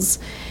Worlds.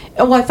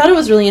 Oh, I thought it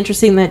was really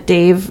interesting that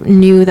Dave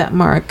knew that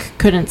Mark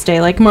couldn't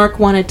stay. Like, Mark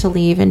wanted to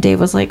leave, and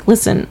Dave was like,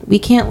 listen, we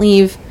can't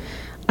leave.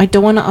 I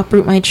don't want to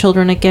uproot my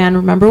children again.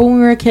 Remember when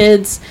we were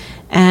kids?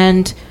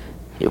 And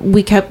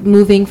we kept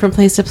moving from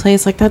place to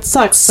place. Like, that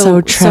sucks.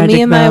 So tragic,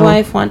 me and my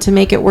wife want to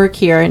make it work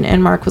here.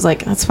 And Mark was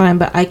like, that's fine,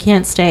 but I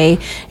can't stay.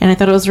 And I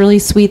thought it was really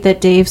sweet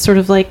that Dave sort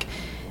of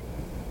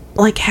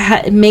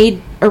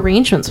made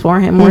arrangements for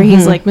him where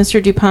he's like,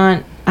 Mr.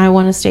 DuPont, I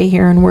want to stay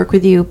here and work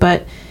with you,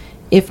 but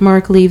if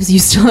Mark leaves, you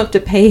still have to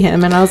pay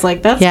him. And I was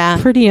like,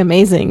 that's pretty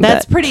amazing.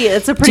 It's a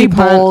pretty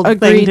DuPont bold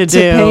thing to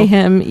do. Pay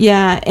him.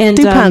 Yeah. And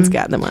DuPont's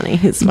got the money.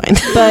 He's fine.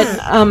 But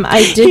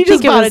I did he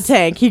just bought a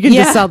tank. He can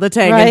just sell the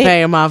tank and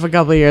pay him off a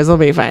couple of years. It'll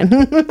be fine.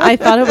 I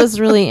thought it was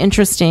really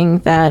interesting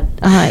that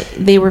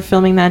they were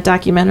filming that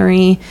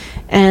documentary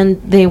and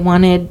they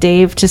wanted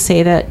Dave to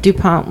say that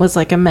DuPont was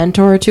like a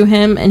mentor to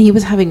him, and he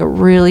was having a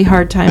really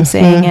hard time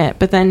saying it.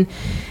 But then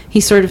he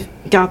sort of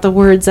got the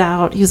words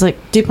out. He was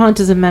like,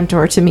 DuPont is a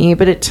mentor to me,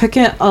 but it took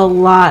it a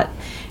lot.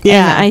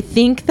 Yeah. And I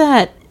think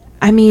that,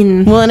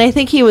 and I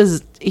think he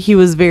was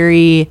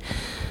very,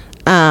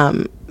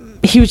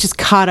 he was just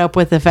caught up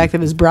with the fact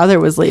that his brother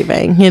was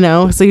leaving,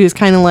 so he was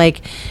kind of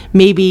like,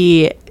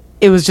 maybe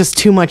it was just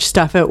too much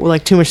stuff,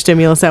 too much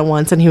stimulus at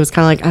once, and he was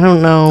kind of like, I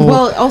don't know.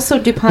 Well, also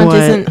DuPont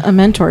isn't a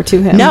mentor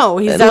to him. No,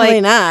 he's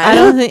definitely not.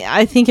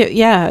 I think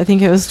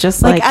it was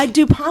just like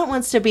DuPont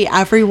wants to be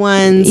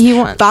everyone's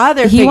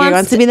father figure. He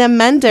wants to be the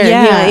mentor.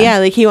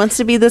 Yeah. He wants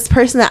to be this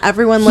person that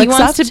everyone looks up to.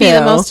 He wants to be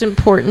the most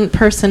important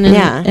person in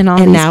all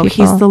and these now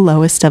people. He's the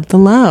lowest of the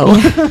low.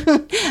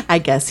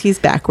 I guess he's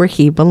back where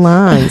he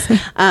belongs.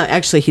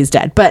 Actually, he's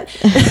dead, but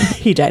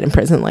he died in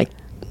prison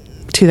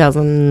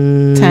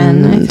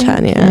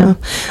 2010, yeah.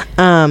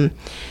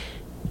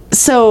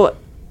 So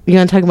you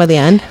want to talk about the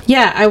end?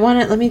 Yeah,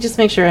 let me just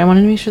make sure. I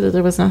wanted to make sure that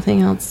there was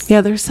nothing else.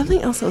 Yeah, there's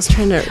something else I was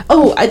trying to...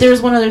 there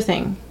was one other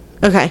thing.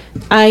 Okay.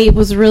 I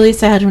was really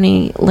sad when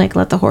he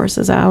let the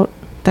horses out.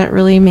 That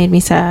really made me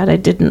sad. I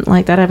didn't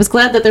like that. I was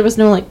glad that there was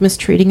no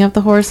mistreating of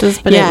the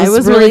horses, but it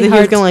was really hard. He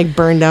was going to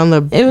burn down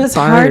the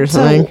barn or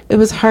something. It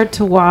was hard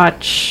to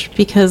watch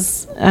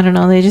because I don't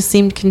know. They just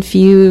seemed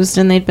confused,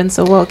 and they'd been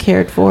so well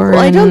cared for. Well,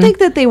 I don't think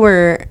that they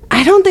were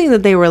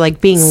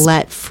being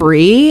let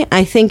free.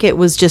 I think it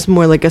was just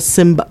more like a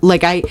symbol.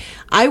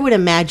 I would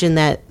imagine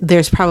that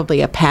there's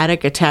probably a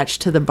paddock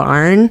attached to the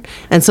barn,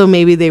 and so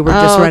maybe they were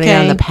just running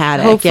on the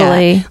paddock.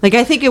 Hopefully. Yeah.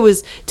 I think it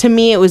was, to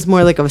me, it was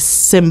more like a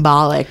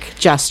symbolic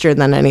gesture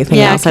than anything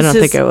else. I don't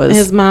think it was.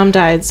 His mom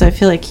died, so I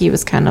feel like he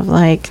was kind of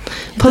like,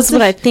 plus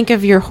what I think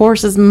of your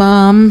horse's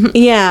mom.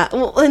 Yeah.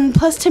 Well, and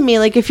plus to me,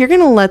 if you're going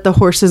to let the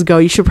horses go,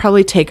 you should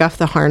probably take off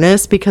the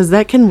harness because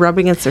that can rub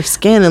against their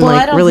skin and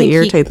really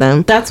irritate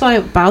them. That's why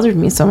it bothered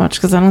me so much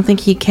because I don't think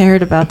he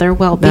cared about their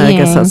well-being. I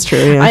guess that's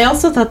true. Yeah. I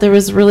also thought there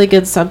was really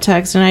good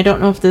subtext, and I don't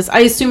know if this.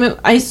 I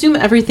assume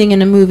everything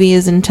in a movie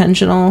is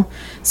intentional,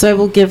 so I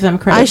will give them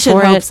credit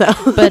for it. So.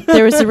 But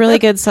there was a really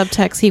good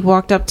subtext. He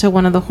walked up to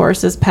one of the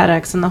horses'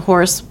 paddocks, and the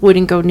horse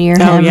wouldn't go near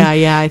him. Oh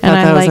yeah. I thought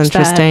that was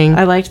interesting.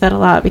 I liked that a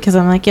lot because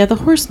I'm like, yeah, the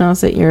horse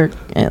knows that you're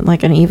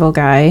an evil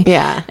guy.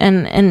 Yeah,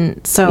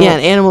 and so yeah,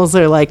 and animals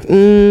are like,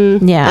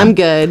 I'm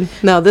good.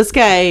 No, this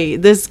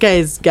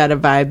guy's got a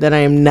vibe that I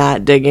am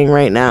not digging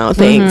right now.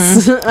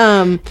 Thanks.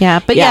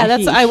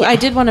 I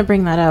did want to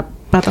bring that up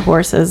about the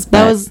horses.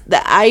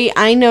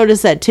 I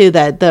noticed that too,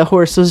 that the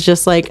horse was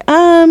just like,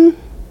 no,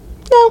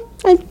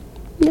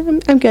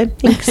 I'm good.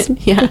 Thanks.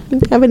 Yeah.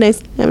 Have a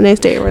nice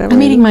day or whatever.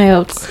 I'm eating my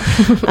oats.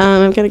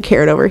 I've got a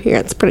carrot over here.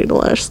 It's pretty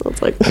delicious. So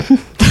it's like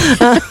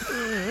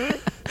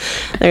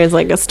there's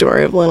a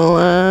story of little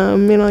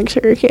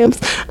sugar camps.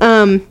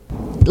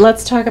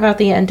 Let's talk about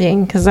the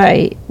ending because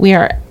we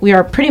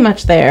are pretty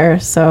much there.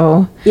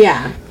 So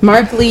yeah,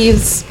 Mark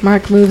leaves.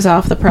 Mark moves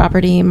off the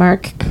property.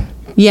 Mark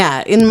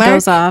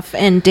goes off,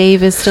 and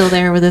Dave is still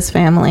there with his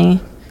family.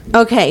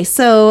 Okay,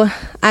 so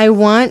I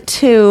want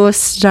to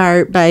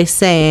start by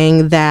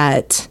saying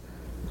that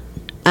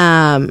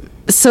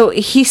so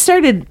he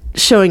started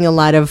showing a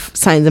lot of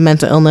signs of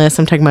mental illness.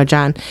 I'm talking about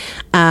John.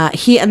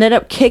 He ended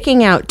up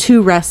kicking out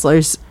 2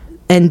 wrestlers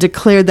and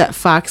declared that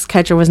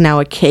Foxcatcher was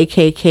now a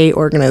KKK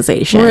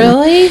organization.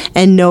 Really?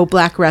 And no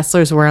black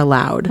wrestlers were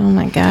allowed. Oh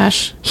my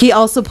gosh. He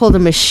also pulled a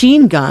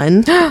machine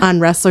gun on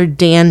wrestler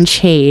Dan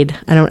Chade.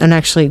 I'm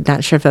actually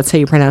not sure if that's how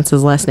you pronounce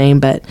his last name,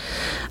 but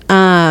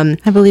I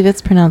believe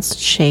it's pronounced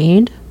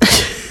Shade.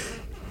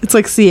 It's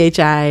like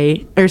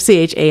CHI or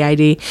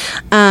CHAID.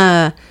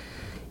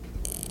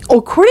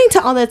 according to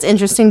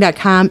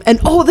allthat'sinteresting.com, and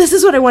this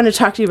is what I want to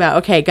talk to you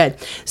about. Okay, good.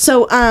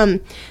 So,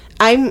 I'm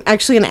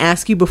actually going to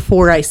ask you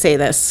before I say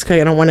this because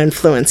I don't want to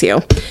influence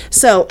you.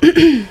 So,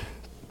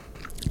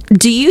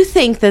 do you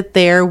think that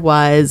there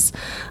was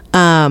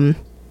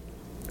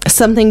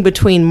something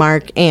between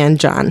Mark and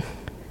John?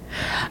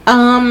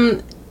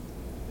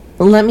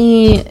 Let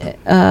me,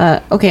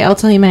 okay, I'll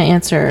tell you my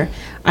answer.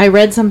 I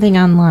read something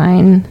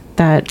online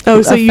that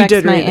so you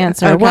did my read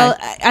answer. Okay. Well,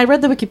 I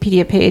read the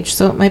Wikipedia page,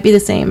 so it might be the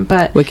same,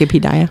 but...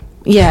 Wikipedia.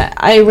 Yeah,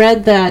 I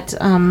read that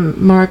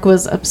Mark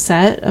was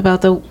upset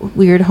about the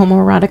weird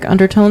homoerotic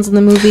undertones in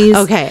the movies.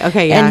 Okay,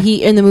 yeah.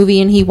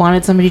 And he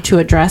wanted somebody to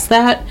address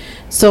that.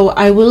 So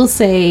I will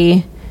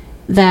say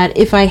that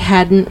if I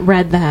hadn't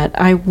read that,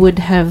 I would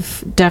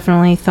have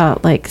definitely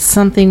thought, like,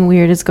 something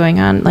weird is going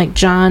on. Like,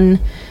 John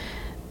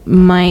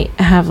might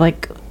have,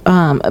 like...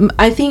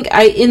 I think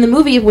in the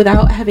movie,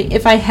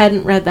 if I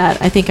hadn't read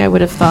that, I think I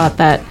would have thought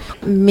that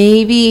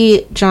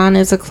maybe John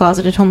is a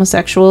closeted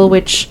homosexual,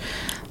 which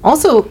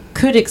also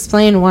could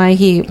explain why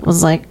he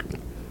was like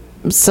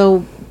so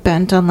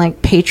bent on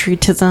like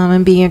patriotism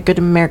and being a good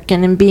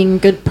American and being a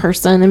good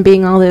person and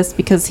being all this,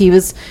 because he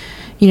was,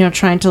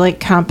 trying to like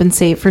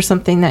compensate for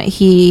something that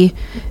he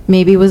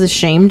maybe was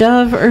ashamed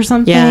of or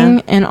something.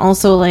 Yeah. And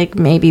also like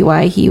maybe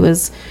why he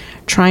was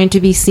trying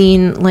to be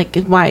seen, like,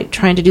 why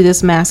trying to do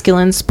this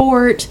masculine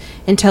sport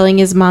and telling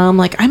his mom,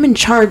 like, I'm in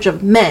charge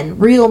of men,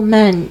 real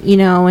men,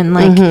 and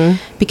like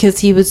because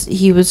he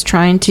was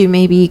trying to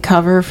maybe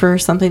cover for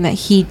something that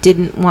he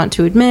didn't want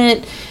to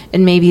admit,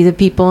 and maybe the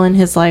people in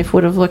his life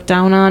would have looked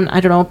down on. I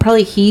don't know,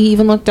 probably he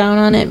even looked down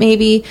on it,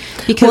 maybe,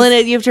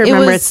 because you have to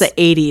remember it's the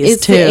 80s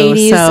it's too. The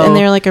 80s, so. And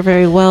they're like a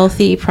very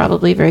wealthy,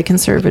 probably very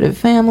conservative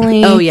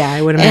family. Oh yeah,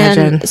 I would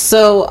imagine. And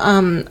so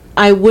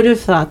I would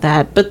have thought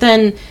that, but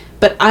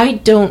I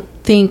don't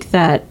think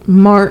that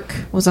Mark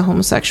was a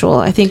homosexual.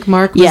 I think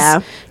Mark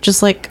was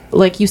just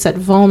like you said,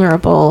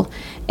 vulnerable.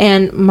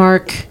 And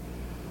Mark,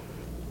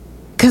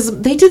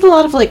 because they did a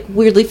lot of like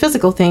weirdly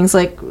physical things,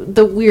 like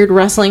the weird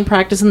wrestling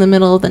practice in the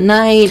middle of the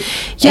night.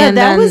 Yeah, and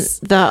that was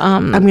the.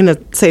 I'm gonna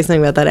say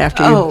something about that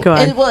after you go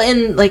on.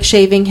 And like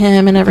shaving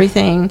him and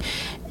everything,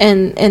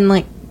 and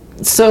like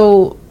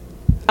so.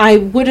 I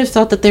would have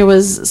thought that there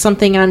was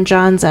something on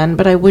John's end,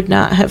 but I would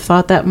not have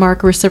thought that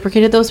Mark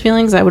reciprocated those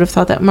feelings. I would have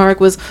thought that Mark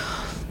was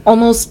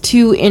almost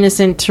too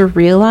innocent to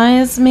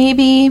realize,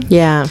 maybe.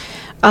 Yeah.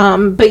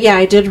 But yeah,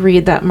 I did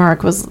read that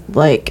Mark was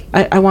like,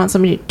 I want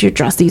somebody to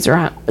address these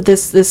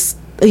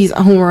these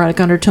homoerotic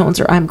undertones,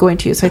 or I'm going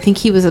to. So I think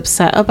he was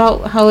upset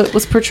about how it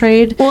was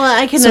portrayed. Well,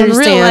 I can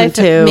understand in real life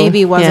too. It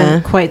maybe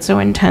wasn't quite so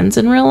intense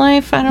in real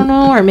life. I don't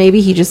know, or maybe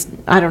he just,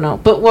 I don't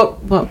know. But what?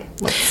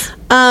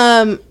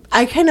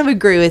 I kind of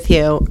agree with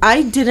you.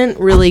 I didn't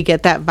really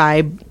get that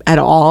vibe at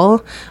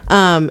all,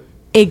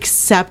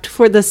 except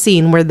for the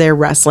scene where they're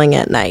wrestling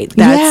at night.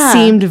 That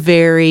seemed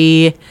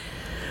very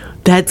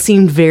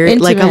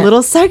intimate. Like a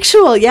little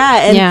sexual.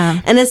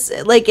 Yeah. And it's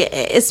like,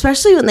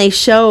 especially when they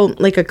show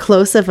like a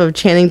close-up of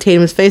Channing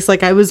Tatum's face,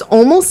 like I was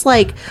almost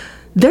like,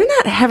 they're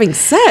not having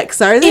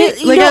sex, are they? I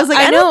was like,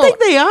 I don't think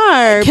they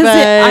are. Because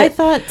I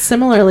thought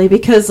similarly,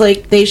 because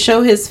like they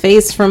show his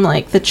face from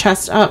like the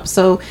chest up,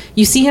 so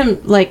you see him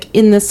like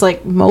in this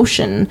like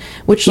motion,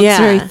 which looks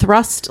very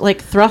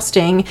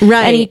thrusting,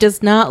 right? And he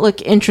does not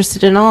look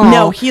interested at all.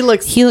 No, he's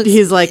like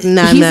he's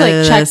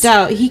checked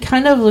out. He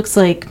kind of looks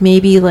like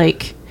maybe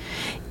like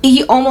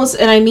he almost,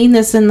 and I mean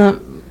this in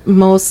the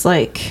most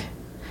like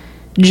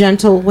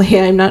gentle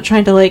way. I'm not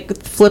trying to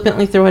like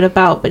flippantly throw it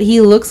about, but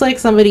he looks like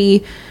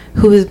somebody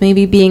who is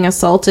maybe being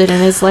assaulted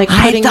and is like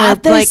putting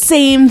the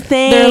same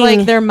thing. They're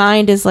like, their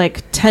mind is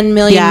like 10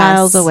 million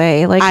miles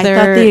away. Like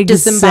they're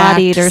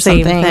disembodied or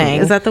something.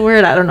 Is that the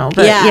word? I don't know.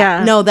 But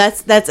yeah. No,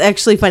 that's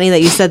actually funny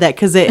that you said that,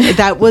 because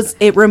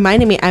it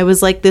reminded me. I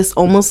was like, this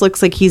almost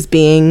looks like he's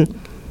being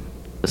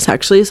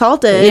sexually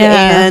assaulted,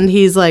 and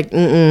he's like,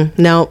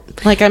 nope.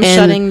 Like I'm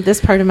shutting this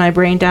part of my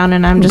brain down,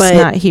 and I'm just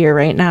not here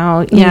right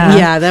now.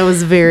 Yeah, that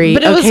was very.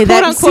 But it was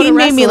that scene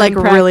made me like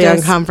really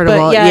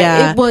uncomfortable.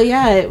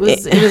 It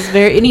was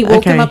very. And he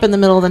woke him up in the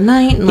middle of the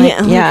night, and like,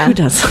 who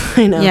does?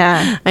 I know.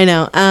 Yeah, I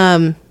know.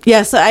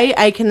 So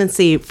I can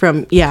see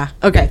from. Yeah.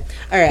 Okay.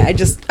 All right.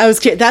 I was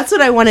curious. That's what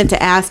I wanted to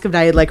ask, but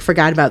I had like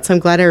forgot about. So I'm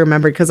glad I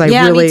remembered, because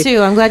me too.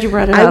 I'm glad you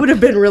brought it up. I would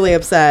have been really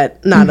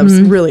upset. Not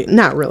really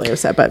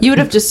upset, but you would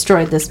have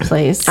destroyed this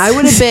place. I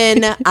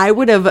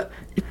would have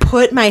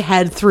put my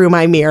head through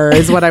my mirror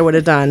is what I would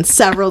have done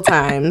several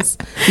times.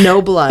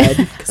 No blood,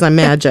 because I'm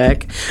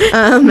magic.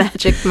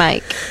 Magic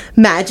Mike.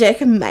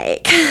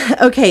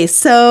 Okay,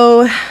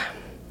 so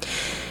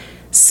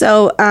according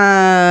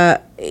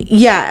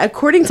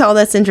to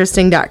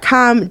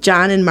allthat'sinteresting.com,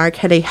 John and Mark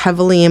had a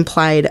heavily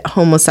implied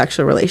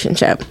homosexual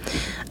relationship.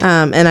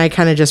 And I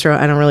kind of just wrote,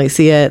 I don't really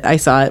see it. I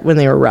saw it when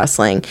they were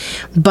wrestling.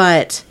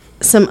 But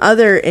some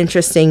other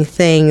interesting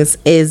things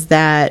is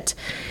that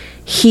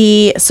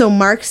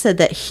Mark said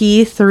that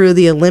he threw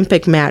the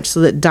Olympic match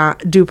so that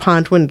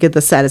DuPont wouldn't get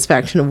the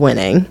satisfaction of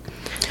winning.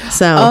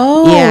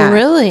 So,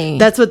 really?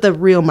 That's what the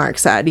real Mark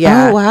said.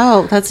 Yeah. Oh,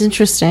 wow. That's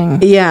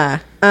interesting. Yeah.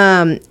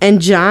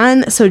 And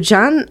John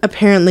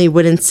apparently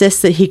would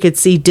insist that he could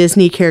see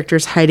Disney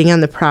characters hiding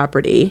on the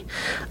property,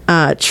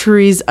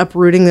 trees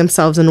uprooting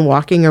themselves and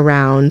walking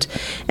around.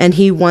 And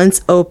he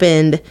once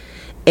opened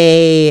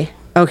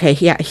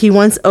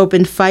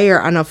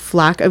fire on a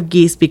flock of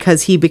geese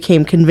because he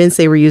became convinced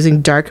they were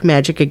using dark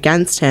magic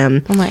against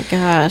him. Oh my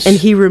gosh. And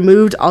he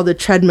removed all the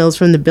treadmills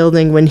from the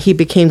building when he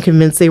became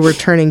convinced they were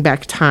turning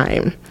back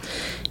time.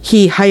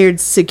 He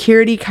hired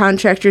security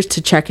contractors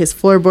to check his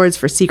floorboards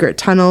for secret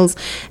tunnels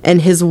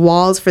and his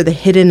walls for the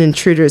hidden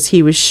intruders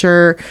he was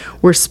sure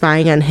were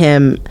spying on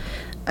him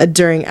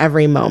during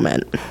every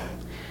moment.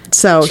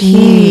 So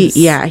Jeez.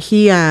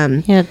 he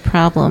had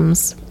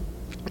problems.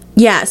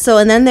 Yeah, so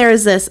and then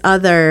there's this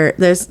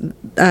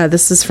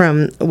is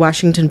from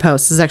Washington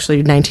Post. This is actually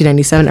a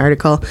 1997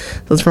 article.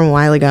 This was from a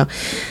while ago.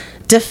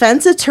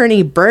 Defense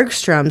attorney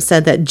Bergstrom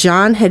said that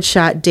John had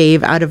shot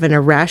Dave out of an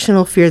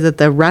irrational fear that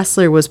the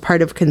wrestler was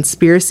part of a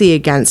conspiracy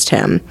against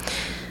him.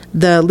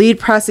 The lead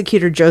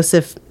prosecutor,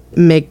 Joseph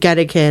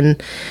McGettigan,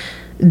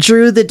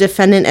 drew the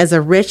defendant as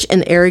a rich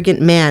and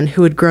arrogant man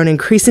who had grown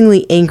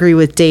increasingly angry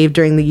with Dave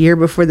during the year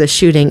before the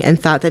shooting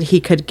and thought that he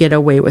could get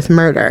away with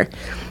murder.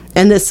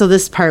 And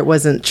this part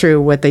wasn't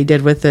true what they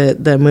did with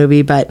the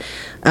movie, but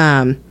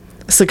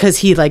because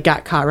he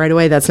got caught right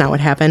away. That's not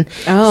what happened.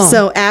 Oh.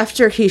 So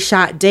after he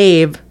shot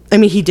Dave,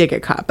 he did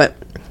get caught, but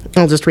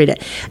I'll just read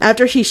it.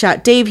 After he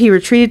shot Dave, he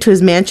retreated to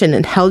his mansion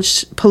and held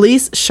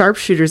police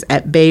sharpshooters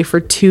at bay for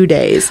 2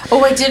 days.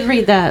 Oh, I did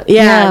read that.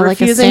 Yeah,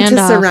 refusing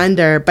to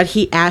surrender, but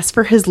he asked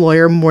for his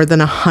lawyer more than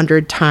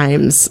 100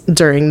 times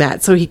during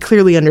that, so he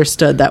clearly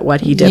understood that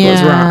what he did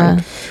was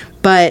wrong.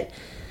 But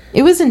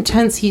it was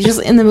intense. He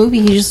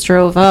just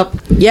drove up.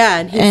 Yeah,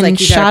 and he's and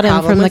shot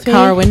him from the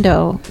car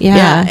window.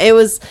 Yeah, it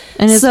was.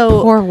 And his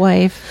poor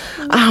wife.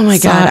 Oh my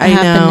God, I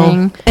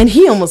know. And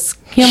he almost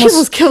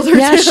killed her.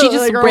 Yeah, too. she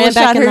just ran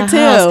back in the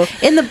house.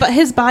 And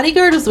his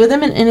bodyguard was with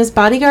him, and his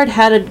bodyguard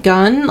had a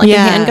gun, a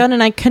handgun,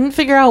 and I couldn't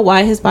figure out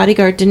why his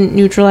bodyguard didn't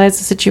neutralize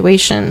the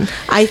situation.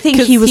 I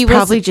think he was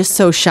probably just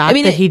so shocked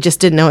that he just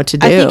didn't know what to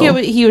do. I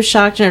think he was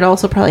shocked, and it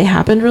also probably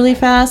happened really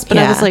fast. But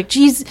I was like,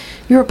 geez,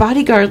 you're a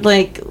bodyguard,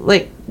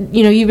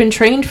 you've been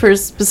trained for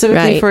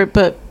specifically for it,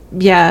 but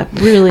yeah,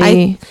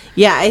 really.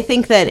 I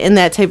think that in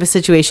that type of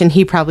situation,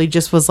 he probably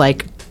just was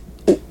like,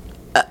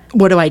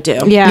 what do I do?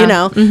 Yeah.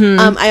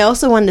 Mm-hmm. I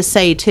also wanted to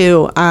say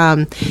too,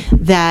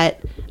 that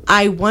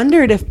I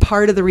wondered if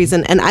part of the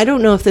reason, and I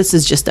don't know if this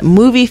is just a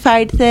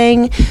movie-fied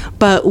thing,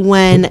 but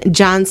when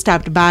John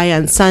stopped by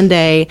on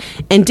Sunday,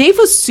 and Dave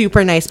was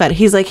super nice about it.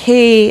 He's like,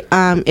 hey,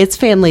 it's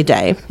family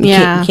day. You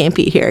can't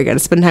be here. I got to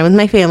spend time with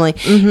my family.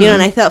 Mm-hmm.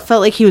 And I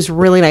felt like he was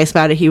really nice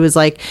about it. He was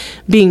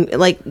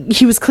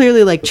he was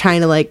clearly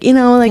trying to hey,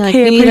 I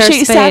appreciate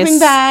you stopping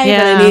by.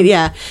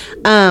 Yeah.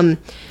 But I need,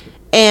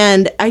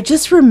 and I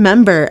just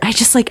remember,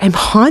 I'm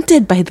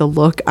haunted by the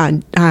look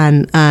on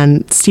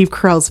Steve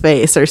Carell's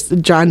face or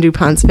John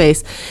DuPont's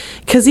face,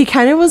 because he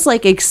kind of was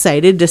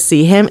excited to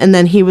see him, and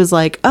then he was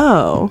like,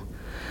 oh,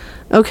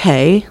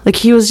 okay.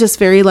 He was just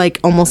very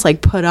almost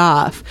put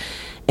off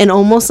and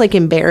almost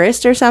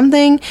embarrassed or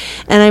something.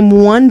 And I'm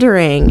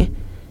wondering,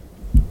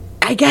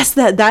 I guess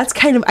that's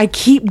kind of, I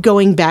keep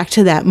going back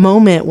to that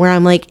moment where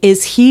I'm like,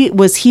 was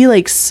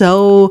he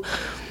so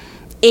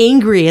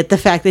angry at the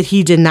fact that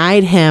he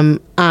denied him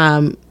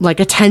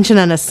attention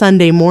on a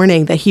Sunday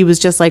morning that he was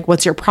just like,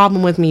 what's your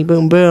problem with me?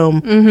 Boom, boom,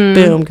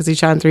 boom, because he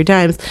shot him 3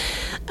 times.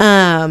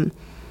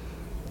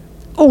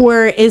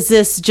 Or is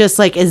this just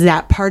is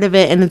that part of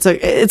it? And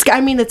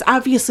it's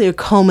obviously a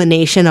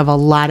culmination of a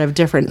lot of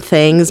different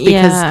things,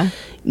 because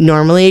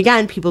normally,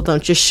 again, people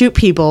don't just shoot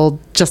people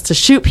just to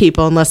shoot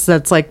people unless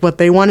that's what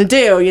they want to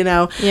do,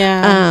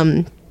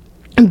 Yeah.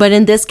 But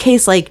in this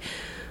case,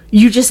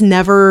 you just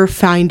never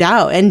find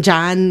out. And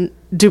John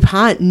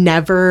DuPont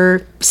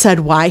never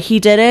said why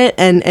he did it.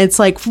 And it's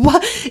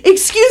what?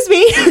 Excuse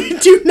me,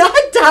 do not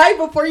die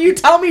before you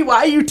tell me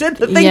why you did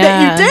the thing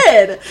that you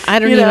did. I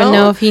don't even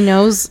know if he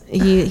knows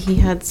he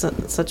had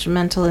such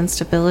mental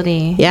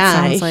instability.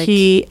 Yeah,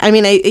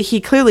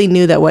 he clearly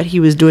knew that what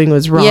he was doing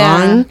was wrong.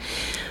 Yeah.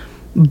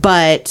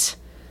 But...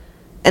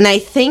 And I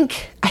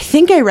think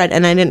I read,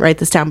 and I didn't write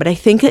this down, but I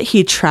think that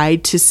he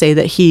tried to say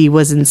that he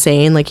was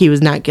insane, he was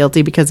not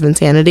guilty because of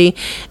insanity,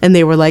 and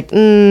they were like,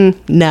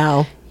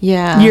 no.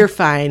 Yeah. You're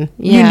fine.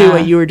 Yeah. You knew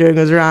what you were doing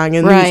was wrong.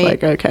 And he's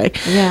like, okay.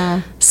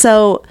 Yeah.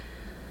 So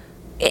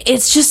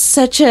it's just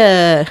such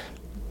a...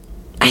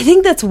 I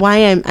think that's why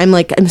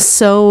I'm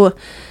so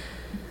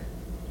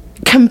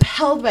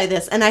compelled by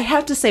this. And I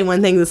have to say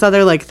one thing, this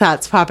other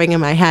thoughts popping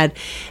in my head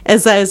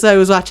as I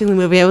was watching the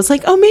movie. I was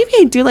like, oh, maybe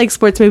I do like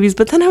sports movies,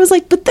 but then I was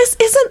like, but this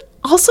isn't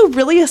also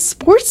really a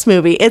sports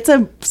movie. It's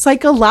a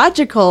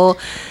psychological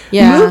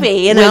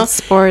movie, with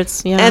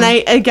sports. And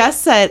I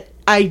guess that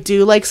I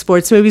do like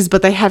sports movies,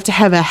 but they have to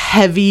have a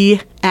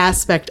heavy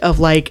aspect of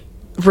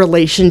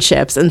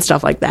relationships and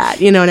stuff like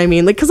that. You know what I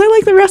mean? Like, because I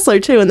like The Wrestler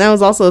too, and that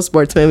was also a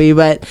sports movie.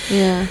 But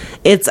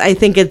I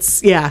think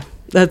it's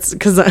that's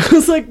because I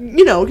was like,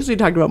 because we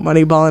talked about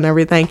Moneyball and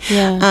everything.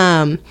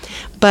 Yeah.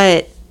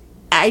 But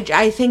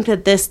I think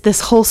that this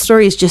whole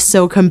story is just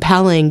so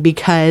compelling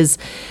because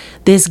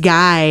this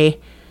guy,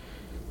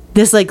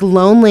 this like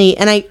lonely,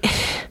 and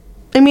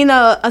I mean,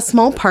 a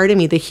small part of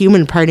me, the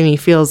human part of me,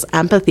 feels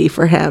empathy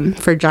for him,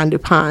 for John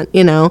DuPont,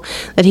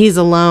 that he's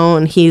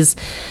alone. He's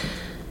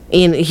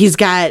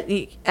got,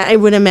 I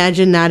would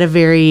imagine, not a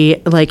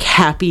very like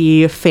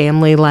happy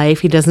family life.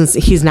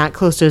 He's not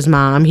close to his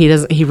mom.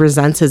 He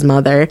resents his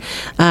mother,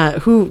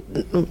 who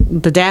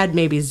the dad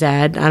maybe is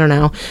dead. I don't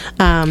know.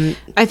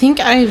 I think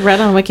I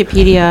read on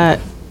Wikipedia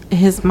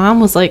his mom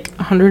was like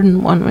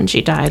 101 when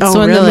she died. Oh,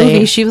 so in really? the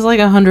movie, she was like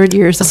 100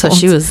 years old. So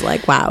she was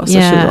like, wow. So she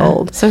was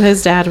old. So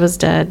his dad was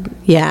dead.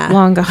 Yeah.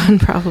 Long gone,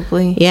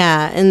 probably.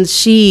 Yeah. And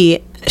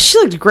she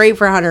looked great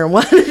for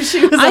 101.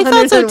 She was 101. I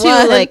thought so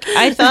too. Like,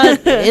 I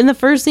thought in the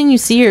first scene you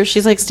see her,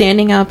 she's like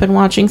standing up and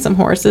watching some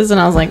horses. And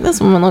I was like, this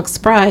woman looks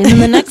spry. And then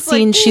the next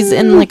scene, she's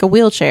in like a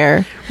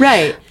wheelchair.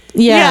 Right.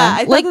 Yeah,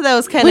 I thought that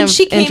was kind of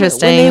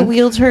interesting. When they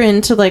wheeled her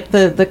into like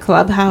the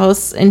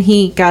clubhouse, and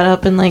he got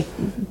up and like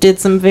did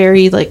some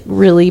very like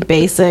really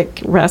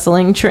basic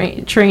wrestling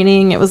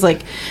training. It was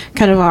like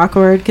kind of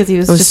awkward because he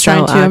was just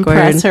trying to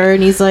impress her,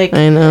 and he's like,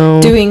 I know,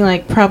 doing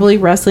like probably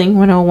wrestling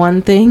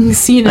 101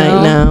 things, I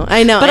know.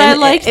 But I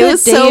liked it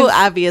was so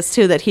obvious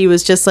too that he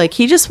was just like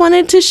he just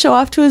wanted to show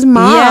off to his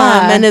mom,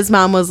 and his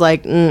mom was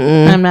like,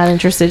 I'm not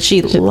interested.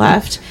 She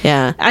left.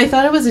 Yeah, I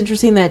thought it was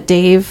interesting that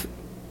Dave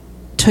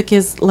took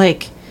his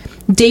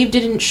Dave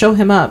didn't show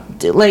him up.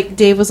 Like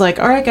Dave was like,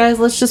 all right guys,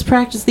 let's just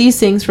practice these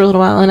things for a little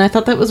while. And I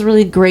thought that was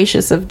really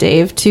gracious of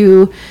Dave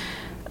to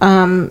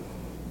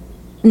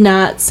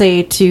not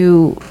say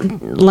to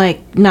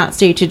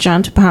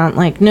John DuPont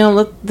like, no,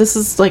 look, this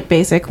is like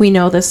basic, we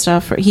know this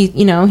stuff. He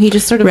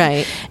just sort of,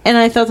 right. And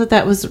I thought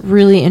that was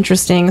really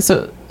interesting.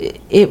 So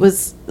it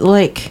was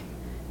like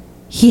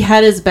he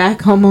had his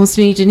back almost,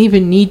 and he didn't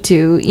even need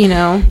to,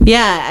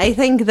 Yeah, I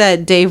think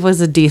that Dave was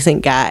a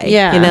decent guy.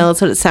 Yeah.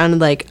 That's what it sounded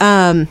like.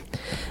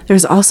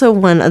 There's also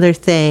one other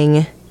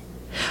thing.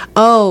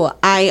 Oh,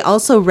 I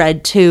also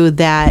read, too,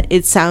 that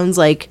it sounds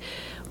like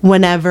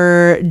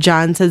whenever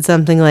John said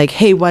something like,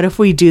 hey, what if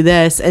we do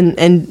this?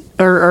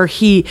 Whenever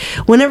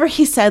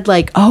he said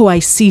like, oh, I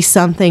see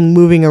something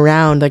moving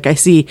around, like I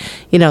see,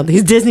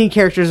 these Disney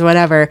characters,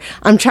 whatever.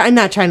 I'm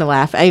not trying to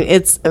laugh.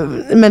 It's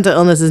mental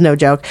illness is no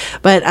joke,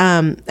 but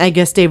I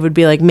guess Dave would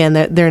be like, man,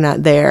 they're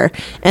not there.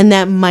 And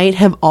that might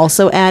have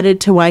also added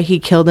to why he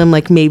killed him.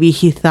 Like maybe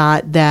he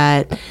thought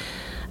that,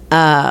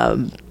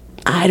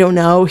 I don't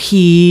know,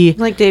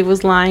 like Dave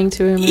was lying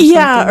to him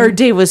or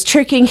Dave was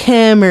tricking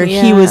him, or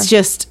he was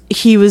just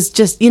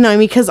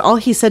because all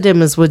he said to him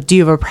was, do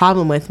you have a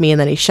problem with me? And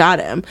then he shot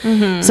him.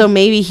 Mm-hmm. So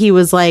maybe he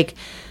was like,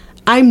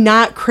 I'm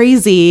not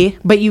crazy,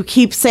 but you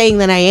keep saying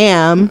that I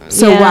am,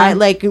 so why,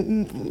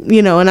 and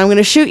I'm going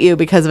to shoot you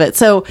because of it.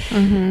 So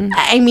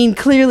I mean,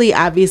 clearly,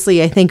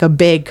 obviously, I think a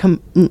big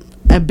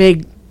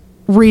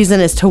reason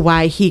as to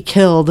why he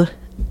killed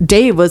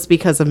Dave was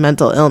because of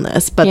mental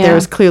illness, but there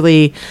was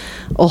clearly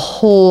a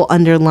whole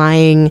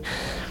underlying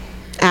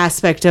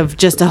aspect of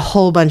just a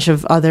whole bunch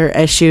of other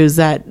issues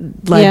that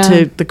led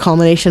to the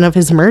culmination of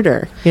his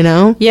murder,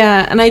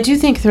 Yeah, and I do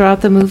think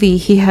throughout the movie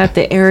he had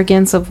the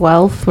arrogance of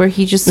wealth where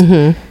he just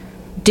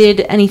did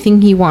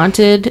anything he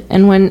wanted,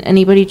 and when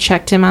anybody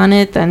checked him on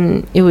it,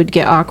 then it would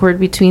get awkward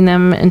between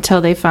them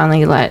until they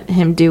finally let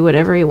him do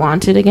whatever he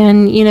wanted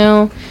again,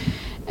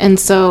 And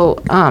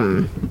so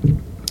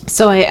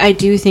So I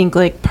do think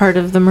like part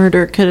of the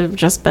murder could have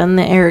just been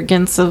the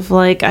arrogance of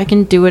like, I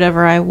can do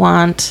whatever I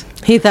want.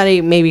 He thought he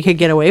maybe could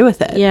get away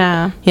with it.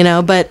 Yeah.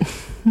 But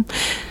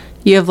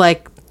you have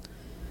like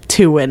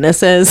 2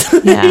 witnesses.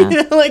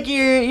 Yeah. Like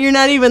you're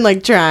not even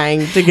like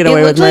trying to get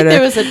away with murder. It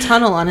looked like there was a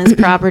tunnel on his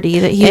property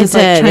that he was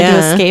like trying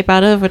to escape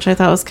out of, which I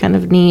thought was kind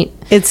of neat.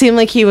 It seemed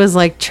like he was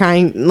like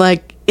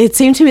it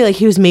seemed to me like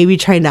he was maybe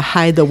trying to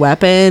hide the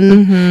weapon.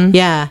 Mm-hmm.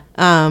 Yeah.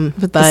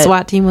 But the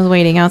SWAT team was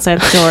waiting outside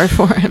the door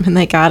for him, and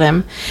they got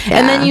him. Yeah.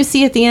 And then you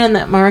see at the end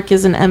that Mark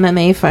is an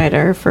MMA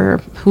fighter for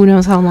who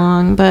knows how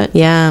long. But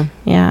yeah,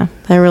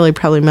 that really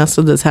probably messed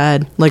with his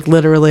head. Like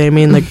literally, I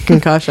mean, like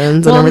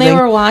concussions and everything. Well,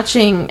 they were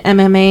watching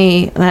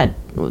MMA that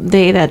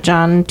day that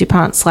John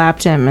DuPont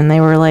slapped him, and they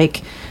were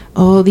like,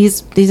 oh,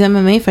 these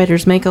MMA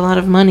fighters make a lot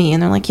of money.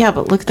 And they're like, yeah,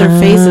 but look at their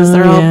faces.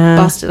 They're all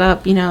busted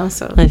up,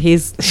 So and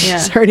he's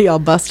already all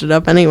busted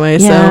up anyway.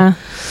 Yeah.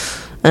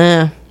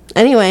 So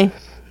anyway,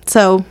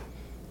 so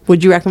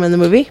would you recommend the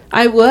movie?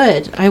 I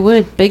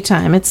would big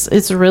time.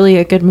 It's really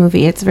a good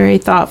movie. It's very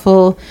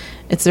thoughtful.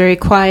 It's very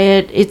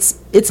quiet.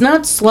 It's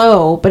not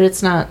slow, but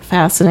it's not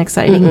fast and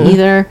exciting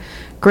either.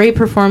 Great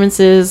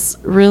performances,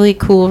 really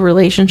cool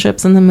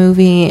relationships in the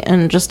movie,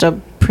 and just a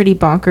pretty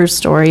bonkers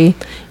story.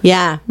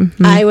 Yeah,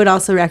 I would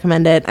also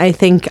recommend it. I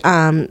think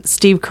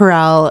Steve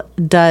Carell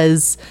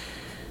does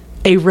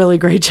a really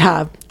great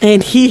job.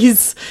 And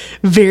he's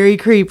very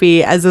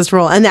creepy as this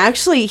role. And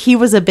actually, he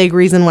was a big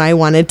reason why I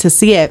wanted to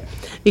see it,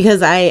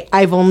 because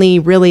I've only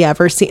really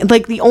ever seen,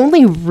 like, the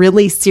only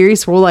really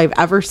serious role I've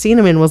ever seen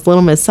him in was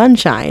Little Miss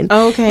Sunshine.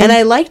 Oh, okay. And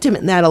I liked him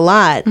in that a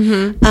lot.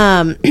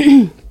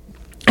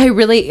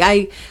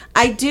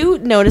 I do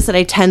notice that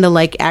I tend to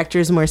like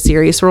actors' more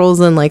serious roles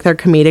than like their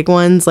comedic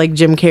ones, like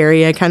Jim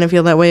Carrey. I kind of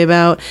feel that way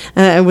about.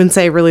 And I wouldn't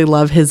say I really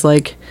love his,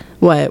 like,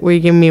 what? Were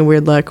you giving me a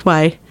weird look?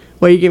 Why?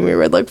 What are you giving me a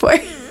weird look for?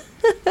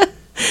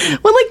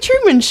 Well, like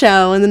Truman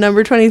Show and the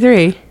Number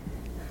 23.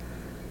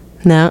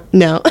 No.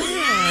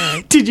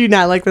 Did you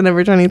not like the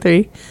Number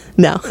 23?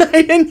 No.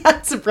 I'm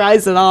not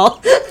surprised at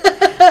all.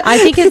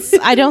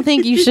 I don't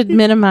think you should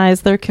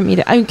minimize their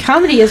comedy. I mean,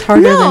 comedy is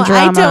harder than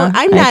drama.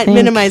 I'm not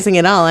minimizing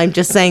at all. I'm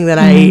just saying that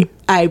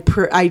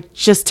I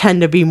just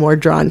tend to be more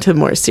drawn to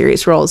more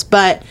serious roles.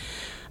 But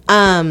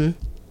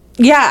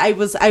yeah, I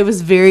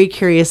was very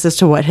curious as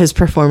to what his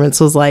performance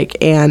was like,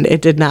 and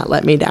it did not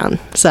let me down.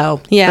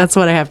 So yeah, that's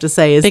what I have to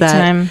say is big that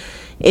time.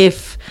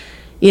 If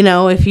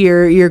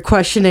you're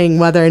questioning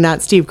whether or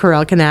not Steve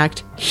Carell can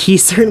act, he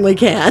certainly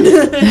can.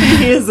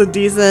 He is a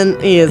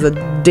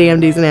damn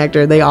decent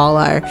actor. They all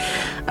are.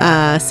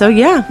 So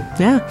yeah.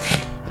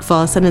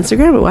 Follow us on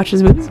Instagram at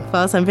Watches Movies.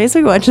 Follow us on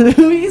Facebook at Watches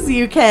Movies.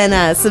 You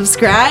can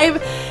subscribe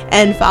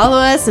and follow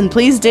us, and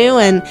please do,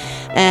 and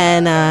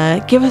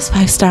give us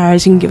 5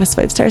 stars. You can give us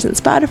 5 stars on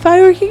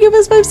Spotify, or you can give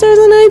us 5 stars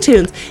on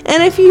iTunes.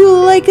 And if you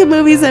like the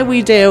movies that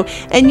we do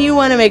and you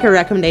want to make a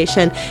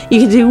recommendation,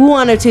 you can do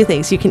one of two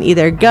things. You can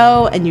either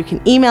go and you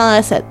can email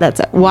us that's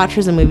at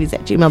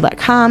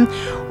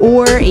watchersandmovies@gmail.com,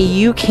 or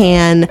you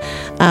can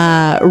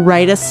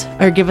write us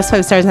or give us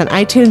 5 stars on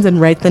iTunes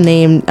and write the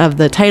name of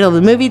the title of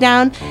the movie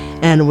down,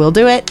 and we'll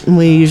do it. And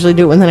we usually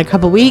do it within a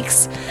couple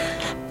weeks.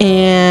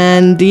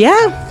 And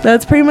yeah,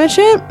 that's pretty much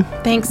it.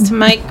 Thanks to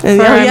Mike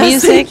for our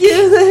music.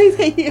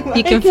 Thank you, Mike.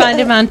 You can find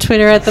him on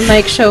Twitter at the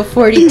Mike Show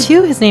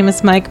 42. His name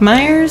is Mike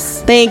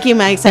Myers. Thank you,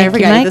 Mike. Sorry, I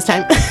forgot you this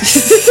time.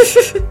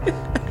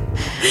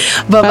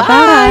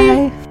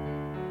 Bye-bye.